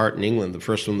years apart in England. The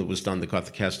first one that was done that got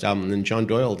the cast album, and then John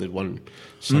Doyle did one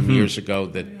some years ago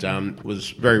that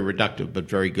was very reductive but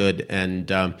very good.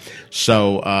 And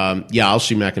I'll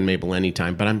see Mac and Mabel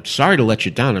anytime. But I'm sorry to let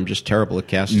you down. I'm just terrible at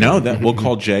casting. No, we'll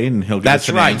call Jay and he'll give us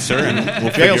an answer.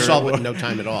 And Jay will solve it in no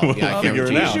time at all. I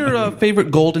guarantee Who's your favorite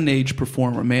Golden Age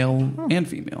performer, male and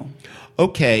female?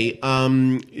 Okay,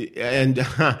 and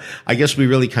I guess we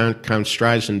really can't count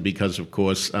Streisand because, of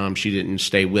course, she didn't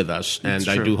stay with us, and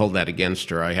I do hold that against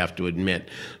her, I have to admit.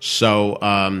 So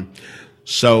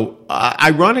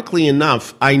ironically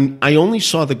enough, I only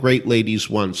saw the great ladies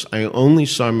once. I only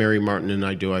saw Mary Martin in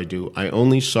I Do, I Do. I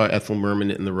only saw Ethel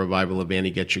Merman in the revival of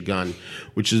Annie Get Your Gun,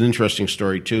 which is an interesting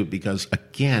story, too, because,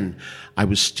 again, I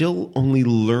was still only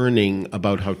learning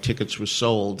about how tickets were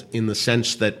sold, in the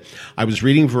sense that I was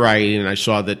reading Variety and I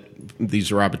saw that,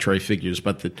 these are arbitrary figures,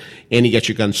 but that Annie Get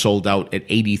Your Gun sold out at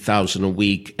 80,000 a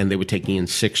week, and they were taking in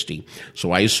 60.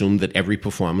 So I assumed that every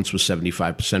performance was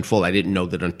 75% full. I didn't know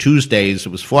that on Tuesdays it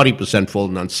was 40% full,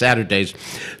 and on Saturdays.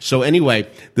 So anyway,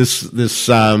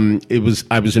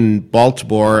 I was in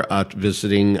Baltimore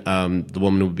visiting the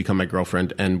woman who would become my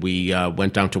girlfriend, and we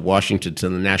went down to Washington to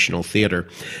the National Theater,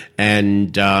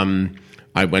 and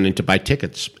I went in to buy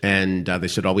tickets, and they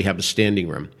said, all we have is standing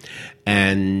room.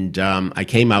 And I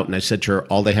came out and I said to her,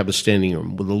 all they have is standing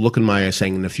room, with a look in my eye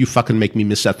saying, and if you fucking make me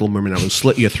Miss Ethel Merman, I will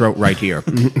slit your throat right here.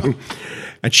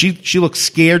 And she looked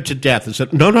scared to death and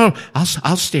said, no,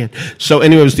 I'll stand. So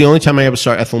anyway, it was the only time I ever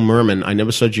saw Ethel Merman. I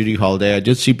never saw Judy Holliday. I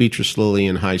did see Beatrice Lillie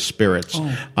in High Spirits.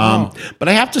 But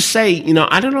I have to say,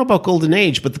 I don't know about Golden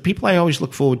Age, but the people I always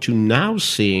look forward to now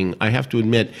seeing, I have to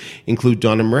admit, include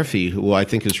Donna Murphy, who I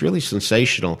think is really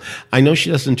sensational. I know she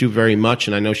doesn't do very much,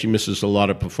 and I know she misses a lot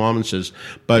of performances,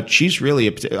 but she's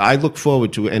really, I look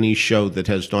forward to any show that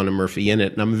has Donna Murphy in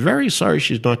it, and I'm very sorry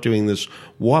she's not doing this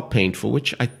War Paint, for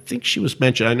which I think she was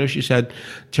mentioned. I know she's had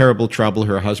terrible trouble.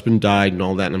 Her husband died and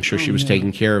all that, and I'm sure she was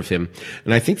taking care of him.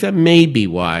 And I think that may be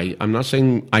why. I'm not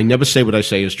saying, I never say what I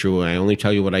say is true. I only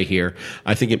tell you what I hear.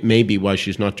 I think it may be why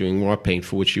she's not doing War Paint,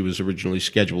 for which she was originally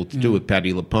scheduled to do with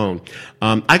Patti LuPone.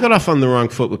 I got off on the wrong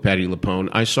foot with Patti LuPone.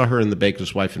 I saw her in The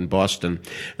Baker's Wife in Boston,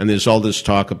 and there's all this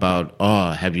talk about,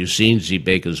 have you seen The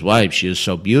Baker's Wife? She is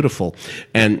so beautiful.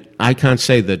 And I can't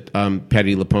say that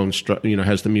Patti LuPone,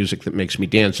 has the music that makes me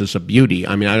dance as a beauty.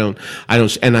 I mean, I don't,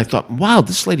 and I thought, wow,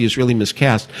 this lady is really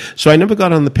miscast. So I never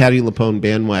got on the Patti LuPone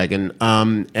bandwagon.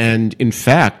 And in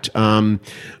fact,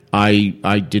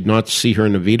 I did not see her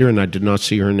in Evita, and I did not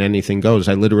see her in Anything Goes.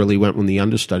 I literally went when the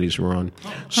understudies were on.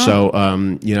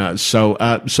 So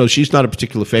she's not a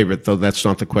particular favorite, though that's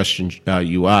not the question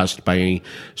you asked by any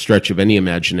stretch of any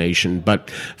imagination.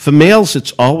 But for males,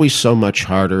 it's always so much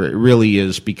harder. It really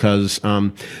is, because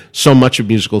so much of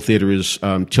musical theater is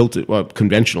tilted, well,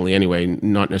 conventionally anyway,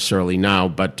 not necessarily now,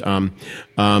 but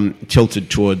tilted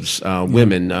towards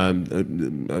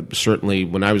women. Certainly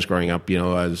when I was growing up,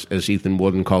 as Ethan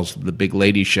Warden calls the big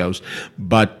lady shows.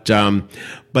 But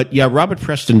yeah, Robert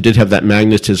Preston did have that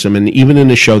magnetism, and even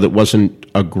in a show that wasn't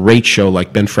a great show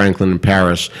like Ben Franklin in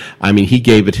Paris, I mean, he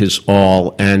gave it his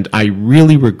all, and I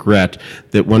really regret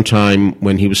that one time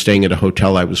when he was staying at a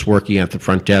hotel, I was working at the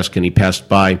front desk, and he passed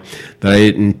by, that I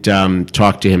didn't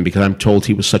talk to him, because I'm told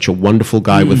he was such a wonderful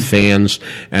guy with fans,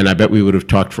 and I bet we would have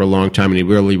talked for a long time, and he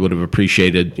really would have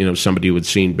appreciated, somebody who had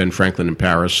seen Ben Franklin in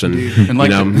Paris, and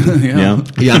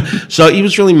yeah. So he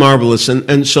was really marvelous,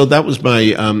 and so that was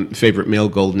my favorite male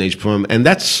Golden Age poem, and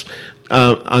that's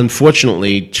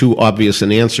unfortunately too obvious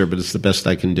an answer, but it's the best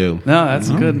I can do. No, that's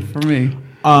good for me.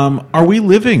 Are we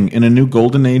living in a new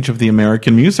golden age of the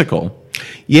American musical?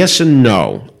 Yes and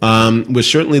no. We're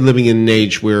certainly living in an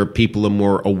age where people are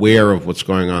more aware of what's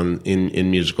going on in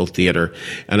musical theater,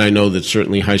 and I know that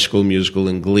certainly High School Musical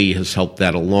and Glee has helped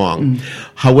that along.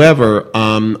 However,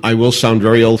 I will sound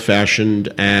very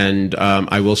old-fashioned, and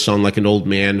I will sound like an old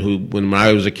man who, when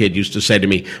I was a kid, used to say to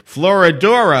me,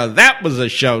 Floridora, that was a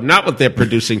show, not what they're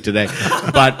producing today.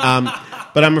 But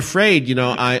But I'm afraid,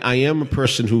 I am a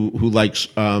person who likes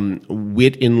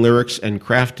wit in lyrics and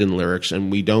craft in lyrics,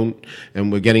 and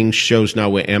we're getting shows now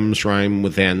where M's rhyme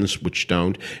with N's, which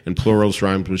don't, and plurals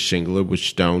rhyme with singular,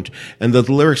 which don't, and the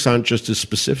lyrics aren't just as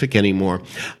specific anymore.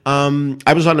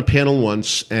 I was on a panel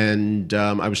once, and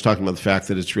I was talking about the fact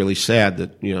that it's really sad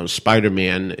that,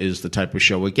 Spider-Man is the type of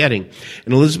show we're getting.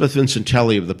 And Elizabeth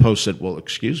Vincentelli of the Post said, well,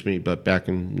 excuse me, but back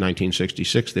in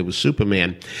 1966, there was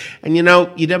Superman. And, you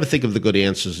never think of the good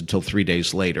answers until 3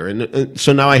 days later. And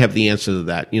so now I have the answer to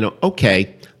that.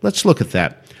 Okay, let's look at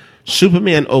that.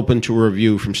 Superman opened to a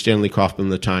review from Stanley Kaufman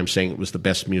of the Times saying it was the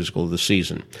best musical of the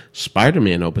season.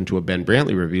 Spider-Man opened to a Ben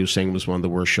Brantley review saying it was one of the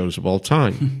worst shows of all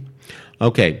time.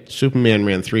 Okay, Superman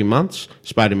ran 3 months,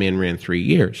 Spider-Man ran 3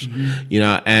 years.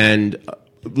 And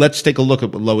let's take a look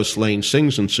at what Lois Lane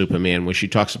sings in Superman, where she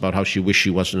talks about how she wished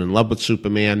she wasn't in love with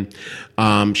Superman.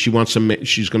 She's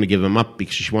going to give him up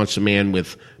because she wants a man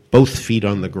with both feet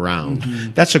on the ground.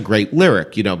 That's a great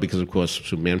lyric, because, of course,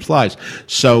 Superman flies.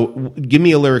 So give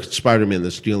me a lyric in Spider-Man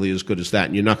that's nearly as good as that,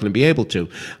 and you're not going to be able to.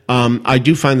 I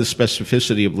do find the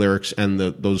specificity of lyrics and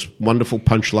those wonderful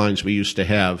punchlines we used to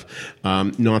have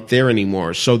not there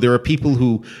anymore. So there are people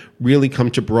who really come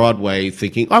to Broadway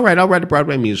thinking, all right, I'll write a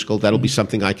Broadway musical. That'll be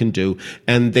something I can do.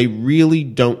 And they really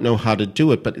don't know how to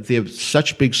do it. But they're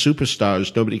such big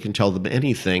superstars, nobody can tell them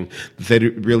anything. They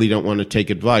really don't want to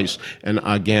take advice. And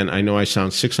again, I know I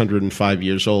sound 605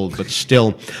 years old, but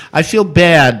still, I feel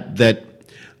bad that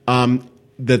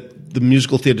the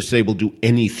musical theater today will do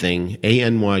anything,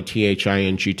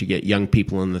 anything, to get young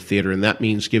people in the theater, and that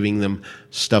means giving them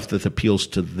stuff that appeals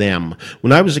to them.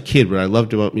 When I was a kid, what I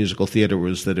loved about musical theater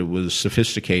was that it was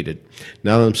sophisticated.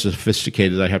 Now that I'm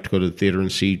sophisticated, I have to go to the theater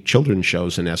and see children's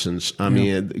shows, in essence. I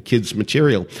mean, kids'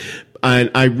 material.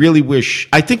 And I really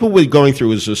I think what we're going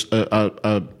through is this,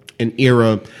 an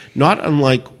era not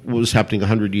unlike what was happening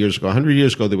 100 years ago. 100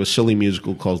 years ago, there was a silly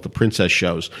musical called the Princess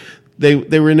Shows. They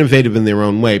were innovative in their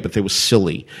own way, but they were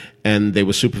silly, and they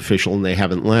were superficial, and they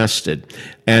haven't lasted.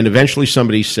 And eventually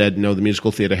somebody said, no, the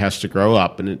musical theater has to grow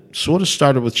up. And it sort of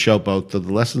started with Showboat, though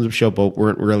the lessons of Showboat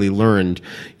weren't really learned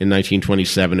in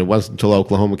 1927. It wasn't until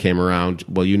Oklahoma came around.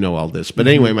 Well, you know all this. But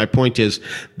anyway, my point is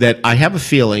that I have a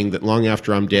feeling that long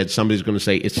after I'm dead, somebody's going to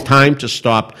say, it's time to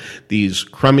stop these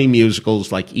crummy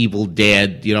musicals like Evil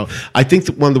Dead. I think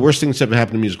that one of the worst things that ever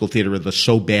happened in musical theater are the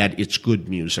so bad it's good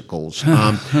musicals.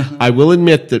 I will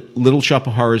admit that Little Shop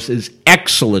of Horrors is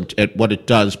excellent at what it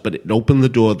does, but it opened the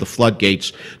door, the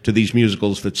floodgates, to these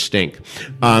musicals that stink.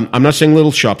 I'm not saying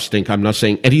Little Shop stink. I'm not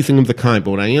saying anything of the kind,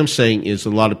 but what I am saying is a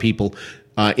lot of people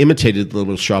imitated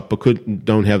Little Shop, but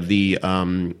don't have the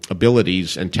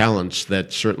abilities and talents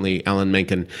that certainly Alan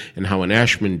Menken and Howard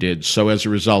Ashman did. So as a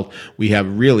result, we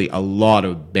have really a lot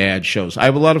of bad shows. I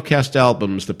have a lot of cast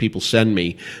albums that people send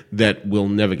me that will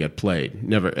never get played,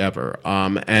 never ever,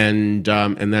 and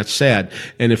that's sad.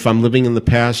 And if I'm living in the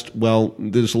past, well,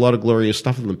 there's a lot of glorious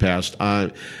stuff in the past.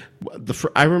 I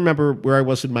remember where I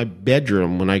was in my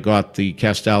bedroom when I got the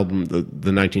cast album, the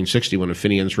 1960 one of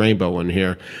Finian's Rainbow in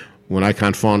here. When I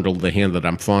can't fondle the hand that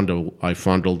I'm fond of, I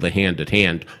fondle the hand at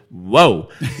hand. Whoa!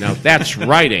 Now that's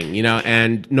writing,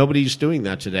 and nobody's doing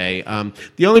that today.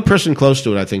 The only person close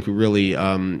to it, I think, who really,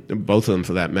 both of them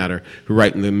for that matter, who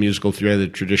write in the musical theater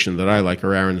tradition that I like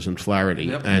are Aarons and Flaherty.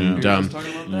 Yep.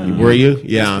 And were you?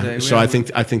 Yeah. So I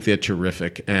think they're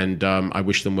terrific, and I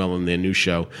wish them well in their new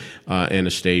show,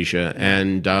 Anastasia.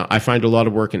 And I find a lot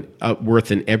of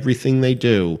worth in everything they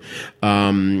do.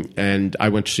 And I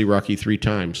went to see Rocky 3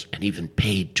 times. And even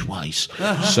paid twice.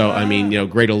 So, I mean,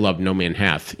 greater love no man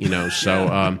hath,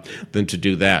 than to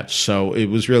do that. So it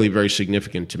was really very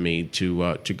significant to me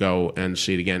to go and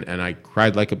see it again. And I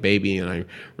cried like a baby, and I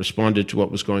responded to what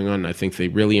was going on. And I think they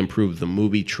really improved the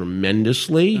movie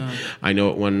tremendously. I know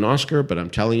it won an Oscar, but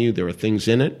I'm telling you, there are things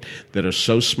in it that are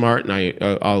so smart, and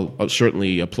I'll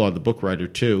certainly applaud the book writer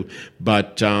too.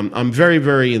 But I'm very,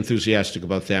 very enthusiastic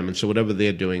about them, and so whatever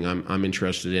they're doing, I'm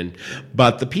interested in.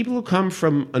 But the people who come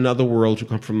from another world, who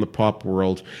come from the pop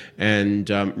world, and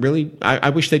really, I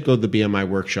wish they'd go to the BMI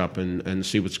workshop and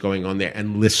see what's going on there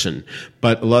and listen.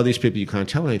 But a lot of these people, you can't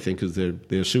tell anything because they're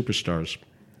superstars.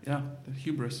 Yeah, the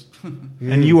hubris.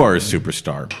 And you are a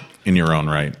superstar in your own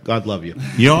right. God love you.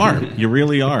 You are. You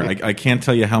really are. I can't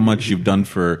tell you how much you've done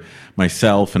for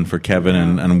myself and for Kevin,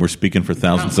 and we're speaking for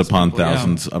thousands upon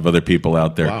thousands of other people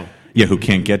out there. Wow. Yeah, who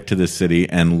can't get to this city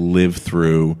and live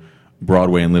through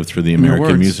Broadway and live through the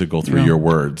American musical through your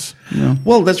words. Yeah.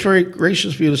 Well, that's very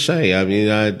gracious of you to say. I mean,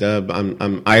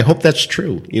 I hope that's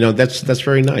true. That's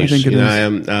very nice. I think it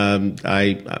is.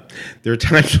 There are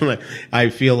times when I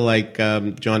feel like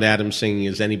John Adams singing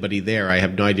 "Is Anybody There?" I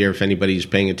have no idea if anybody's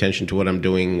paying attention to what I'm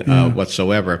doing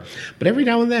whatsoever. But every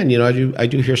now and then, I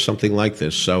do hear something like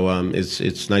this. So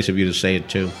it's nice of you to say it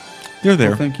too. You're there.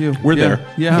 Well, thank you. We're there.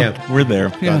 Yeah. We're there.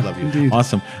 God love you. Indeed.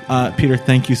 Awesome. Peter,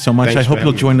 thank you so much. Thanks I hope for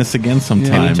you'll having join me. us again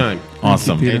sometime. Anytime.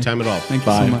 Awesome. Thank you, Peter. Anytime at all. Thank you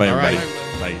Bye. so much. Bye, All right.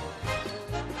 everybody. Bye.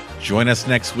 Join us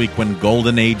next week when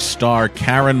Golden Age star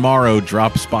Karen Morrow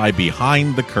drops by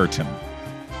Behind the Curtain.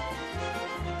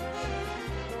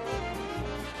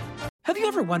 Have you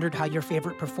ever wondered how your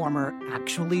favorite performer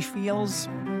actually feels?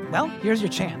 Well, here's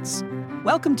your chance.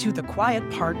 Welcome to The Quiet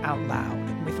Part Out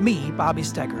Loud with me, Bobby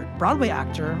Steggert, Broadway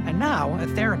actor and now a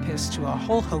therapist to a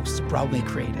whole host of Broadway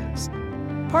creatives.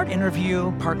 Part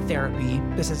interview, part therapy,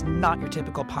 this is not your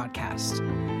typical podcast.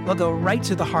 We'll go right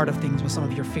to the heart of things with some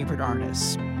of your favorite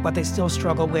artists, what they still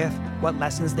struggle with, what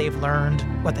lessons they've learned,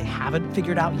 what they haven't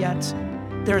figured out yet.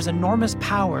 There's enormous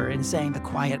power in saying the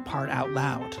quiet part out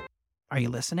loud. Are you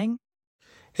listening?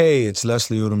 Hey, it's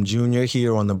Leslie Odom Jr.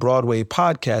 here on the Broadway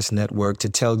Podcast Network to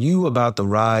tell you about the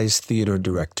Rise Theater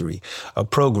Directory, a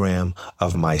program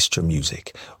of Maestro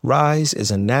Music. Rise is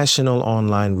a national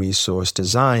online resource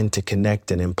designed to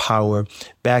connect and empower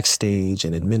backstage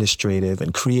and administrative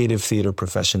and creative theater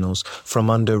professionals from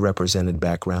underrepresented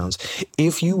backgrounds.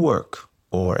 If you work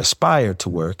or aspire to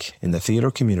work in the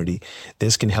theater community,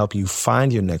 this can help you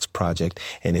find your next project.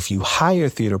 And if you hire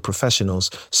theater professionals,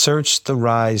 search the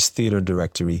Rise Theater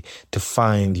Directory to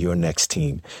find your next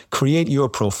team. Create your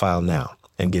profile now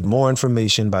and get more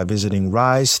information by visiting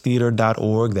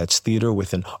risetheater.org. That's theater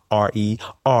with an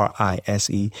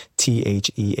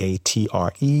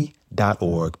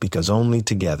RERISETHEATRE.org, because only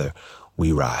together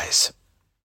we rise.